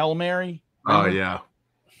versus the Hail Mary. Oh yeah.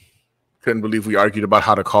 Couldn't believe we argued about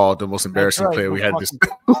how to call the most embarrassing player we had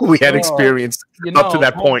experienced up to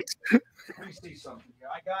that point. Let me see something here.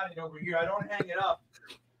 I got it over here. I don't hang it up.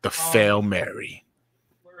 The Fail Mary.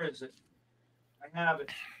 Where is it? I have it.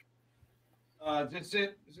 Is this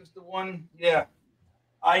it? Is this the one? Yeah.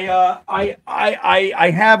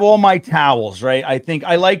 I have all my towels, right? I think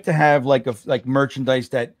I like to have like merchandise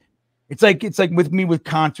that it's like with me with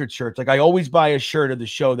concert shirts. Like I always buy a shirt of the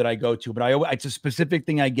show that I go to, but it's a specific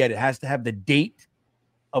thing I get. It has to have the date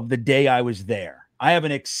of the day I was there. I have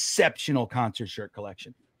an exceptional concert shirt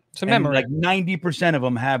collection. It's a memory. Like 90% of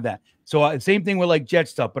them have that. So same thing with like Jet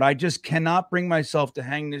stuff, but I just cannot bring myself to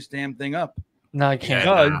hang this damn thing up. No, I can't.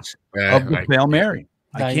 Because of the Hail Mary.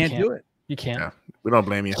 No, I can't do it. You can't. Yeah, we don't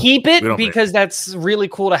blame you. Keep it because that's really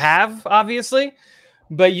cool to have, obviously,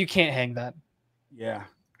 but you can't hang that. Yeah.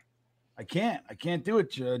 I can't do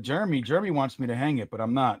it. Jeremy wants me to hang it, but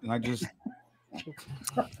I'm not. And I just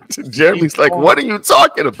Jeremy's like, what are you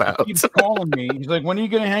talking about? He keeps calling me. He's like, when are you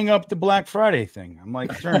going to hang up the Black Friday thing? I'm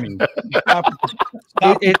like, Jeremy,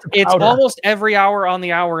 it's almost every hour on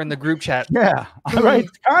the hour in the group chat. Yeah, right.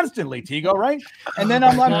 Constantly, Tigo, right? And then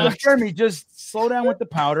I'm like, Jeremy, just slow down with the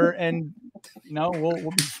powder, and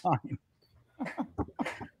we'll be fine.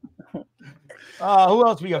 Who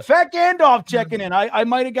else we got? Fat Gandalf checking in. I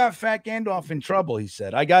might have got Fat Gandalf in trouble. He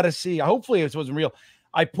said, I got to see. Hopefully, this wasn't real.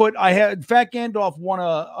 I had Fat Gandalf won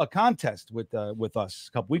a contest with us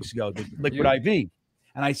a couple weeks ago, the Liquid IV,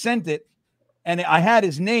 and I sent it, and I had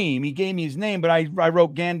his name. He gave me his name, but I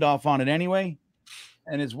wrote Gandalf on it anyway,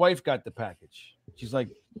 and his wife got the package. She's like,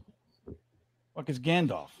 "Fuck is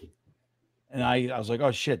Gandalf?" And I was like,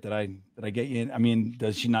 "Oh shit, did I get you in? I mean,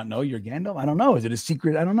 does she not know you're Gandalf? I don't know. Is it a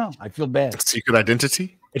secret? I don't know. I feel bad. Secret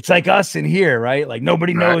identity? It's like us in here, right? Like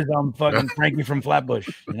nobody knows I'm fucking Frankie from Flatbush,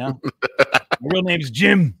 My real name's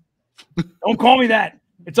Jim. Don't call me that.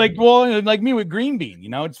 It's like, well, like me with GreenBean,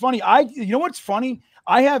 It's funny. You know what's funny?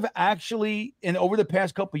 I have actually, over the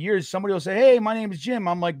past couple of years, somebody will say, "Hey, my name is Jim."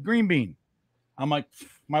 I'm like, GreenBean. I'm like,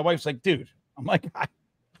 my wife's like, dude. I'm like,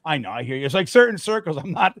 I know, I hear you. It's like certain circles.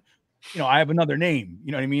 I'm not, I have another name.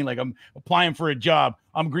 You know what I mean? Like I'm applying for a job.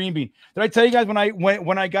 I'm GreenBean. Did I tell you guys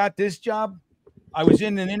when I got this job, I was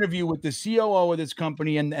in an interview with the COO of this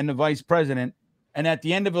company and the vice president. And at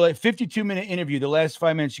the end of a 52-minute interview, the last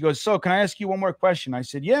 5 minutes, she goes, "So can I ask you one more question?" I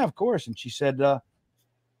said, "Yeah, of course." And she said, "So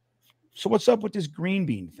what's up with this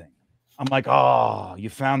GreenBean thing?" I'm like, "Oh, you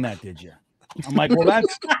found that, did you?" I'm like, "Well,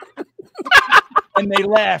 that's..." And they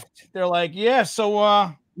laughed. They're like, "Yeah,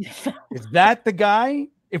 so is that the guy?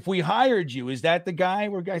 If we hired you, is that the guy?"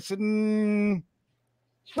 I said,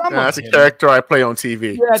 that's a character I play on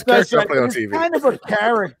TV. Yeah, that's right. I play on TV. Kind of a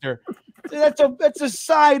character. That's a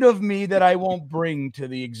side of me that I won't bring to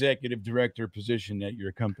the executive director position at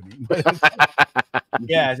your company.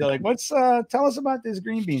 Yeah, they're like, "What's tell us about this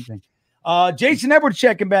GreenBean thing?" Jason Edwards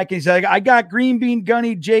checking back. He's like, "I got GreenBean,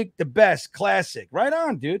 Gunny, Jake, the best, classic." Right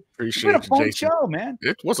on, dude. Appreciate it's been a fun Jason. show, man.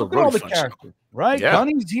 It was a Look at all really the fun characters, show. right? Yeah.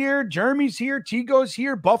 Gunny's here, Jeremy's here, Tigo's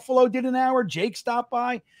here, Buffalo did an hour, Jake stopped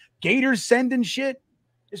by, Gator's sending shit.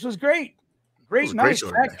 This was great. Great night.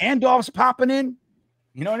 Gandalf's popping in.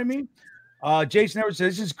 You know what I mean? Jason Edwards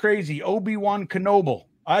says, "This is crazy. Obi-Wan Kenobi."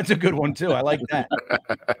 That's a good one too. I like that.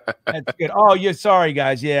 That's good. Oh, yeah. Sorry,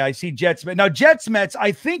 guys. Yeah, I see Jetsmets. Now, Jetsmets,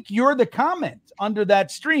 I think you're the comment under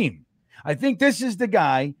that stream. I think this is the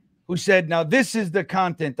guy who said, "Now, this is the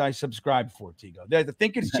content I subscribe for, Tigo." I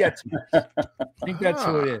think it's Jetsmets. I think that's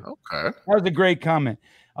who it is. Okay. That was a great comment.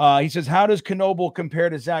 He says, "How does Kenobi compare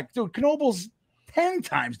to Zach?" Dude, Kenobi's 10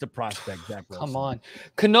 times the prospect, Zach Wilson. Come on.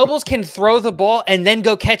 Kenobles can throw the ball and then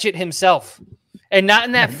go catch it himself. And not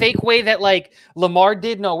in that fake way that like Lamar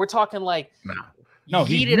did. No, we're talking like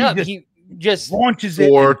heat it up. He just launches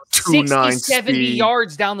it 60, 70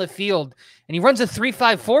 yards down the field. And he runs a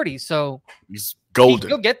 3.5 40. So he's golden.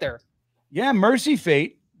 He'll get there. Yeah, Mercy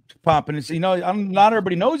Fate popping. And not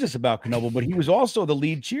everybody knows this about Kenobi, but he was also the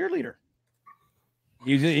lead cheerleader.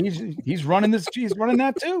 He's running this. He's running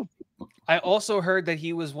that too. I also heard that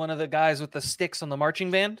he was one of the guys with the sticks on the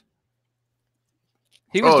marching band.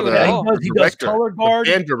 He was doing that. He does color guard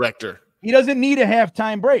and director. He doesn't need a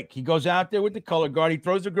halftime break. He goes out there with the color guard. He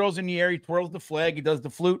throws the girls in the air. He twirls the flag. He does the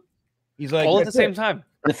flute. He's like all at the same time.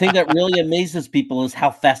 The thing that really amazes people is how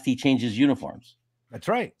fast he changes uniforms. That's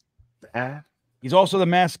right. He's also the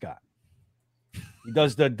mascot. He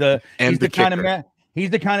does he's the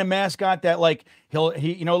kind of mascot that like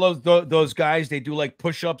those guys, they do like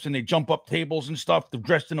push-ups and they jump up tables and stuff. They're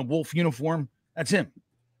dressed in a wolf uniform. That's him.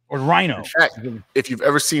 Or Rhino. In fact, if you've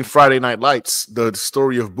ever seen Friday Night Lights, the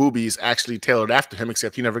story of Booby is actually tailored after him,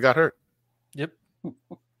 except he never got hurt. Yep.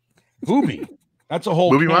 Booby. That's a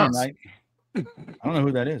whole Booby can, Miles. right? I don't know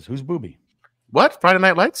who that is. Who's Booby? What? Friday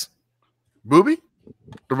Night Lights? Booby?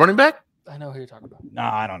 The running back? I know who you're talking about.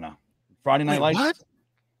 Nah, I don't know. Friday Night Lights? What?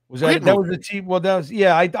 Was that was the team? Well, that was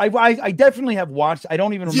I definitely have watched. I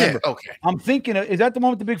don't even remember. Yeah, okay. I'm thinking is that the one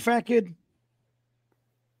with the big fat kid?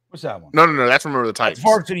 What's that one? No. That's Remember the Titans.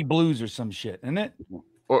 Varsity Blues or some shit, isn't it?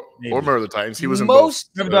 Or Remember the Titans. He was in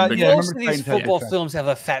most both. Most of these football films have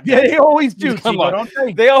a fat guy. Yeah, they always do. Come on.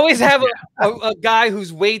 They always have a guy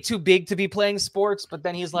who's way too big to be playing sports, but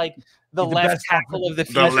then he's like The He's left best tackle of the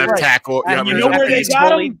The future. left tackle. And you know where they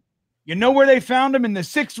got him? You know where they found him? In the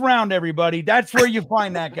 6th round, everybody. That's where you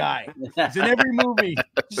find that guy. He's in every movie.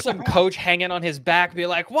 Just some coach hanging on his back, be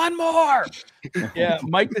like, one more. Yeah,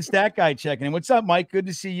 Mike the stat guy checking in. What's up, Mike? Good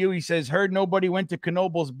to see you. He says, heard nobody went to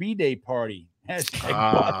Knobel's B-Day party.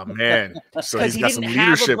 Ah, man. So Because he's he got didn't some have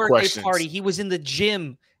a leadership birthday questions. party. He was in the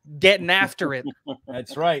gym getting after it.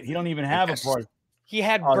 That's right. He don't even have a party. He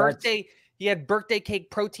had birthday. He had birthday cake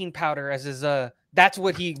protein powder as his. That's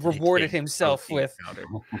what he rewarded himself with.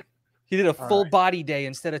 He did a full body day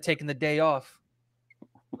instead of taking the day off.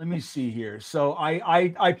 Let me see here. So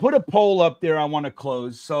I put a poll up there. I want to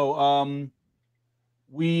close. So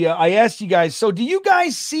I asked you guys. So do you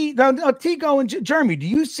guys see Tigo and Jeremy? Do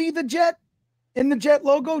you see the jet in the jet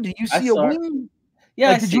logo? Do you see a wing?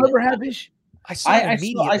 Yeah. Did you ever have this? I saw it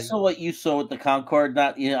immediately. I saw what you saw with the Concorde.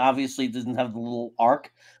 Not, obviously it doesn't have the little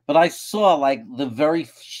arc, but I saw like the very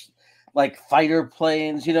like fighter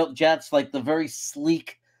planes, jets, like the very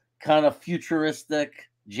sleek kind of futuristic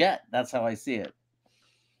jet. That's how I see it.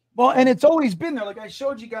 Well, and it's always been there. Like I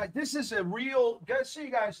showed you guys, this is a real, just so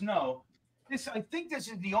you guys know, I think this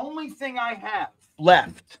is the only thing I have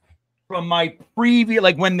left from my previous,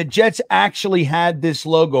 like when the Jets actually had this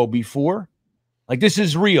logo before. Like this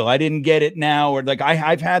is real. I didn't get it now, or like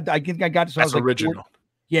I think I got this. That's original.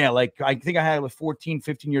 Yeah, like I think I had it with 14,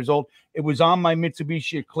 15 years old. It was on my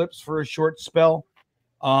Mitsubishi Eclipse for a short spell.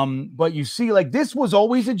 But you see, like this was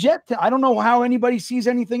always a jet. I don't know how anybody sees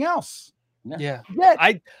anything else. Yeah.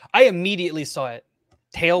 I immediately saw it.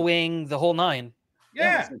 Tail wing, the whole 9.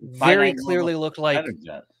 Yeah. Very clearly looked like.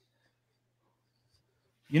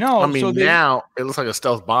 I mean, now it looks like a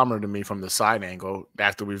stealth bomber to me from the side angle.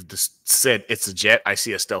 After we've just said it's a jet, I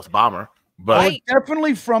see a stealth bomber. But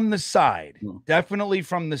definitely from the side. Definitely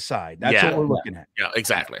from the side. That's what we're looking at. Yeah,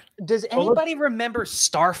 exactly. Does anybody remember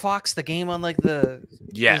Star Fox, the game on like the?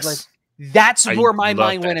 Yes. Like, that's where my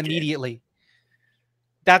mind went immediately.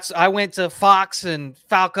 I went to Fox and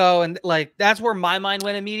Falco, and like that's where my mind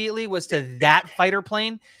went immediately, was to that fighter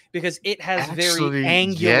plane, because it has very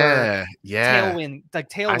angular tailwind, like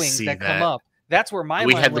tail wings that come up. That's where my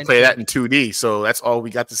we mind had to went play that in 2D, so that's all we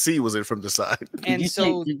got to see was it from the side. And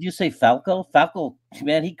did you say Falco? Falco,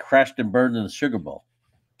 man, he crashed and burned in the Sugar Bowl.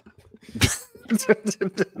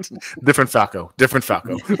 Different Falco. Different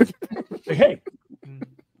Falco. Hey,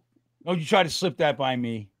 don't you try to slip that by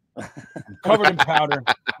me. I'm covered in powder.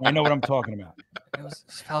 I know what I'm talking about. It was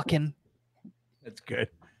Falcon. That's good.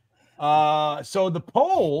 So the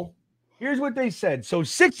poll, here's what they said. So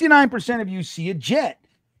 69% of you see a jet.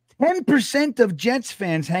 10% of Jets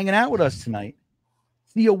fans hanging out with us tonight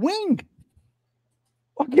see a wing.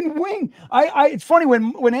 Fucking wing. It's funny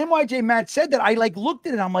when NYJ Matt said that, I like looked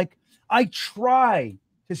at it. I'm like, I try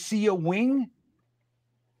to see a wing.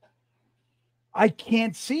 I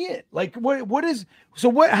can't see it. Like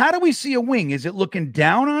how do we see a wing? Is it looking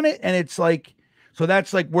down on it? And it's like, so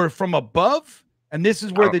that's like we're from above, and this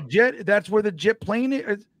is where that's where the jet plane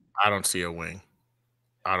is. I don't see a wing.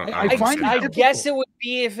 I guess it would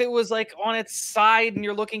be if it was like on its side and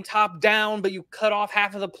you're looking top down, but you cut off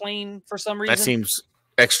half of the plane for some reason. That seems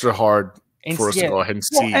extra hard for us to go ahead and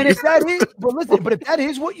see. And if that is, but listen, but if that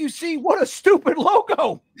is what you see, what a stupid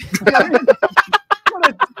logo. What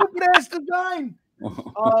a stupid ass design.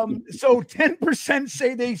 So 10%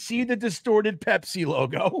 say they see the distorted Pepsi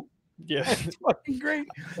logo. Yeah, it's fucking great.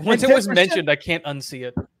 Once it was mentioned, I can't unsee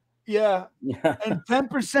it. Yeah. And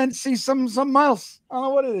 10% see something else. I don't know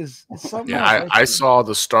what it is. It's something else. I saw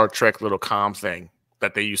the Star Trek little comm thing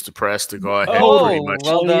that they used to press to go ahead. Pretty much.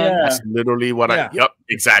 Well done. That's literally what yep,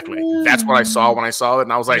 exactly. That's what I saw when I saw it,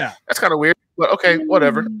 and I was like, that's kind of weird, but okay,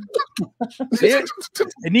 whatever.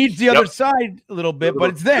 It needs the other side a little bit,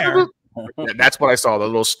 but it's there. Yeah, that's what I saw, the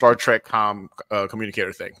little Star Trek comm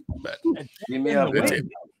communicator thing. But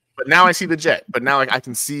now I see the jet. But now I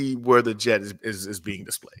can see where the jet is being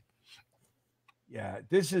displayed. Yeah,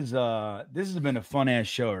 this has been a fun ass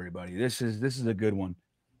show, everybody. This is a good one.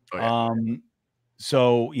 Oh, yeah.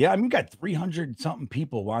 So yeah, I mean, we got 300 something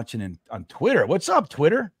people watching on Twitter. What's up,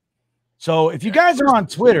 Twitter? So if you guys are on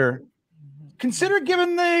Twitter, consider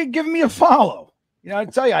giving me a follow. I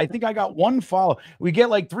tell you, I think I got one follow. We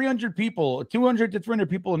get like 300 people, 200 to 300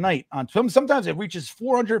 people a night on. Sometimes it reaches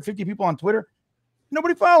 450 people on Twitter.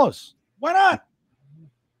 Nobody follows. Why not?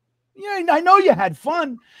 Yeah, I know you had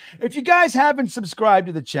fun. If you guys haven't subscribed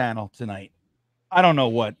to the channel tonight, I don't know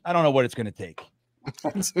what it's going to take.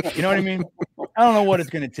 You know what I mean? I don't know what it's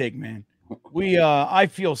going to take, man. I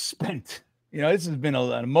feel spent. This has been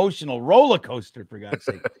an emotional roller coaster, for God's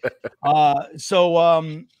sake.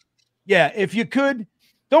 Yeah, if you could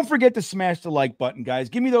don't forget to smash the like button, guys.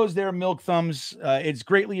 Give me those there milk thumbs. It's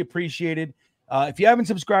greatly appreciated. If you haven't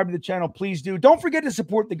subscribed to the channel, please do. Don't forget to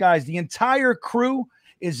support the guys. The entire crew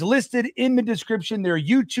is listed in the description. Their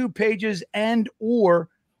YouTube pages and or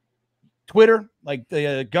Twitter, like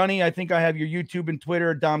the Gunny. I think I have your YouTube and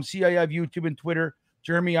Twitter. Dom C, I have YouTube and Twitter.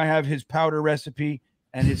 Jeremy, I have his powder recipe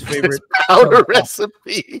and his favorite powder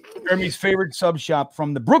recipe. Jeremy's favorite sub shop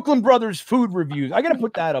from the Brooklyn Brothers Food Reviews. I got to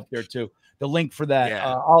put that up there too. The link for that.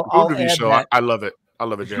 Yeah. I'll review add show. that. I love it. I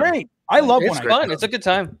love it, Jeremy. Great. I love It's when fun. It's a good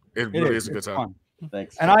time. It really is a good time. Fun.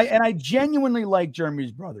 Thanks. And I genuinely like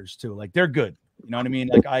Jeremy's brothers too. Like they're good. You know what I mean?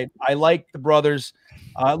 Like I like the brothers.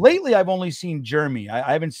 Lately, I've only seen Jeremy.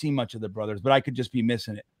 I haven't seen much of the brothers, but I could just be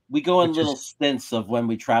missing it. We go in little stints of when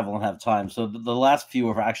we travel and have time. So the last few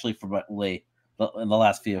are actually from Lee. In the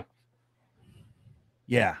last few.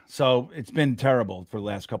 Yeah. So it's been terrible for the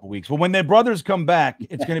last couple of weeks. Well, when their brothers come back,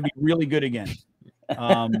 it's going to be really good again.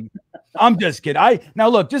 I'm just kidding. Now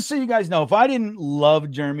look, just so you guys know, if I didn't love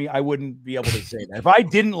Jeremy, I wouldn't be able to say that. If I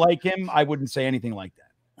didn't like him, I wouldn't say anything like that.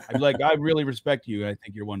 I'd be like, I really respect you. I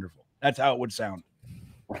think you're wonderful. That's how it would sound.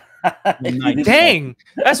 Dang,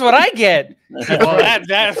 that's what I get. Well,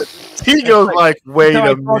 Tigo's like, wait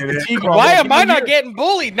a minute. Why am I not getting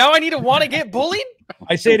bullied? Now I need to want to get bullied?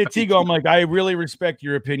 I say to Tigo, I'm like, I really respect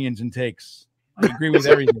your opinions and takes. I agree with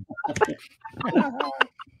everything.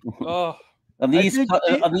 Oh. On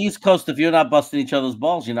the East Coast, if you're not busting each other's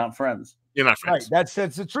balls, you're not friends. You're not friends. Right.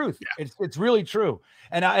 That's the truth. Yeah. It's really true.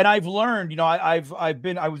 And I've learned, you know, I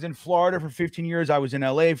was in Florida for 15 years. I was in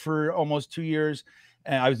LA for almost 2 years,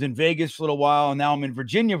 and I was in Vegas for a little while, and now I'm in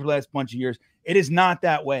Virginia for the last bunch of years. It is not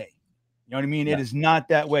that way. You know what I mean? Yeah. It is not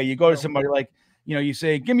that way. You go to somebody like, you know, you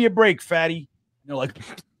say, "Give me a break, fatty." You know, like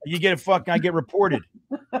you get I get reported.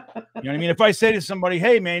 You know what I mean? If I say to somebody,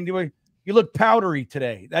 "Hey man, you look powdery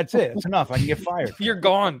today," that's it. It's enough. I can get fired. You're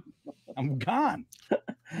gone. I'm gone.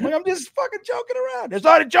 I'm just fucking joking around. It's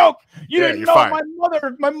not a joke. You didn't know fired.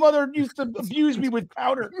 My mother used to abuse me with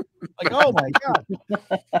powder. Like, oh my God.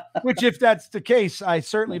 Which, if that's the case, I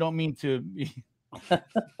certainly don't mean to be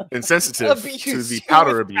insensitive to the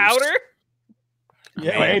powder abuse. Powder?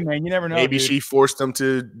 Yeah, hey man, you never know. Maybe dude. she forced them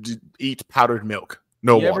to eat powdered milk.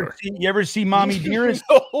 No water. You ever see Mommy Dearest?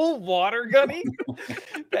 No water, Gunny?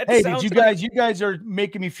 Hey, did you guys are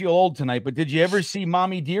making me feel old tonight, but did you ever see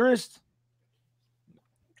Mommy Dearest?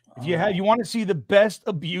 If you want to see the best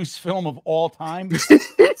abuse film of all time?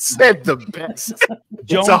 It said the best.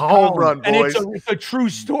 It's a home run, boys. And it's a true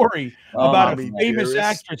story about a famous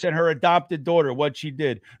actress and her adopted daughter, what she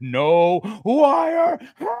did. No wire.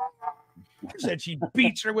 Said she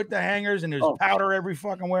beats her with the hangers and there's powder every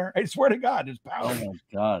fucking where. I swear to God, there's powder. Oh my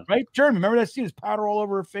God. Right, Jeremy? Remember that scene? There's powder all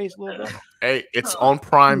over her face a little bit. Hey, it's on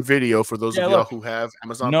Prime Video for those of y'all who have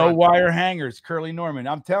Amazon. No Prime. wire hangers, Curly Norman.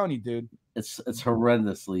 I'm telling you, dude. It's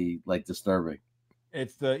horrendously like disturbing.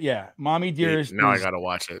 It's Mommy Dearest. Now I gotta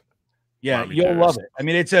watch it. Yeah, Mommy you'll Dearest. love it. I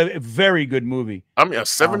mean, it's a very good movie. I mean,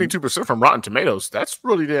 72% from Rotten Tomatoes. That's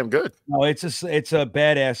really damn good. No, it's a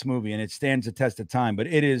badass movie and it stands the test of time. But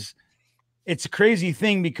it's a crazy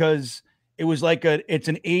thing because it was like it's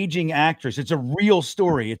an aging actress. It's a real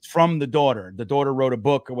story. It's from the daughter. The daughter wrote a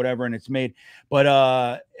book or whatever, and it's made.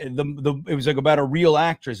 But it was like about a real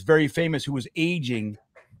actress, very famous, who was aging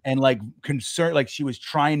and like concerned, like she was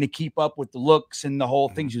trying to keep up with the looks and the whole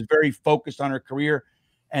thing. She was very focused on her career,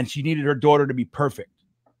 and she needed her daughter to be perfect.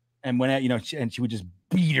 And when and she would just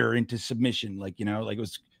beat her into submission, like it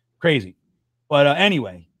was crazy. But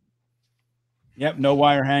anyway. Yep, no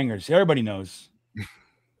wire hangers. Everybody knows.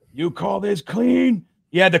 You call this clean?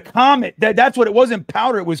 Yeah, the Comet. That's what it wasn't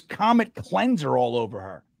powder. It was Comet cleanser all over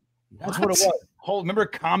her. That's what it was. Remember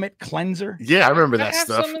Comet cleanser? Yeah, I remember that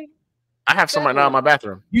stuff. I have some right now in my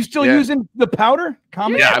bathroom. You still using the powder?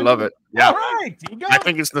 Comet? Yeah, I love it. Yeah. All right. You go. I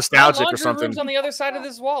think it's nostalgic or something. Room's on the other side of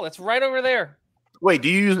this wall. It's right over there. Wait,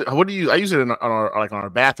 what do you use? I use it on our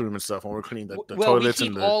bathroom and stuff when we're cleaning the toilets. We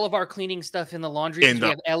keep all of our cleaning stuff in the laundry. We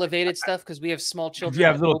have elevated stuff because we have small children. You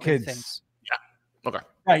have little kids. Things. Yeah. Okay.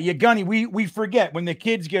 Right, yeah, Gunny. We forget when the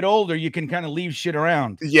kids get older, you can kind of leave shit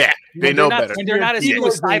around. Yeah, they know better. They're not as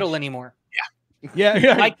suicidal anymore.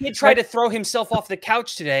 Yeah. My kid tried to throw himself off the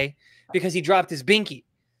couch today because he dropped his binky.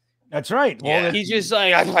 That's right. Yeah. He's just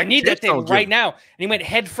like, I need that thing right now, and he went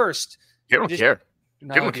head first. They don't care.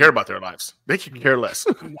 They don't care about their lives. They can care less.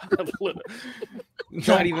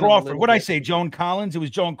 Joan Crawford. What did I say? Joan Collins? It was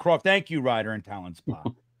Joan Crawford. Thank you, Ryder and Talent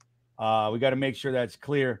Spa. We got to make sure that's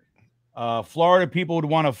clear. Florida people would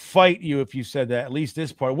want to fight you if you said that, at least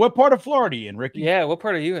this part. What part of Florida are you in, Ricky? Yeah, what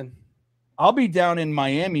part are you in? I'll be down in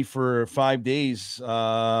Miami for 5 days.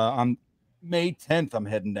 On May 10th, I'm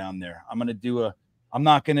heading down there. I'm going to do I'm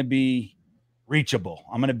not going to be reachable.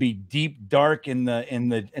 I'm going to be deep, dark in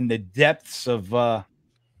the depths of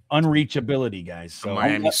unreachability, guys. So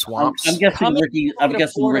Miami swamps. I'm guessing Ricky. I'm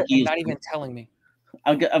guessing Ricky is not even telling me.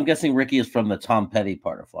 I'm guessing Ricky is from the Tom Petty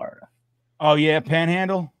part of Florida. Oh yeah,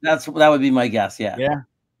 Panhandle. That would be my guess. Yeah. Yeah.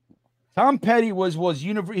 Tom Petty he was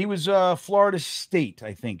Florida State,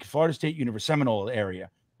 I think. Florida State University, Seminole area.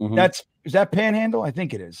 Is that Panhandle? I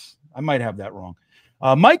think it is. I might have that wrong.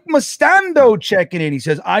 Mike Mustando checking in. He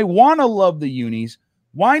says, I want to love the unis.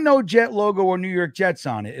 Why no Jet logo or New York Jets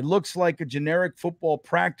on it? It looks like a generic football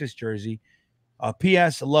practice jersey.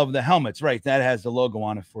 P.S. Love the helmets. Right. That has the logo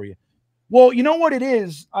on it for you. Well, you know what it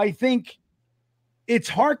is? I think it's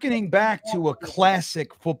hearkening back to a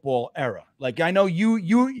classic football era. Like I know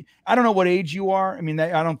I don't know what age you are. I mean,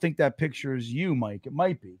 I don't think that picture is you, Mike. It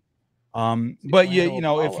might be. But you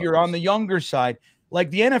know, if you're on the younger side, like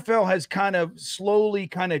the NFL has kind of slowly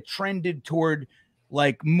kind of trended toward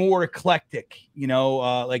like more eclectic, you know,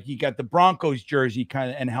 like you got the Broncos jersey kind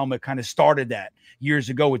of and helmet kind of started that years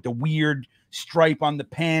ago with the weird stripe on the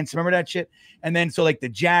pants. Remember that shit? And then so like the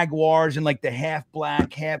Jaguars and like the half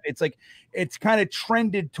black, it's like it's kind of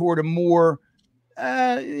trended toward a more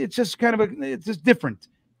it's just different.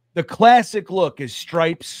 The classic look is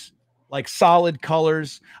stripes, like solid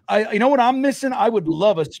colors. You know what I'm missing? I would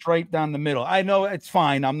love a stripe down the middle. I know it's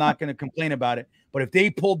fine. I'm not going to complain about it. But if they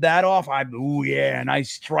pulled that off, ooh, yeah, a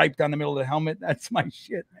nice stripe down the middle of the helmet. That's my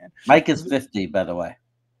shit, man. Mike is 50, by the way.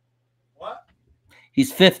 What?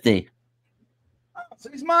 He's 50. So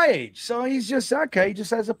he's my age. So he's just, okay, he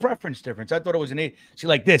just has a preference difference. I thought it was an age. See,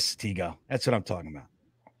 like this, Tigo. That's what I'm talking about.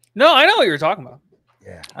 No, I know what you're talking about.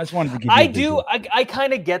 Yeah, I just wanted to give you I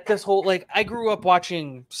kind of get this whole, like, I grew up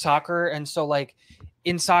watching soccer. And so, like,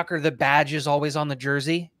 in soccer, the badge is always on the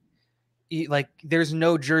jersey. Like, there's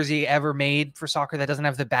no jersey ever made for soccer that doesn't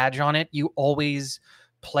have the badge on it. You always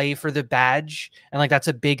play for the badge. And, like, that's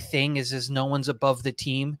a big thing is no one's above the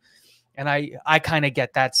team. And I kind of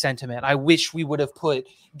get that sentiment. I wish we would have you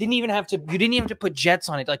didn't even have to put Jets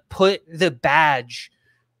on it. Like, put the badge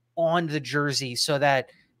on the jersey so that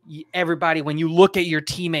everybody, when you look at your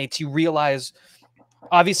teammates, you realize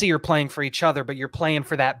obviously you're playing for each other, but you're playing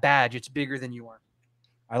for that badge. It's bigger than you are.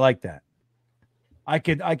 I like that. I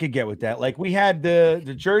could get with that. Like we had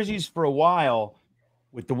the jerseys for a while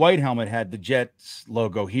with the white helmet had the Jets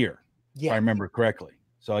logo here. Yeah. If I remember correctly.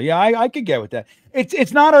 So yeah, I could get with that.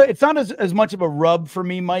 It's not as much of a rub for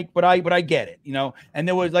me, Mike, but I get it, you know. And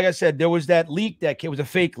there was, like I said, there was that leak it was a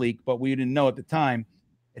fake leak, but we didn't know at the time.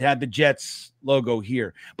 It had the Jets logo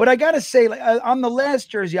here. But I gotta say, like on the last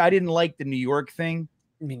jersey, I didn't like the New York thing.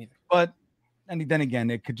 Me neither. But and then again,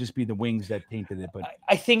 it could just be the wings that painted it. But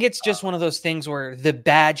I think it's just one of those things where the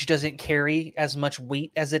badge doesn't carry as much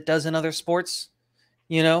weight as it does in other sports.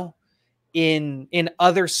 You know, in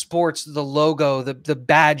other sports, the logo, the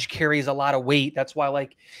badge carries a lot of weight. That's why,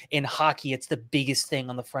 like in hockey, it's the biggest thing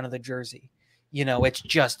on the front of the jersey. You know, it's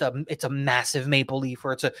just it's a massive maple leaf,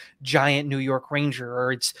 or it's a giant New York Ranger,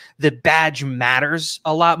 or it's the badge matters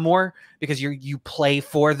a lot more because you play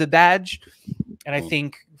for the badge. And I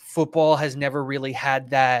think football has never really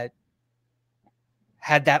had that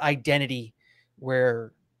identity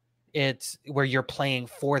where you're playing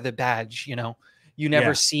for the badge. You know, you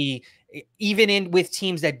never see, even with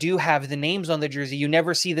teams that do have the names on the jersey, you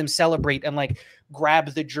never see them celebrate and like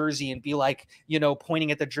grab the jersey and be like, you know,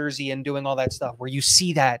 pointing at the jersey and doing all that stuff, where you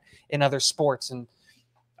see that in other sports. And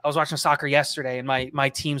I was watching soccer yesterday and my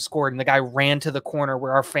team scored and the guy ran to the corner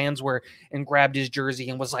where our fans were and grabbed his jersey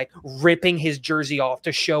and was like ripping his jersey off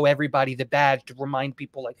to show everybody the badge, to remind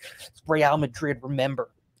people like Real Madrid, remember.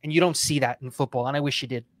 And you don't see that in football. And I wish you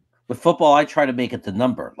did. With football, I try to make it the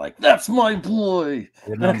number. Like, that's my boy.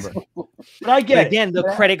 The number. But I get again, the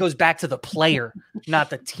credit goes back to the player, not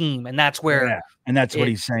the team. And that's where and that's what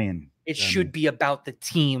he's saying. It should be about the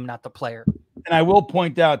team, not the player. And I will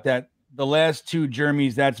point out that the last two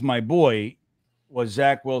Jeremy's "That's My Boy" was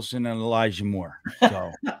Zach Wilson and Elijah Moore.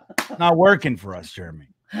 So not working for us, Jeremy.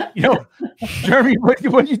 You know, Jeremy, what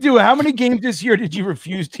did you do? How many games this year did you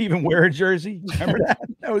refuse to even wear a jersey? Remember that?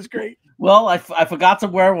 That was great. Well, I forgot to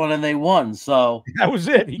wear one and they won. So that was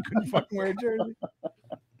it. He couldn't fucking wear a jersey.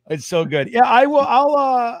 It's so good. Yeah, I will.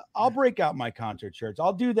 I'll break out my concert shirts.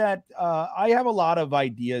 I'll do that. I have a lot of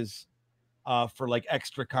ideas for like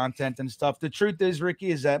extra content and stuff. The truth is,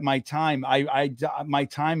 Ricky, is that my time, my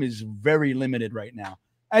time is very limited right now.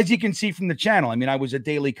 As you can see from the channel. I mean, I was a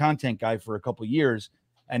daily content guy for a couple of years.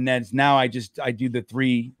 And then now I do the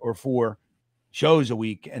 3 or 4 shows a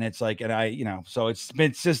week, and it's like, so it's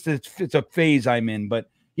a phase I'm in. But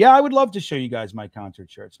yeah, I would love to show you guys my concert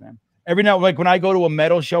shirts, man. Every now, like when I go to a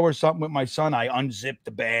metal show or something with my son, I unzip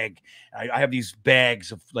the bag. I have these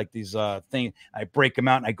bags of like these things. I break them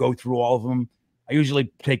out and I go through all of them. I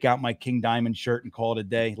usually take out my King Diamond shirt and call it a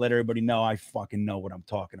day. Let everybody know I fucking know what I'm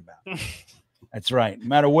talking about. That's right. No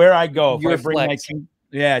matter where I go, if I bring my King,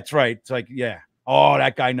 yeah, that's right. It's like, yeah. Oh,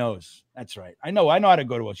 that guy knows. That's right. I know how to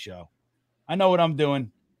go to a show. I know what I'm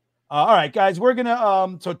doing. All right, guys, we're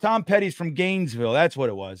gonna so Tom Petty's from Gainesville. That's what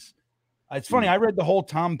it was. It's funny. I read the whole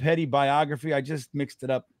Tom Petty biography. I just mixed it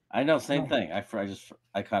up. I know, same thing. I kind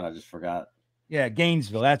of just forgot. Yeah,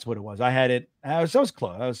 Gainesville. That's what it was. I had it. I was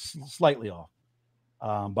close. I was slightly off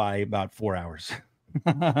by about 4 hours.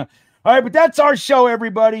 All right, but that's our show,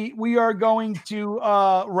 everybody. We are going to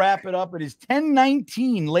wrap it up. It is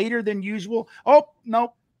 10:19, later than usual. Oh,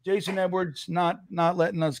 nope. Jason Edwards not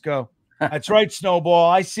letting us go. That's right, Snowball.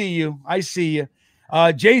 I see you.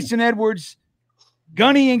 Jason Edwards,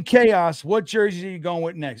 Gunny and Chaos. What jersey are you going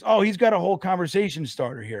with next? Oh, he's got a whole conversation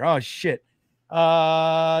starter here. Oh shit.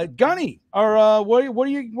 Gunny, or what are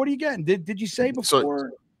you getting? Did you say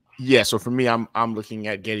before? So for me, I'm looking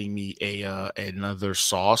at getting me another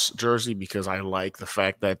Sauce jersey because I like the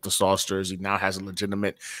fact that the Sauce jersey now has a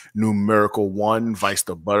legitimate numerical 1 vice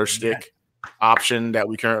the butter stick option that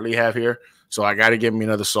we currently have here. So I got to get me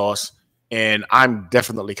another Sauce, and I'm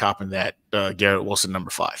definitely copping that Garrett Wilson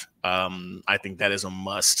number 5. I think that is a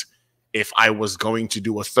must. If I was going to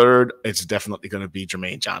do a third, it's definitely going to be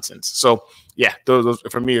Jermaine Johnson's. So yeah, those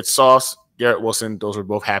for me, it's Sauce, Garrett Wilson. Those are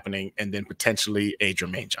both happening, and then potentially a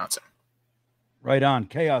Jermaine Johnson. Right on.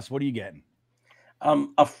 Chaos, what are you getting?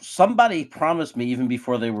 Somebody promised me even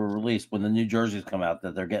before they were released, when the new jerseys come out,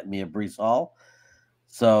 that they're getting me a Breece Hall.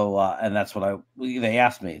 So, and that's what they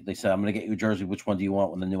asked me. They said, I'm going to get you a jersey. Which one do you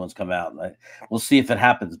want when the new ones come out? And we'll see if it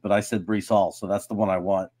happens. But I said Breece Hall, so that's the one I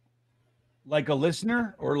want. Like a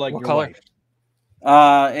listener or like what your color?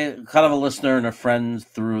 wife? Kind of a listener and a friend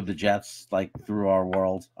through the Jets, like through our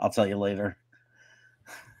world. I'll tell you later.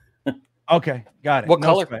 Okay, got it. What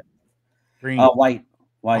color? Sweat. Green. White.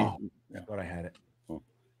 Oh, I thought I had it.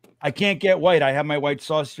 I can't get white. I have my white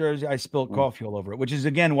Sauce jersey. I spilled coffee all over it, which is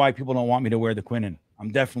again why people don't want me to wear the Quinnen.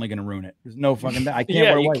 I'm definitely going to ruin it. There's no fucking. I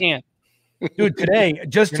can't wear white. You can't. Dude, today,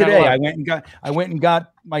 I went and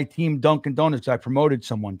got my team Dunkin' Donuts. I promoted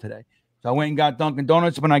someone today. So I went and got Dunkin'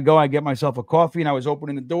 Donuts. When I go, I get myself a coffee, and I was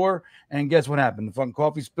opening the door, and guess what happened? The fucking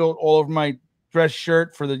coffee spilled all over my dress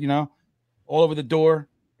shirt for the, all over the door.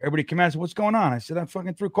 Everybody came out and said, "What's going on?" I said, "I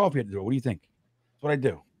fucking threw coffee at the door. What do you think?" That's what I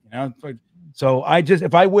do. So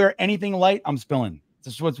if I wear anything light, I'm spilling.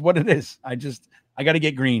 That's what it is. I got to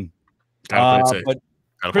get green. But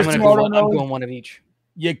I'm going one of each.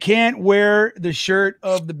 You can't wear the shirt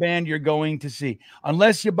of the band you're going to see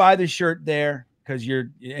unless you buy the shirt there because you're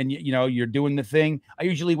doing the thing. I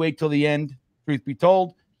usually wait till the end, truth be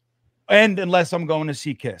told, and unless I'm going to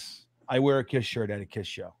see Kiss, I wear a Kiss shirt at a Kiss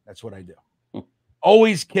show. That's what I do.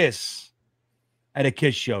 Always Kiss at a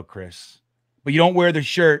Kiss show, Chris. But you don't wear the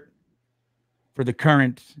shirt for the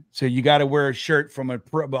current, so you got to wear a shirt from a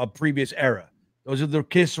previous era. Those are the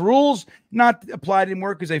Kiss rules. Not applied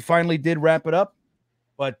anymore because they finally did wrap it up.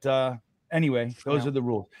 But anyway, those are the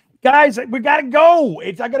rules. Guys, we got to go.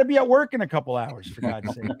 I got to be at work in a couple hours, for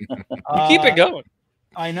God's sake. Keep it going.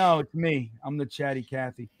 I know. It's me. I'm the chatty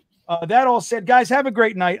Cathy. That all said, guys, have a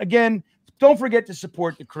great night. Again, don't forget to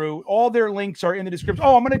support the crew. All their links are in the description.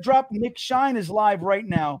 Oh, I'm going to drop Nick Shine is live right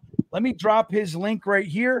now. Let me drop his link right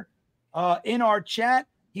here in our chat.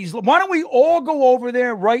 Why don't we all go over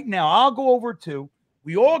there right now? I'll go over too.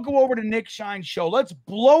 We all go over to Nick Shine's show. Let's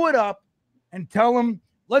blow it up and tell him.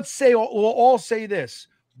 We'll all say this.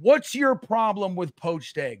 What's your problem with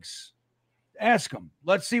poached eggs? Ask him.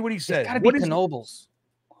 Let's see what he says. It's got to be Knobles.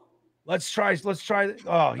 Let's try. Oh, here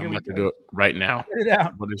I'm we about go. to do it right now. Get it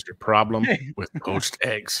out. What is your problem with poached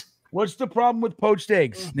eggs? What's the problem with poached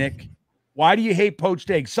eggs, Nick? Why do you hate poached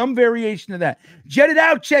eggs? Some variation of that. Jet it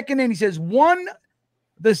out, checking in. He says, on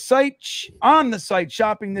the site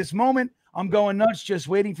shopping this moment. I'm going nuts, just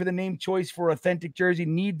waiting for the name choice for authentic jersey.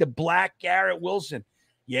 Need the black Garrett Wilson.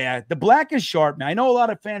 Yeah, the black is sharp. Now, I know a lot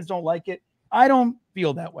of fans don't like it. I don't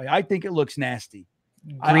feel that way. I think it looks nasty.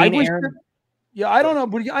 I don't know,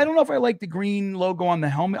 but I don't know if I like the green logo on the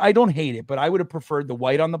helmet. I don't hate it, but I would have preferred the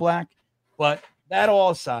white on the black. But that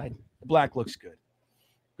all aside, the black looks good.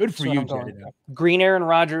 Good for you, Jet. Green Aaron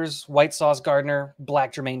Rodgers, white Sauce Gardner,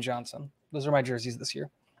 black Jermaine Johnson. Those are my jerseys this year.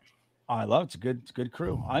 I love it. It's a good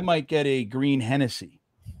crew. I might get a green Hennessy,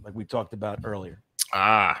 like we talked about earlier.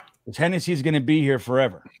 Because Hennessy is going to be here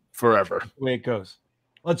forever. Forever. That's the way it goes.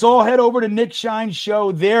 Let's all head over to Nick Shine's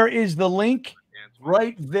show. There is the link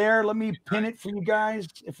right there. Let me pin it for you guys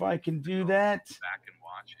if I can do that.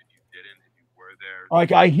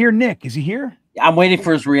 Like I hear Nick. Is he here? I'm waiting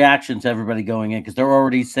for his reaction to everybody going in because they're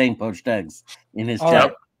already saying poached eggs in his chat.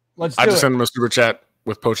 Right. Let's do I just it. sent him a super chat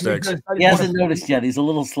with poached eggs. He hasn't noticed yet. He's a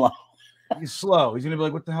little slow. He's slow. He's gonna be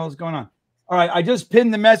like, "What the hell is going on?" All right, I just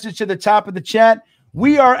pinned the message to the top of the chat.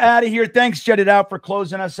 We are out of here. Thanks, Jet It Out, for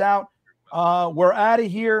closing us out. We're out of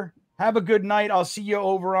here. Have a good night. I'll see you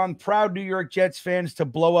over on Proud New York Jets fans to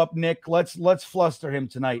blow up Nick. Let's fluster him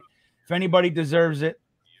tonight. If anybody deserves it,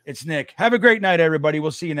 it's Nick. Have a great night, everybody.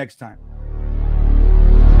 We'll see you next time.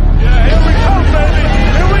 Yeah, here we come, baby.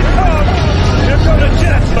 Here we come. Here come the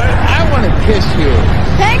Jets, man. I want to kiss you.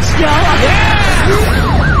 Thanks, Joe. Yeah!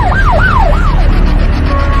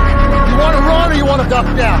 You want to run or you want to duck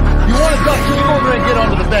down? You want to duck, just go over and get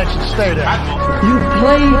onto the bench and stay there. You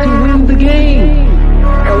play to win the game.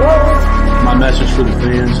 My message for the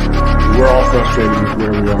fans, we're all frustrated with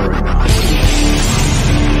where we are right now.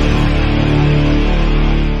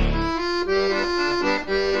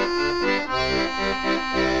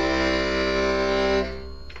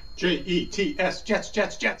 Jets,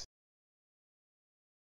 Jets, Jets.